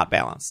 this is not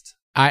balanced.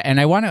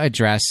 I want to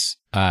address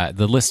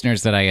the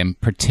listeners that I am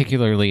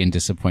particularly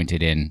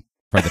disappointed in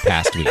for the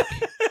past week.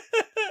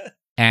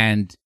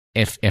 And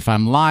if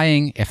I'm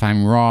lying, if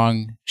I'm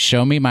wrong,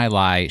 show me my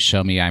lie,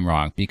 show me I'm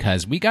wrong.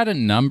 Because we got a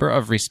number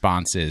of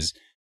responses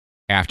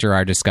after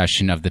our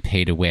discussion of the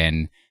pay to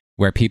win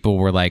where people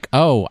were like,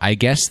 oh, I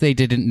guess they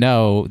didn't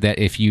know that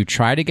if you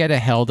try to get a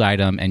held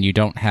item and you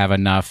don't have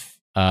enough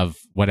of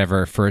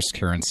whatever first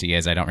currency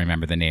is, I don't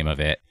remember the name of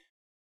it,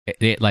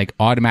 it like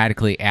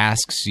automatically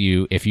asks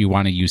you if you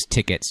want to use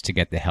tickets to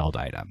get the held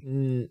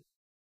item.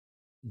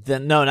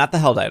 No, not the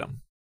held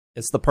item.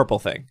 It's the purple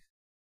thing.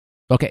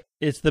 Okay.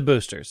 It's the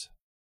boosters.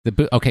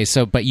 Okay,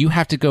 so but you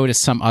have to go to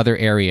some other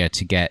area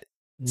to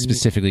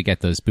specifically get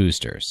those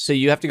boosters. So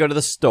you have to go to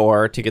the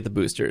store to get the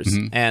boosters.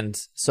 And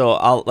so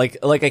I'll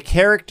like a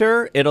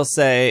character, it'll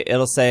say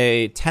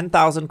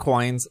 10,000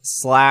 coins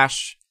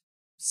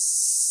 /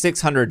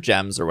 600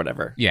 gems or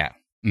whatever. Yeah.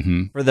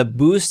 For the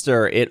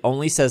booster, it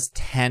only says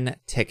 10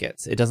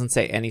 tickets. It doesn't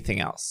say anything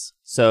else.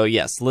 So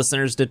yes,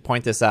 listeners did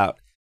point this out.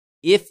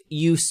 If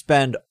you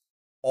spend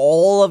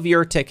all of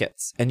your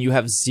tickets and you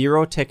have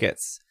 0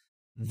 tickets,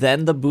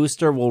 then the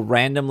booster will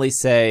randomly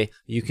say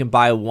you can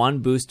buy one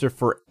booster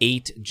for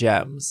 8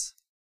 gems.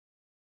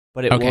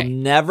 But it will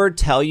never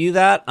tell you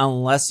that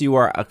unless you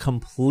are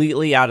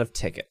completely out of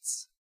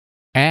tickets.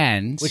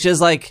 Which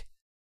is like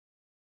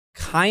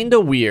kind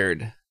of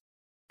weird.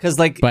 Because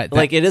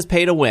it is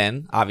pay to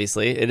win,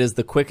 obviously. It is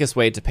the quickest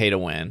way to pay to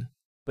win.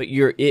 But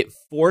it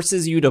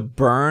forces you to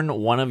burn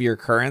one of your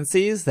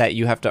currencies that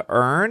you have to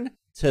earn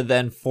to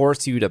then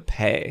force you to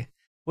pay.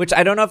 Which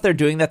I don't know if they're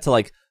doing that to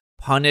like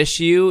punish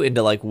you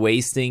into like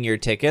wasting your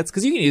tickets,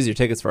 because you can use your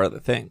tickets for other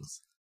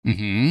things.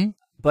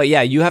 But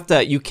yeah,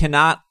 you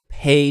cannot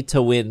pay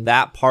to win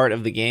that part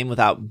of the game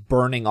without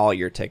burning all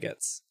your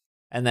tickets.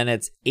 And then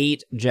it's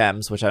 8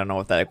 gems, which I don't know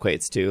what that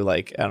equates to.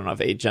 Like, I don't know if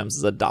 8 gems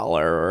is $1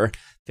 or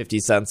 50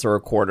 cents or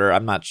a quarter.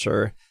 I'm not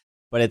sure.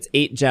 But it's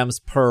 8 gems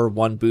per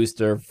one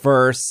booster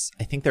versus,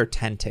 I think they're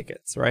 10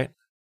 tickets, right?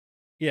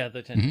 Yeah,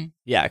 they're 10.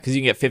 Yeah, because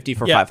you can get 50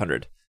 for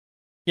 500.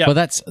 Yeah. Well,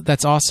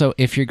 that's also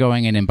if you're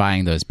going in and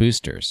buying those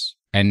boosters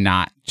and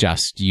not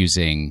just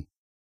using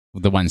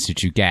the ones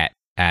that you get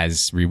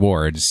as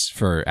rewards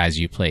for as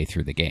you play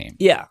through the game.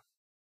 Yeah.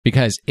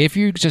 Because if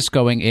you're just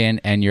going in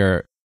and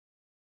you're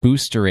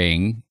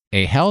boostering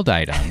a held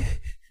item,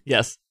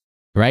 yes,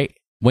 right?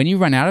 When you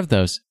run out of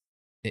those,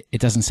 it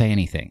doesn't say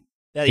anything.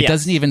 It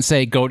doesn't even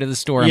say go to the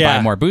store and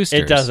buy more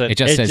boosters. It doesn't. It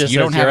just says you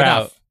don't have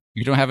enough.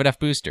 You don't have enough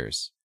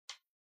boosters.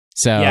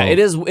 So yeah, it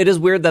is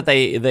weird that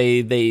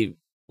they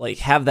like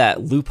have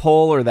that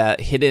loophole or that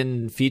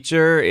hidden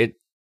feature.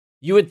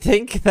 You would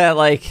think that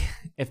like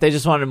if they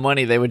just wanted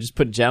money, they would just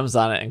put gems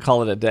on it and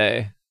call it a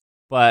day.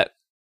 But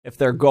if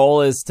their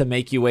goal is to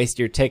make you waste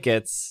your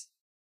tickets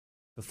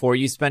before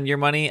you spend your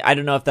money, I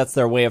don't know if that's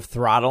their way of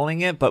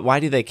throttling it, but why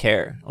do they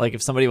care? Like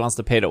if somebody wants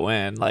to pay to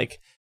win, like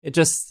it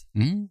just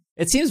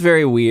it seems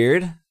very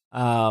weird.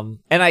 And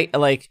I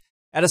like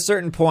at a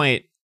certain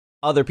point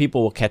other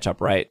people will catch up,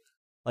 right?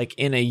 Like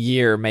in a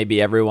year,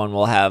 maybe everyone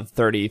will have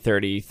 30,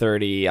 30,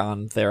 30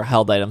 on their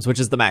held items, which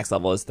is the max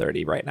level is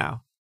 30 right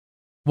now.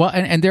 Well,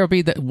 and there'll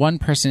be that one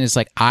person is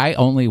like, I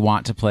only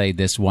want to play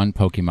this one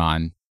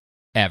Pokemon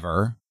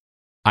ever.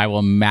 I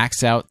will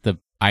max out the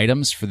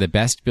items for the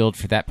best build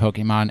for that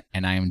Pokemon,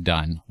 and I am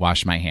done.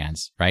 Wash my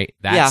hands, right?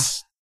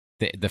 That's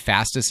the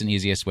fastest and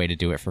easiest way to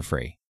do it for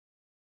free.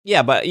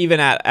 Yeah, but even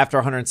after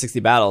 160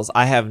 battles,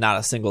 I have not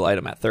a single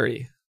item at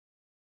 30.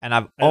 And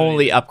I've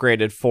only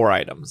upgraded 4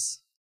 items.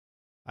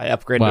 I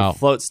upgraded a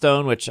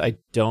Floatstone, which I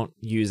don't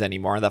use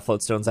anymore. That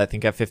Floatstone's, I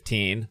think, at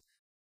 15.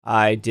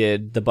 I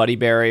did the Buddy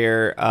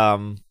Barrier,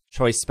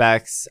 Choice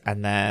Specs,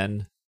 and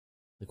then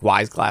like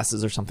Wise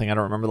Glasses or something. I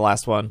don't remember the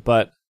last one.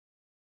 But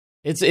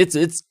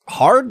It's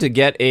hard to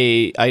get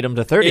a item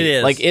to 30. It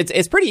is. Like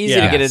it's pretty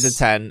easy to get it to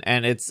 10,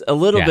 and it's a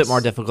little bit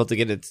more difficult to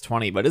get it to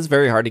 20, but it's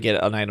very hard to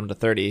get an item to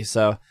 30.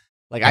 So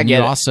like I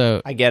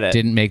get it.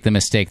 Didn't make the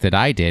mistake that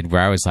I did where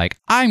I was like,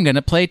 I'm going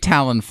to play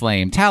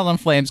Talonflame.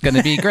 Talonflame's going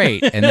to be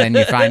great. And then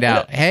you find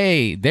out,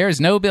 hey,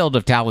 there's no build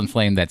of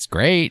Talonflame that's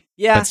great.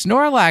 Yeah. But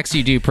Snorlax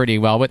you do pretty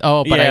well with.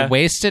 Oh, but I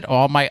wasted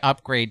all my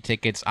upgrade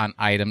tickets on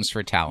items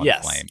for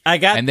Talonflame.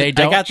 Yes. And they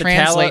don't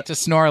translate to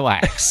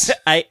Snorlax.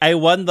 I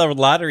won the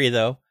lottery,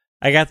 though.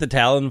 I got the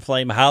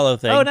Talonflame hollow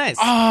thing. Oh, nice.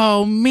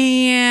 Oh,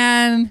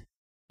 man.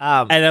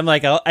 And I'm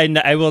like,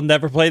 I will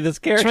never play this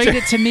character. Trade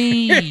it to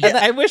me.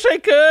 I wish I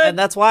could. And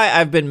that's why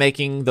I've been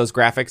making those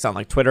graphics on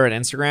like Twitter and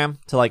Instagram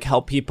to like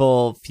help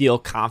people feel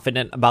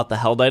confident about the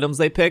held items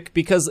they pick.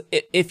 Because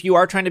if you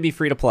are trying to be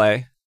free to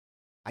play,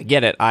 I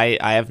get it. I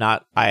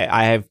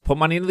have put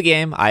money into the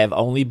game. I have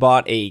only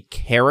bought a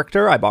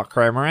character. I bought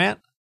Cramorant,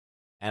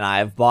 and I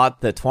have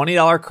bought the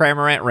 $20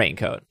 Cramorant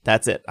raincoat.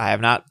 That's it. I have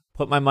not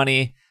put my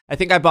money. I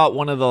think I bought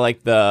one of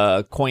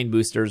the coin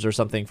boosters or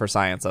something for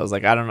science. I was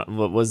like, I don't know,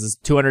 what was this,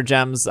 200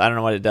 gems? I don't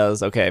know what it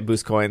does. Okay,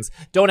 boost coins.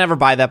 Don't ever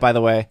buy that, by the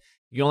way.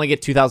 You only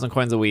get 2,000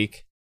 coins a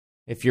week.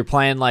 If you're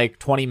playing like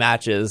 20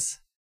 matches,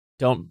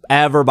 don't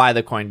ever buy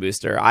the coin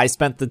booster. I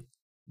spent the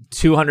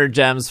 200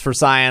 gems for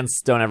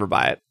science. Don't ever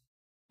buy it.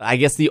 I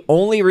guess the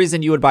only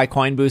reason you would buy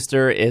coin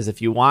booster is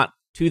if you want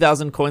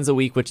 2,000 coins a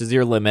week, which is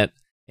your limit,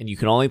 and you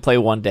can only play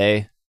one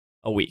day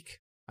a week.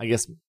 I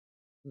guess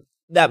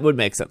that would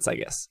make sense, I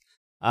guess.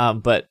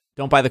 But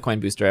don't buy the coin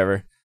booster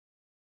ever.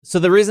 So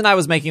the reason I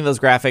was making those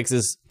graphics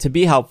is to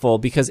be helpful,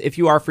 because if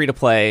you are free to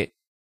play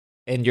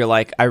and you're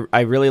like,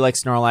 I really like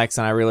Snorlax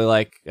and I really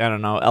like, I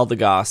don't know,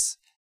 Eldegoss.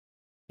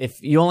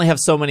 If you only have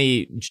so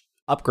many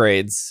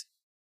upgrades,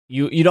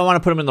 you don't want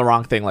to put them in the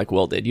wrong thing like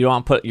Will did. You don't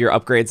want to put your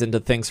upgrades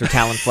into things for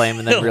Talonflame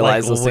and then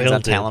realize those things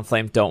on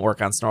Talonflame don't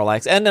work on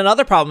Snorlax. And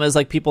another problem is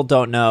like people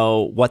don't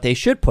know what they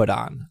should put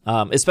on,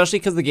 especially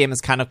because the game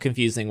is kind of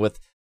confusing with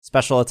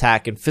special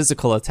attack and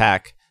physical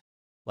attack.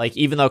 Like,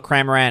 even though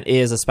Cramorant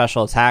is a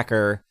special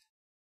attacker,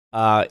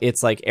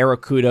 it's like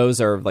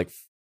Arakudos are like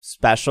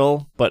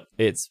special, but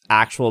it's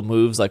actual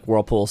moves like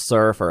Whirlpool,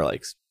 Surf, the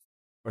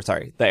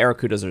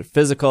Arakudos are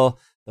physical.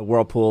 The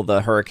Whirlpool,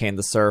 the Hurricane,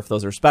 the Surf,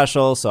 those are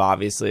special. So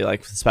obviously,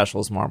 like,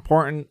 special is more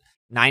important.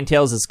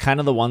 Ninetales is kind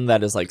of the one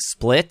that is like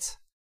split,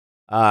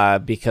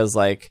 because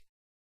like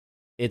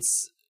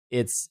its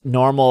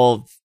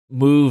normal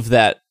move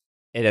that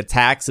it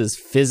attacks is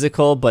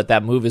physical, but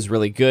that move is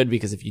really good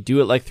because if you do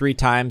it like 3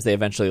 times, they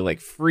eventually like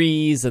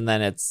freeze, and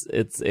then it's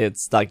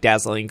like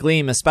Dazzling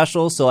Gleam is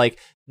special. So like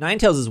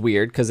Ninetales is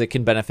weird because it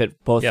can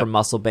benefit both from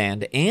Muscle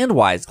Band and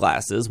Wise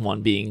Glasses,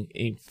 one being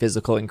a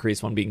physical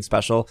increase, one being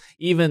special,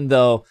 even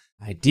though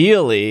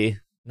ideally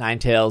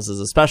Ninetales is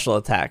a special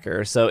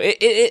attacker. So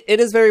it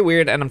is very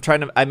weird,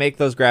 and I make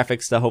those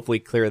graphics to hopefully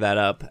clear that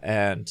up,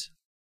 and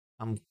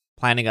I'm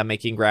planning on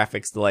making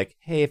graphics to like,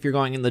 hey, if you're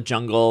going in the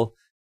jungle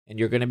and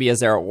you're going to be a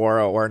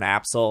Zeraora or an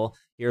Absol,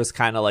 here's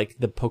kind of like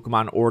the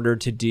Pokemon order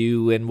to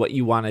do and what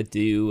you want to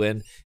do.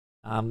 And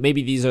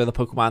maybe these are the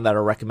Pokemon that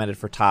are recommended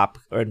for top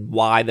and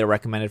why they're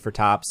recommended for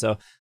top. So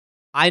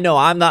I know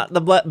I'm not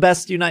the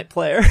best Unite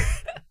player,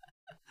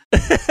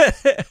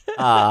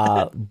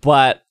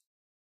 but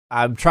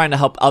I'm trying to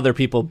help other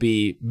people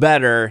be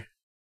better.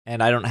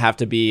 And I don't have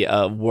to be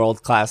a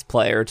world-class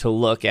player to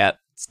look at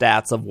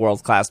stats of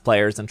world-class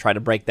players and try to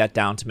break that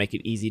down to make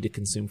it easy to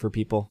consume for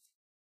people.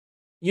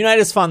 Unite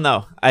is fun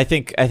though. I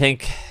think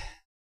it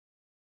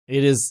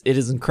is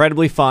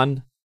incredibly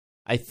fun.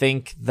 I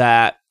think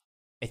that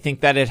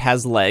it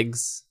has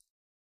legs.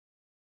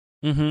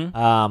 Mm-hmm.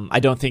 I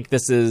don't think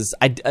this is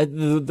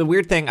the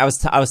weird thing. I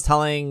was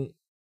telling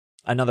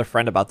another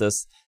friend about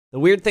this. The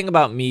weird thing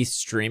about me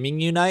streaming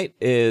Unite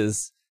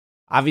is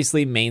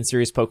obviously main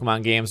series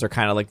Pokemon games are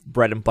kind of like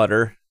bread and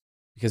butter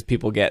because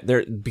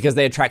because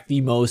they attract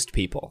the most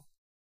people.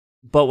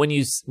 But when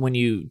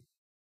you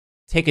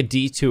take a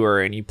detour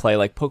and you play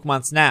like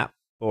Pokemon Snap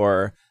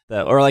or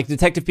like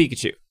Detective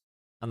Pikachu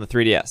on the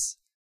 3DS,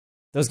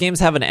 those games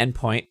have an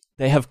endpoint.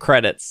 They have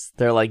credits.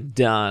 They're like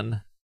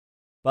done.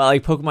 But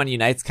like Pokemon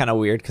Unite's kind of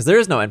weird because there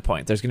is no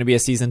endpoint. There's going to be a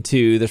season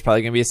 2. There's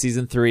probably going to be a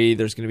season 3.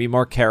 There's going to be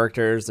more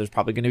characters. There's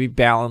probably going to be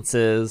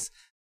balances.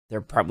 They're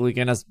probably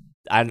going to,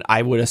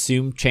 I would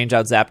assume, change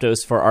out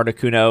Zapdos for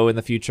Articuno in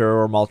the future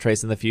or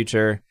Moltres in the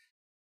future.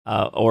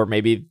 Or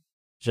maybe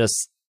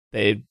just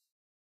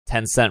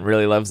Tencent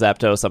really loves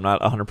Zapdos. I'm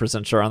not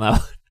 100% sure on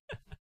that one.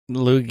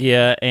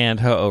 Lugia and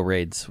Ho-Oh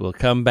raids will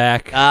come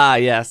back. Ah,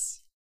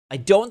 yes. I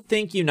don't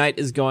think Unite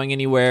is going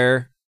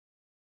anywhere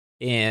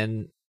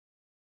in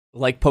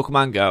like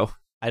Pokemon Go.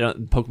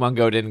 Pokemon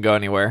Go didn't go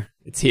anywhere.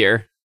 It's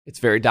here. It's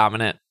very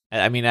dominant.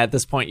 I mean, at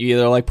this point, you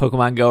either like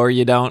Pokemon Go or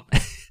you don't.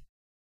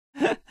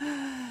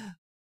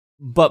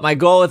 But my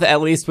goal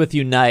at least with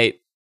Unite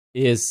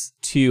is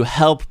to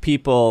help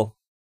people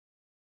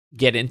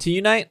get into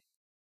Unite.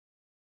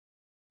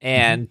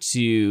 And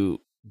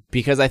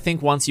because I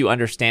think once you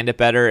understand it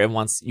better and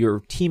once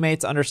your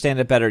teammates understand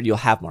it better, you'll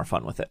have more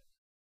fun with it.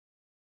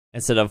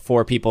 instead of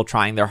 4 people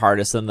trying their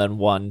hardest and then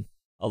one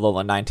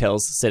Alolan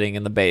Ninetales sitting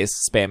in the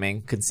base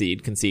spamming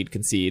concede.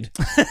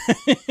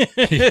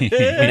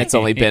 And it's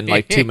only been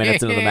like 2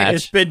 minutes into the match.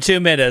 It's been 2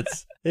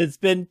 minutes. It's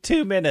been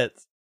 2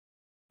 minutes.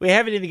 We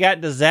haven't even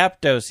gotten to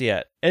Zapdos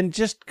yet. And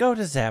just go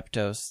to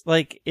Zapdos.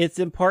 Like, it's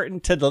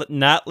important to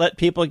not let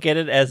people get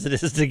it as it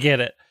is to get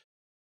it.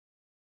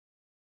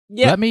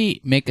 Yeah. Let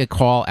me make a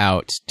call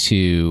out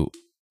to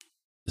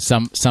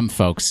some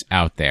folks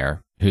out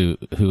there who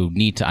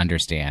need to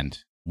understand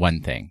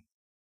one thing.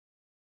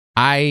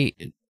 I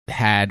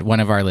had one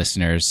of our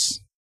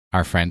listeners,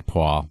 our friend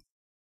Paul,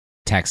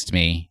 text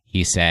me.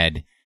 He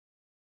said,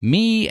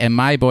 me and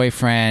my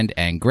boyfriend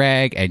and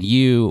Greg and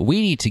you,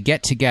 we need to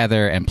get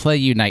together and play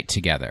Unite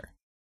together.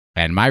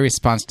 And my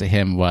response to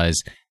him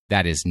was,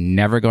 that is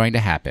never going to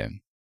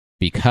happen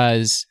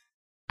because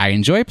I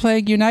enjoy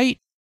playing Unite.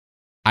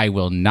 I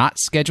will not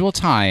schedule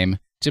time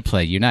to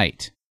play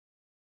Unite.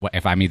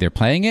 If I'm either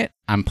playing it,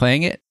 I'm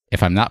playing it.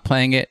 If I'm not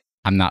playing it,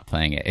 I'm not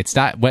playing it. It's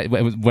not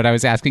what I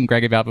was asking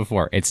Greg about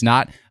before. It's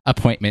not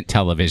appointment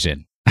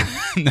television.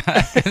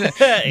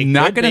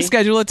 Not going to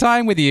schedule a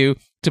time with you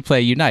to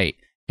play Unite.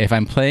 If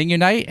I'm playing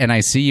Unite and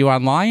I see you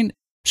online,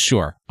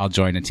 sure, I'll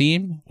join a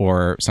team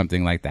or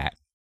something like that.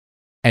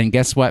 And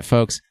guess what,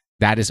 folks?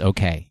 That is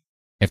okay.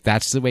 If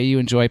that's the way you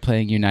enjoy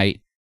playing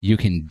Unite, you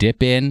can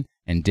dip in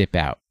and dip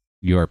out.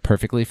 You're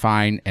perfectly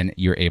fine, and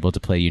you're able to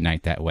play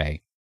Unite that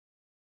way.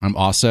 I'm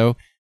also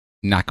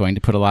not going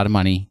to put a lot of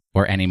money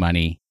or any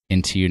money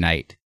into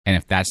Unite. And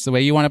if that's the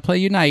way you want to play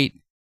Unite,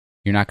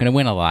 you're not going to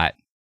win a lot.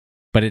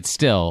 But it's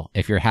still,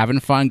 if you're having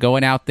fun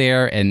going out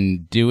there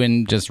and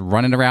just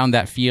running around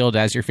that field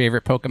as your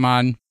favorite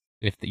Pokemon,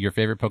 if your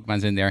favorite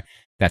Pokemon's in there,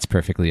 that's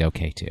perfectly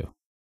okay too.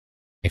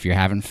 If you're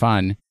having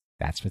fun,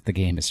 that's what the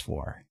game is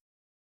for.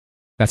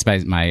 That's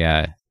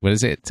my what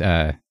is it?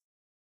 The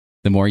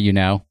more you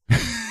know.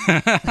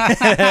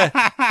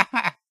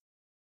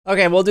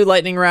 Okay, we'll do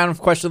lightning round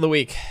of question of the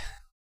week.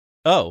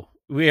 Oh,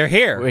 we are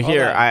here. We're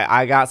here.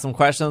 I got some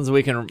questions.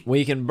 We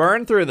can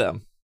burn through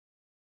them.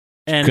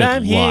 And Good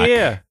I'm luck.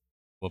 here.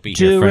 We'll be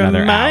here for another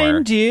hour. To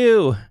remind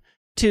you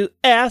to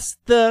ask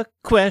the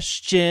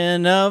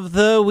question of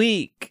the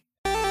week.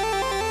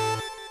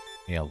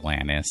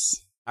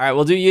 Atlantis. All right,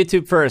 we'll do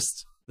YouTube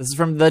first. This is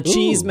from the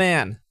Cheese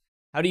Man.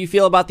 How do you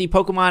feel about the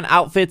Pokemon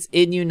outfits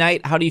in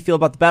Unite? How do you feel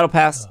about the Battle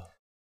Pass?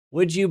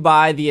 Would you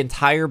buy the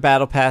entire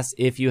Battle Pass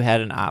if you had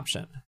an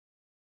option?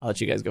 I'll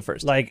let you guys go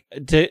first. Like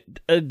to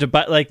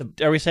buy, like,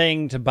 are we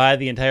saying to buy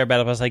the entire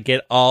Battle Pass? Like,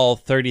 get all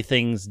 30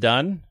 things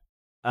done?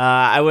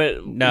 I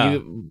would.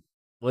 No.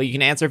 You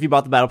can answer if you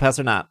bought the Battle Pass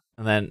or not,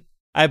 and then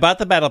I bought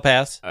the Battle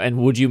Pass. And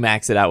would you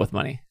max it out with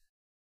money?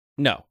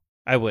 No,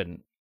 I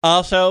wouldn't.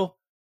 Also,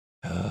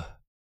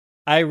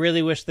 I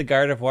really wish the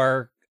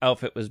Gardevoir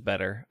outfit was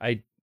better.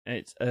 I'm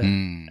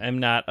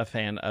not a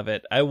fan of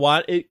it.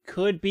 It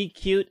could be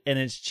cute, and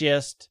it's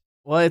just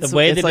the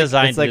way they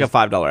designed it. It's like a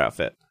 $5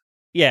 outfit.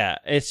 Yeah,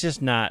 it's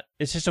just not.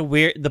 It's just a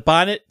weird. The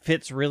bonnet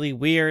fits really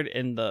weird,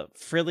 and the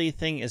frilly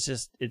thing is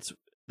just.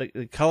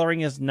 The coloring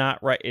is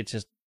not right. It's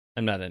just.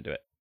 I'm not into it.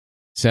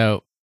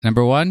 So,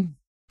 number 1,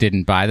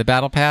 didn't buy the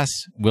Battle Pass,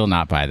 will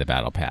not buy the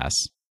Battle Pass.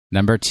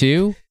 Number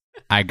 2,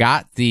 I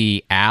got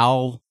the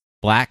Owl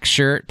black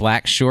shirt,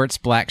 black shorts,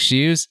 black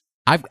shoes.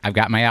 I've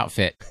got my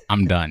outfit.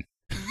 I'm done.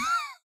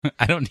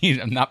 I'm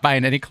not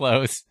buying any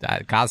clothes.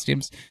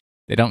 Costumes,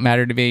 they don't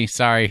matter to me.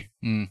 Sorry.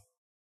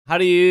 Would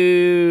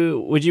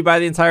you buy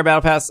the entire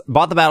Battle Pass?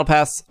 Bought the Battle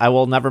Pass. I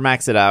will never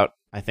max it out.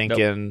 I think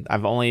the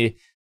only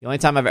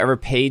time I've ever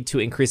paid to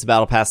increase the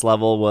Battle Pass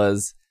level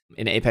was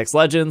in Apex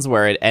Legends,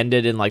 where it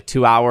ended in like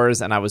 2 hours,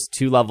 and I was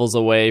 2 levels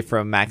away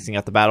from maxing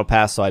out the Battle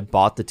Pass, so I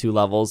bought the 2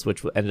 levels,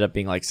 which ended up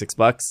being like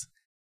 $6.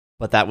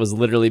 But that was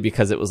literally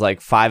because it was like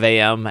 5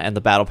 a.m. and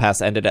the Battle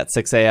Pass ended at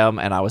 6 a.m.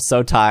 and I was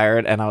so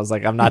tired, and I was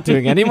like, I'm not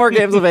doing any more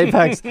games of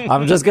Apex.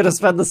 I'm just going to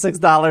spend the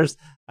 $6,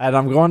 and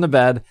I'm going to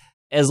bed.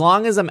 As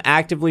long as I'm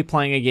actively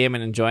playing a game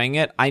and enjoying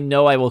it, I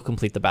know I will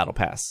complete the Battle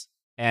Pass.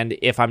 And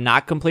if I'm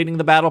not completing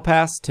the Battle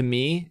Pass, to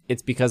me,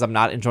 it's because I'm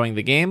not enjoying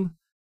the game.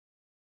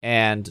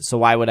 And so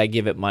why would I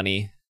give it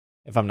money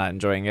if I'm not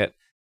enjoying it?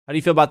 How do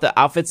you feel about the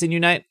outfits in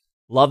Unite?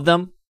 Love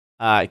them.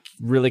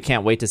 Really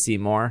can't wait to see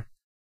more.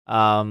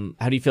 How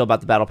do you feel about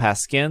the Battle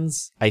Pass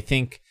skins? I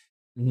think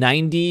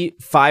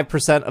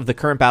 95% of the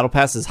current Battle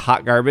Pass is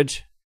hot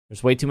garbage.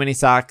 There's way too many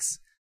socks.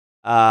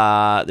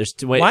 Why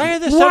are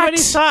there so many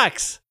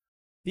socks?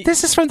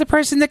 This is from the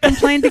person that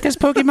complained because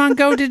Pokemon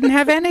Go didn't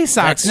have any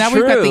socks. That's now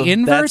true. We've got the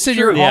inverse, and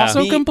you're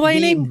also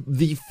complaining?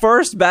 The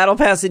first Battle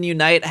Pass in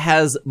Unite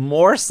has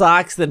more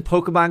socks than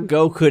Pokemon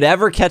Go could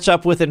ever catch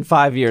up with in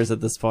 5 years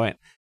at this point,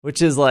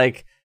 which is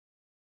like,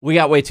 we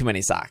got way too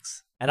many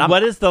socks. And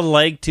what is the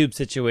leg tube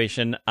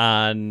situation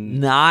on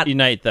not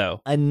Unite,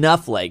 though?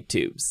 Enough leg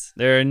tubes.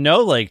 There are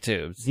no leg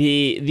tubes.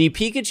 The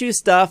Pikachu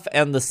stuff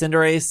and the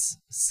Cinderace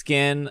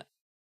skin,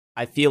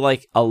 I feel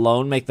like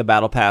alone make the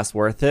Battle Pass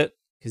worth it.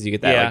 Because you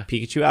get that like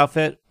Pikachu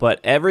outfit, but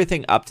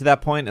everything up to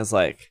that point is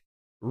like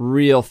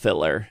real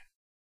filler.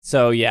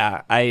 So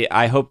yeah,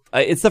 I hope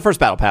it's the first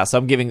battle pass. So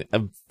I'm giving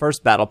a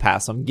first battle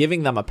pass. So I'm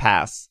giving them a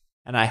pass,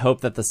 and I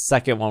hope that the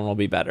second one will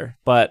be better.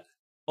 But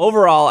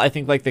overall, I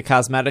think like the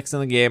cosmetics in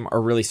the game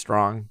are really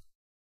strong.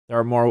 There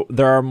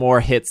are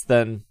more hits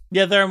than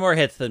there are more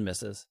hits than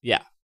misses.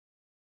 Yeah.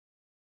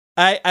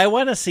 I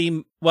want to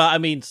see. Well, I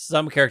mean,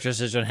 some characters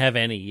just don't have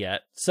any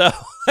yet, so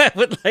I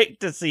would like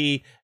to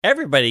see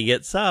everybody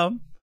get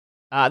some.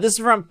 This is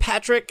from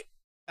Patrick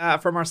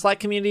from our Slack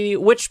community.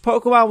 Which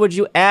Pokemon would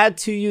you add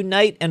to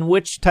Unite, and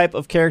which type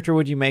of character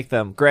would you make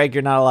them? Greg,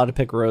 you're not allowed to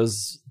pick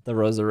the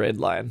Roserade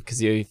line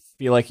because you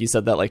feel like you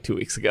said that like 2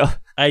 weeks ago.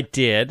 I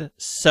did.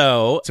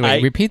 So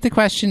wait, repeat the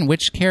question.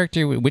 Which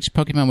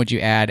Pokemon would you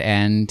add,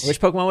 and which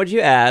Pokemon would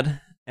you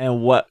add,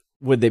 and what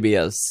would they be?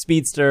 A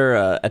speedster,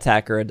 a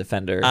attacker, a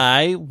defender?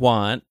 I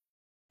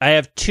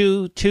have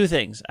two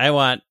things. I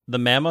want the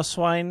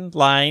Mamoswine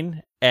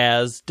line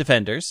as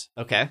defenders.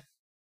 Okay.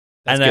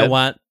 That's good. I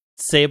want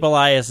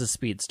Sableye as a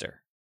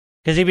speedster.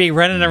 Because he'd be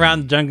running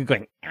around the jungle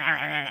going,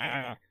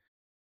 "Arr,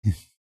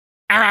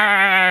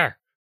 arr."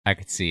 I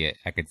could see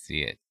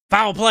it.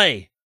 Foul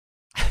play.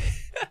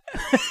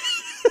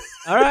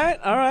 All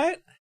right.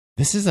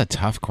 This is a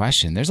tough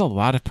question. There's a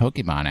lot of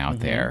Pokemon out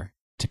there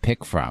to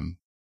pick from.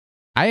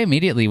 I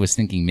immediately was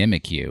thinking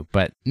Mimikyu,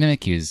 but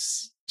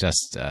Mimikyu's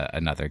just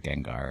another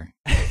Gengar.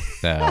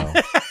 So,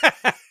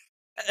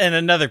 and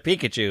another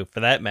Pikachu, for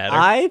that matter.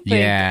 I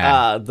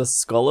think the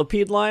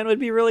Scolipede line would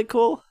be really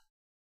cool.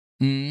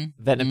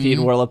 Venipede,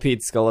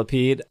 Whirlipede,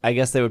 Scolipede. I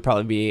guess they would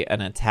probably be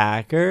an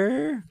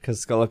attacker,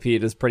 because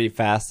Scolipede is pretty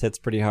fast, hits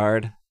pretty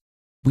hard.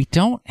 We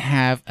don't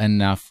have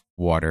enough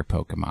water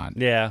Pokemon.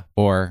 Yeah.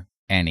 Or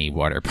any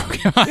water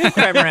Pokemon.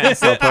 Cramorant and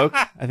Slowpoke.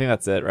 I think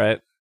that's it,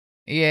 right?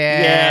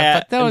 Yeah,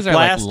 but those are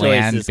like Blastoise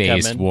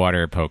land-based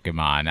water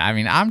Pokemon. I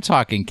mean, I'm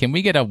talking, can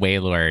we get a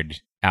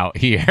Wailord out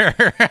here?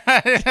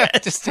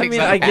 Just takes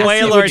I guess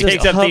Wailord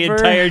takes up hover. the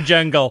entire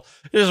jungle.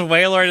 There's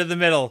Wailord in the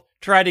middle.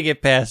 Try to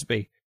get past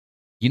me.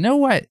 You know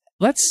what?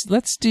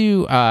 Let's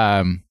do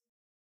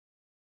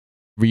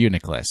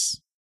Reuniclus.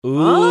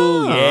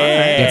 Ooh,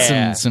 yeah.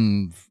 Get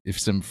some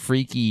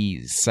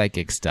freaky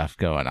psychic stuff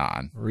going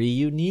on.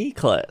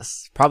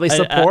 Reuniclus. Probably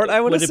support, I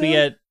would Would assume. it be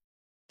a...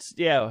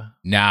 Yeah.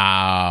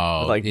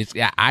 No. Like,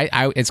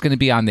 it's going to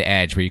be on the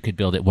edge where you could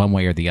build it one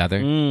way or the other.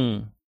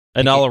 An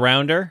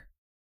all-arounder?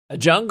 A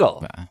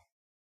jungle.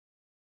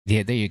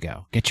 Yeah, there you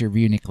go. Get your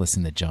Reuniclus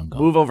in the jungle.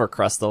 Move over,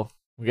 Crustle.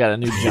 We got a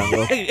new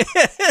jungle.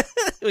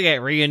 We got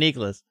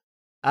Reuniclus.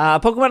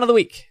 Pokemon of the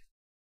week.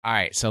 All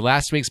right, so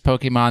last week's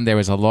Pokemon, there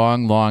was a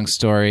long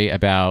story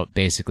about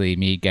basically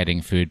me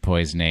getting food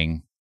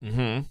poisoning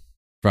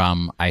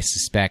from, I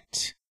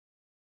suspect,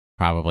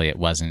 probably it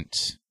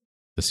wasn't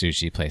the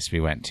sushi place we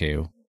went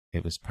to.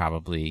 It was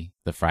probably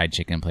the fried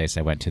chicken place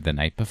I went to the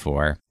night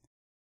before.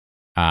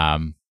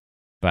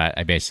 But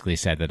I basically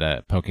said that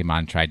a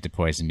Pokemon tried to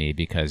poison me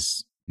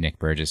because Nick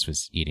Burgess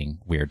was eating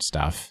weird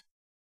stuff.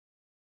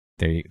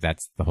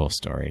 That's the whole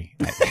story.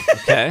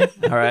 Okay,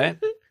 all right.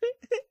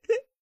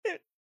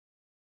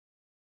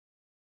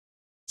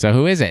 So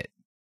who is it?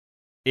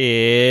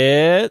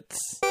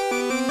 It's...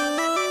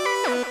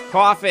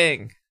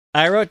 Coughing.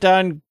 I wrote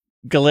down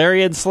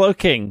Galarian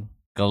Slowking.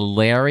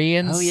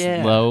 Galarian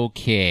yeah.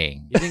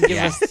 Slowking. You didn't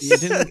give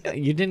us.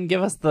 You didn't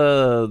give us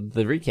the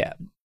recap.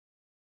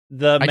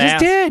 The I mask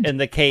just did. and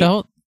the cape.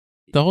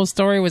 The whole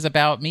story was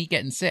about me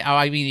getting sick. Oh,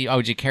 I mean,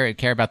 did you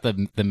care about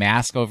the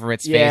mask over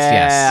its face? Yeah,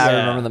 Yes. I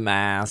remember the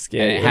mask.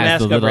 Yeah, It yeah.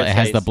 has mask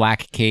has the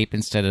black cape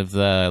instead of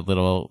the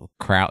little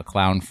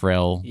clown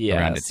frill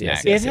around its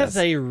neck. It has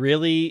a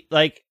really,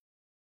 like...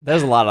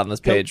 There's a lot on this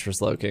page for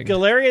Slowking.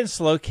 Galarian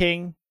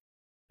Slowking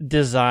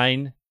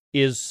design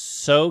is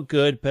so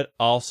good, but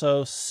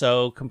also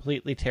so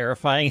completely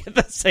terrifying at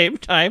the same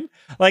time.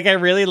 Like, I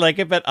really like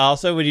it, but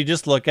also when you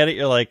just look at it,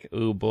 you're like,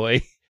 oh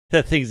boy,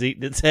 that thing's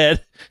eating its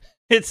head.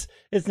 It's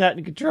not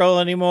in control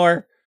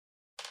anymore.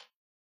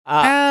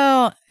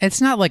 Well,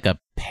 it's not like a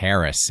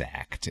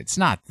Parasect. It's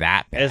not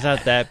that bad. It's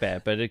not that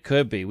bad, but it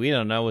could be. We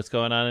don't know what's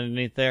going on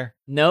underneath there.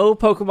 No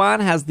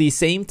Pokemon has the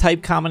same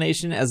type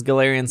combination as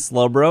Galarian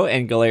Slowbro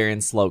and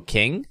Galarian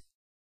Slowking.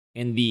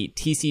 In the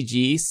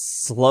TCG,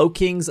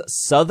 Slowking's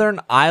Southern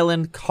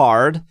Island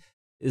card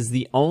is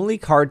the only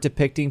card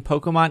depicting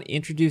Pokemon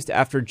introduced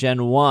after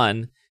Gen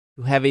 1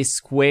 who have a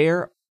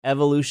square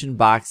evolution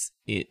box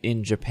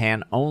in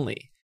Japan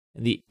only.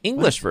 In the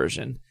English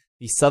version,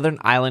 the Southern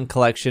Island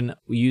collection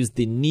used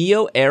the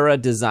Neo-era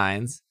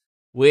designs,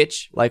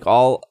 which, like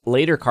all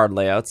later card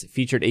layouts,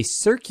 featured a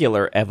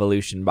circular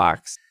evolution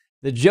box.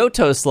 The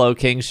Johto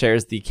Slowking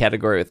shares the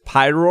category with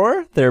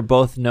Pyroar. They're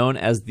both known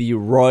as the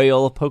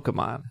Royal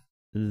Pokemon.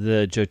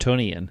 The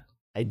Jotonian.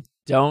 I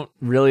don't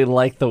really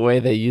like the way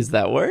they use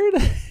that word.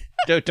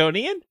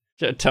 Jotonian?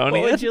 Jotonian?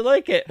 What would you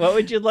like it? What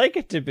would you like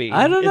it to be?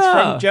 I don't know.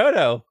 It's from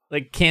Johto.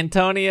 Like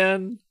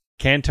Cantonian?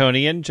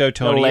 Cantonian,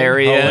 Jotonian,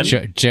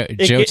 Galarian.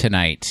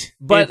 Jotunite.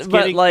 But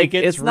like, it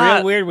gets it's real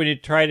not weird when you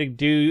try to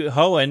do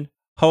Hoenn.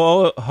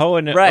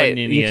 Hoenn. right.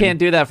 You can't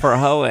do that for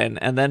Hoenn,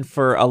 and then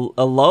for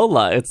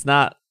Alola, it's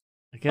not.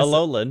 I guess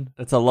Alolan.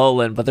 it's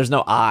Alolan, but there's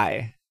no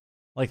I.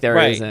 Like there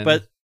right, is in...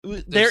 but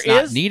It's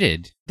not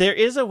needed. There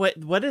is a way.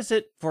 What is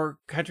it for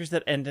countries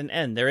that end in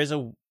N?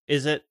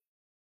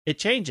 It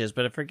changes,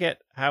 but I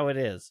forget how it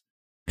is.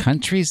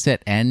 Countries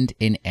that end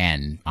in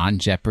N on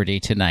Jeopardy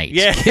tonight.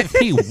 Yeah. Give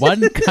me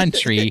one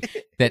country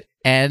that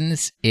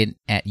ends in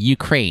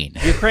Ukraine.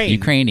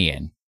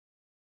 Ukrainian.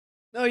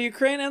 No,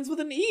 Ukraine ends with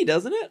an E,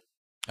 doesn't it?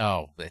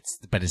 Oh,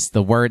 it's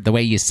the word, the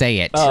way you say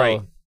it. Oh.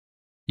 Right.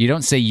 You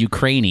don't say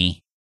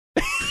Ukraine.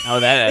 Oh,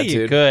 that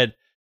attitude. You could.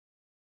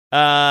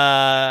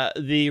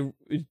 The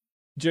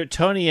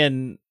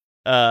Draconian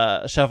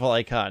shuffle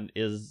icon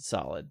is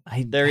solid.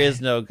 There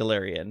is no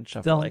Galarian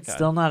shuffle icon.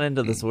 Still not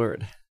into this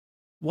word.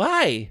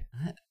 Why?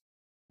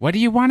 What do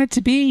you want it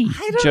to be?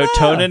 I don't know.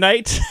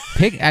 Jotonite?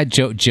 Pick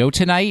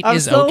Jotonite I'm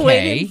is still okay.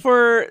 waiting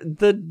for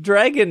the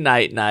Dragon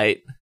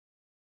Knight.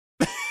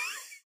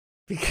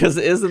 Because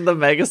isn't the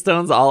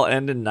Megastones all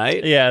end in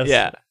night? Yes.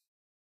 Yeah.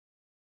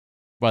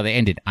 Well, they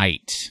ended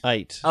Ite.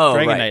 Oh,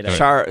 Dragonite.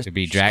 right. To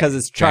be because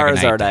it's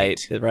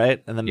Charizardite,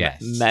 right? And then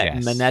Yes.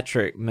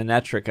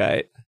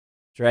 Manectricite,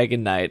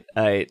 Dragonite,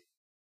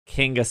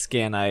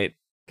 Kangaskhanite.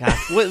 God,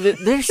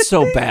 they're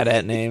so bad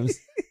at names.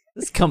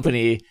 This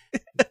company.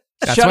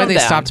 That's shut why them they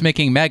down. stopped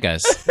making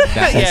megas.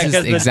 Yeah, This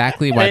is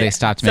exactly why they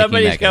stopped making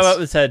Somebody's megas. come up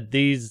and said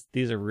these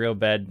are real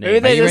bad names. Maybe Are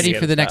they you just ready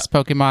for the next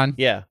Pokemon?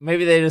 Yeah.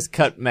 Maybe they just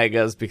cut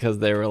megas because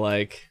they were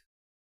like,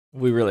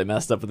 we really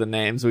messed up with the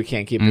names. We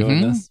can't keep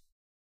doing this.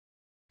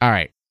 All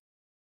right.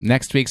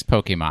 Next week's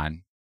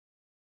Pokemon.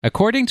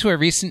 According to a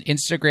recent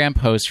Instagram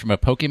post from a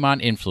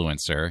Pokemon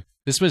influencer,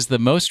 this was the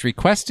most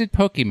requested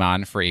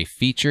Pokemon for a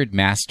featured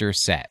master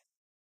set.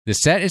 The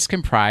set is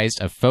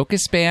comprised of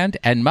Focus Band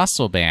and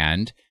Muscle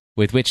Band,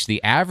 with which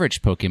the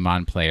average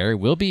Pokemon player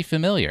will be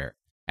familiar,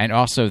 and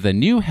also the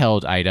new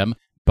held item,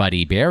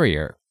 Buddy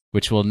Barrier,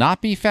 which will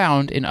not be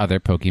found in other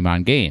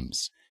Pokemon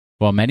games.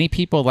 While many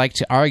people like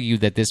to argue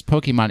that this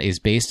Pokemon is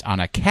based on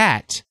a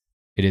cat,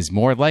 it is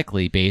more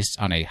likely based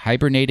on a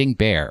hibernating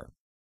bear.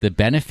 The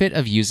benefit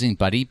of using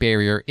Buddy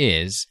Barrier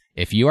is,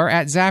 if you are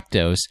at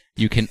Zapdos,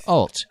 you can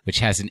ult, which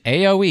has an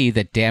AoE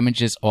that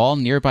damages all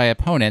nearby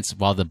opponents,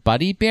 while the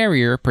Buddy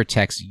Barrier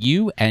protects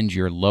you and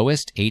your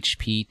lowest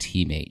HP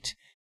teammate.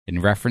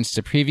 In reference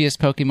to previous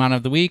Pokemon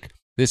of the week,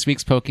 this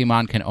week's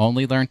Pokemon can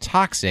only learn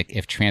Toxic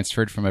if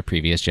transferred from a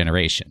previous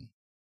generation.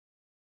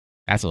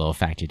 That's a little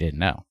fact you didn't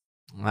know.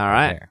 All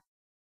right. There.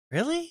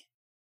 Really?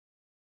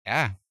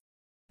 Yeah.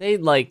 They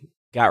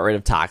got rid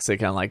of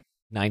Toxic on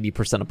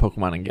 90% of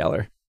Pokemon in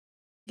Galar.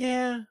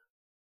 Yeah.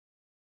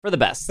 For the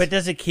best. But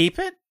does it keep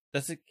it?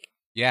 Does it?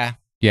 Yeah.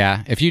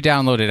 Yeah. If you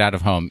download it out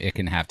of home, it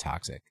can have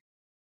Toxic.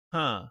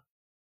 Huh.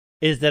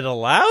 Is that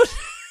allowed?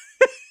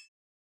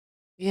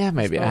 Yeah,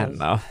 maybe. I don't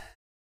know.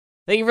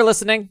 Thank you for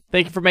listening.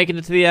 Thank you for making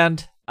it to the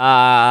end.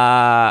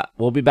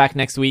 We'll be back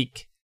next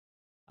week.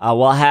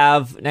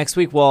 Next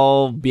week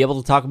we'll be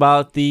able to talk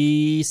about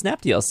the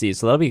Snap DLC,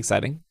 so that'll be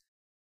exciting.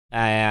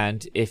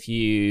 And if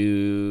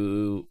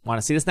you want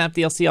to see the Snap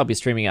DLC, I'll be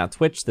streaming on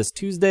Twitch this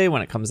Tuesday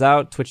when it comes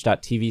out,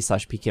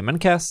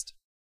 twitch.tv/PKMNcast.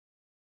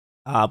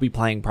 I'll be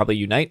playing probably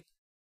Unite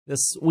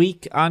this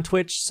week on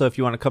Twitch, so if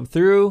you want to come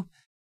through,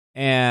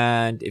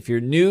 and if you're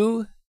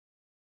new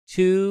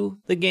to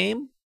the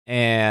game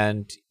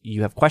and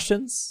you have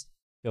questions,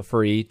 feel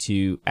free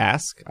to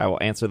ask. I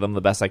will answer them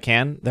the best I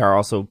can. There are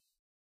also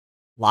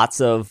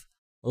lots of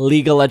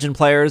League of Legends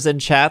players in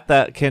chat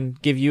that can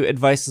give you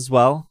advice as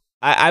well.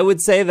 I would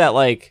say that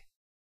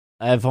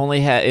I've only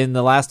had in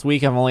the last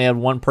week I've only had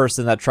one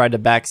person that tried to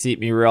backseat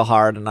me real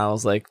hard, and I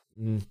was like,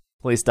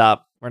 please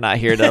stop. We're not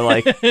here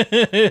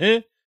to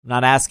I'm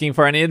not asking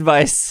for any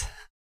advice.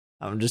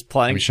 I'm just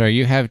playing. I'm sure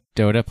you have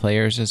Dota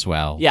players as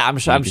well. Yeah, I'm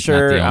sure. League is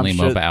not the only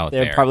MOBA out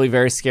they're there. probably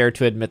very scared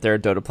to admit they're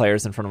Dota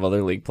players in front of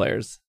other League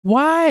players.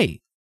 Why?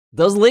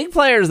 Those League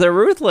players, they're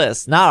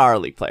ruthless. Not our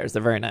League players.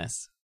 They're very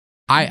nice.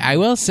 I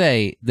will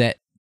say that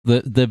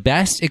the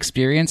best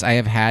experience I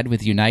have had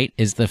with Unite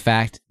is the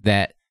fact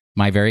that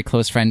my very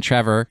close friend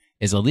Trevor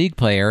is a League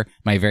player.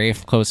 My very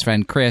close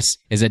friend Chris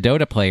is a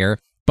Dota player.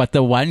 But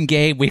the one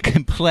game we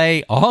can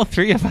play all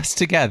three of us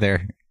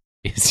together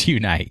is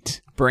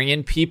Unite.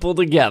 Bringing people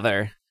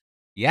together.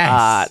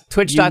 Yes.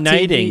 Twitch.tv.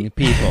 Uniting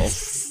people.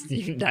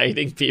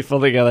 Uniting people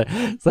together.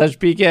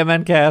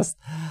 /PKMNcast.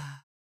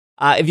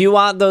 If you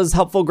want those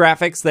helpful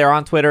graphics, they're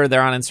on Twitter.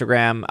 They're on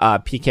Instagram.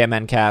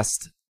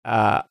 PKMNcast.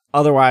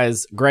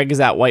 Otherwise, Greg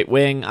is at White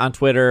Wing on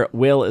Twitter.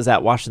 Will is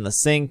at Washing the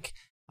Sink.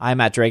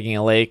 I'm at Dragging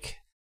a Lake.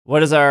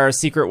 What is our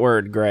secret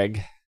word,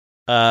 Greg?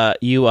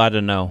 You ought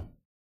to know.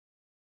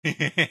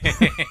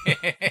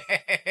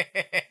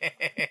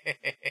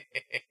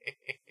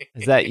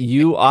 Is that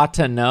you ought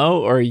to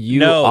know or you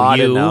No, ought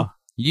to you. know?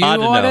 You Ought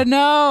to ought to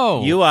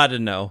know. You ought to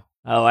know.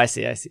 Oh, I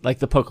see. Like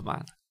the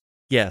Pokemon.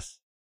 Yes.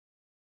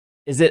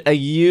 Is it a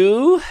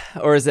U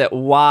or is it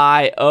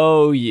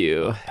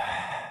Y-O-U?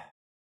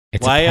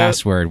 It's a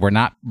password. We're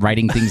not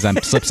writing things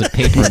on slips of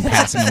paper and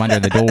passing them under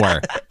the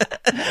door.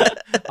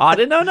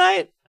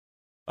 Audinonite?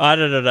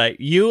 Audinonite.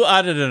 You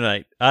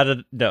Audinonite.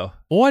 No.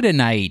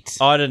 Ordinite.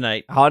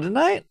 Audinite.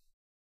 Audinite?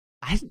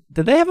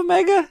 Did they have a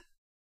Mega?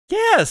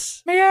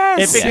 Yes.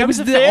 Yes. It becomes was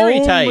a the fairy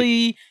type.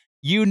 only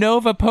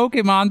Unova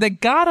Pokemon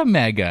that got a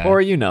Mega.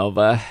 Or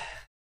Unova.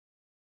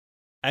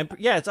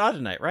 Yeah, it's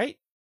Audinite, right?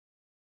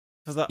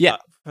 For the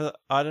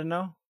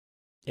Audino?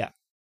 Yeah.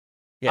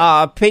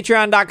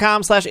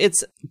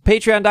 Patreon.com/it's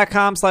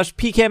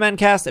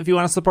patreon.com/PKMNcast if you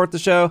want to support the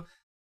show.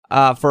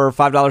 For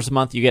 $5 a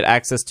month, you get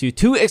access to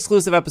 2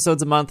 exclusive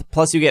episodes a month,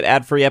 plus you get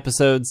ad-free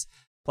episodes,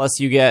 plus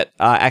you get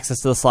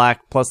access to the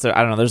Slack, plus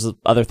there's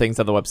other things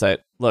on the website.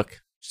 Look,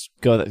 just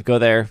go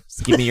there,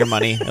 just give me your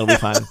money, it'll be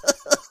fine.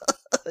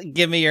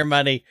 Give me your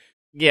money.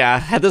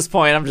 Yeah, at this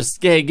point, I'm just,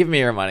 hey, give me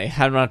your money.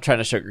 I'm not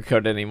trying to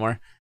sugarcoat it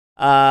anymore.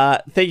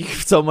 Thank you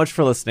so much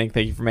for listening.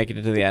 Thank you for making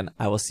it to the end.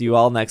 I will see you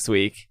all next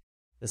week.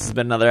 This has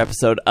been another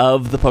episode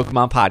of the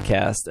Pokemon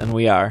Podcast, and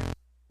we are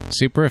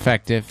super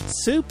effective,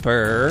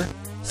 super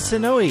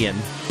Sinnohian.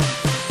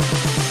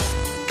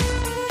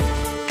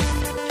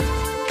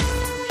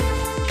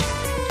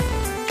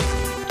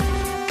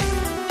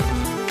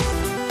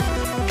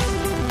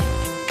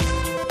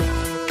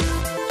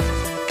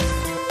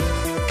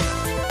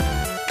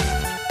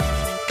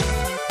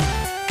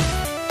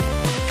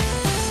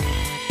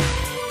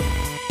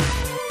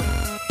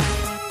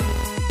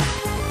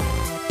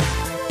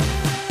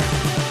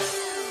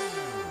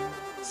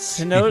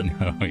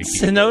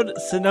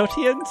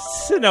 Sinnotian?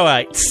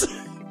 Sinnoites.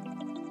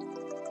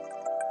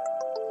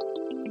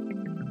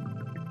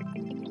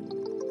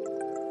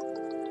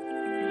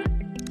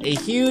 A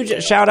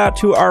huge shout out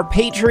to our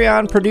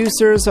Patreon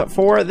producers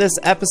for this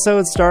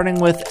episode, starting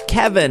with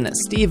Kevin,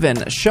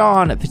 Steven,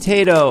 Sean,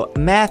 Potato,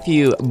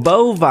 Matthew,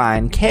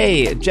 Bovine,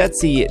 Kay,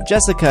 Jetsy,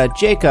 Jessica,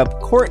 Jacob,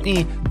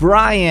 Courtney,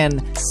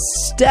 Brian,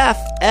 Steph,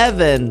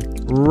 Evan,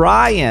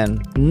 Ryan,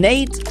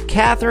 Nate,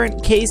 Catherine,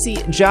 Casey,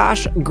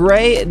 Josh,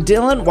 Gray,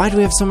 Dylan. Why do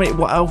we have so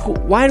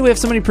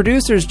many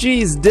producers?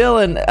 Jeez,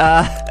 Dylan,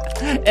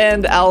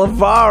 and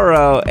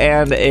Alvaro,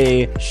 and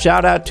a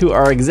shout out to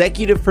our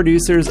executive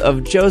producers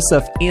of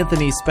Joseph,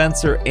 Anthony,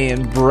 Spencer,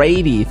 and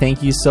Brady.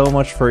 Thank you so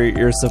much for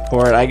your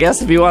support. I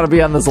guess if you want to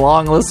be on this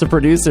long list of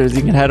producers,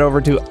 you can head over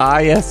to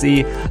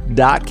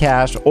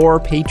ise.cash or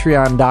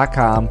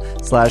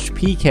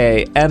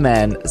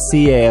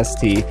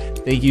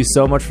patreon.com/PKMNCAST. Thank you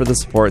so much for the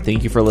support.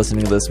 Thank you for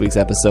listening to this week's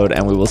episode,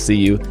 and we will see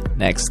you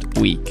next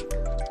week.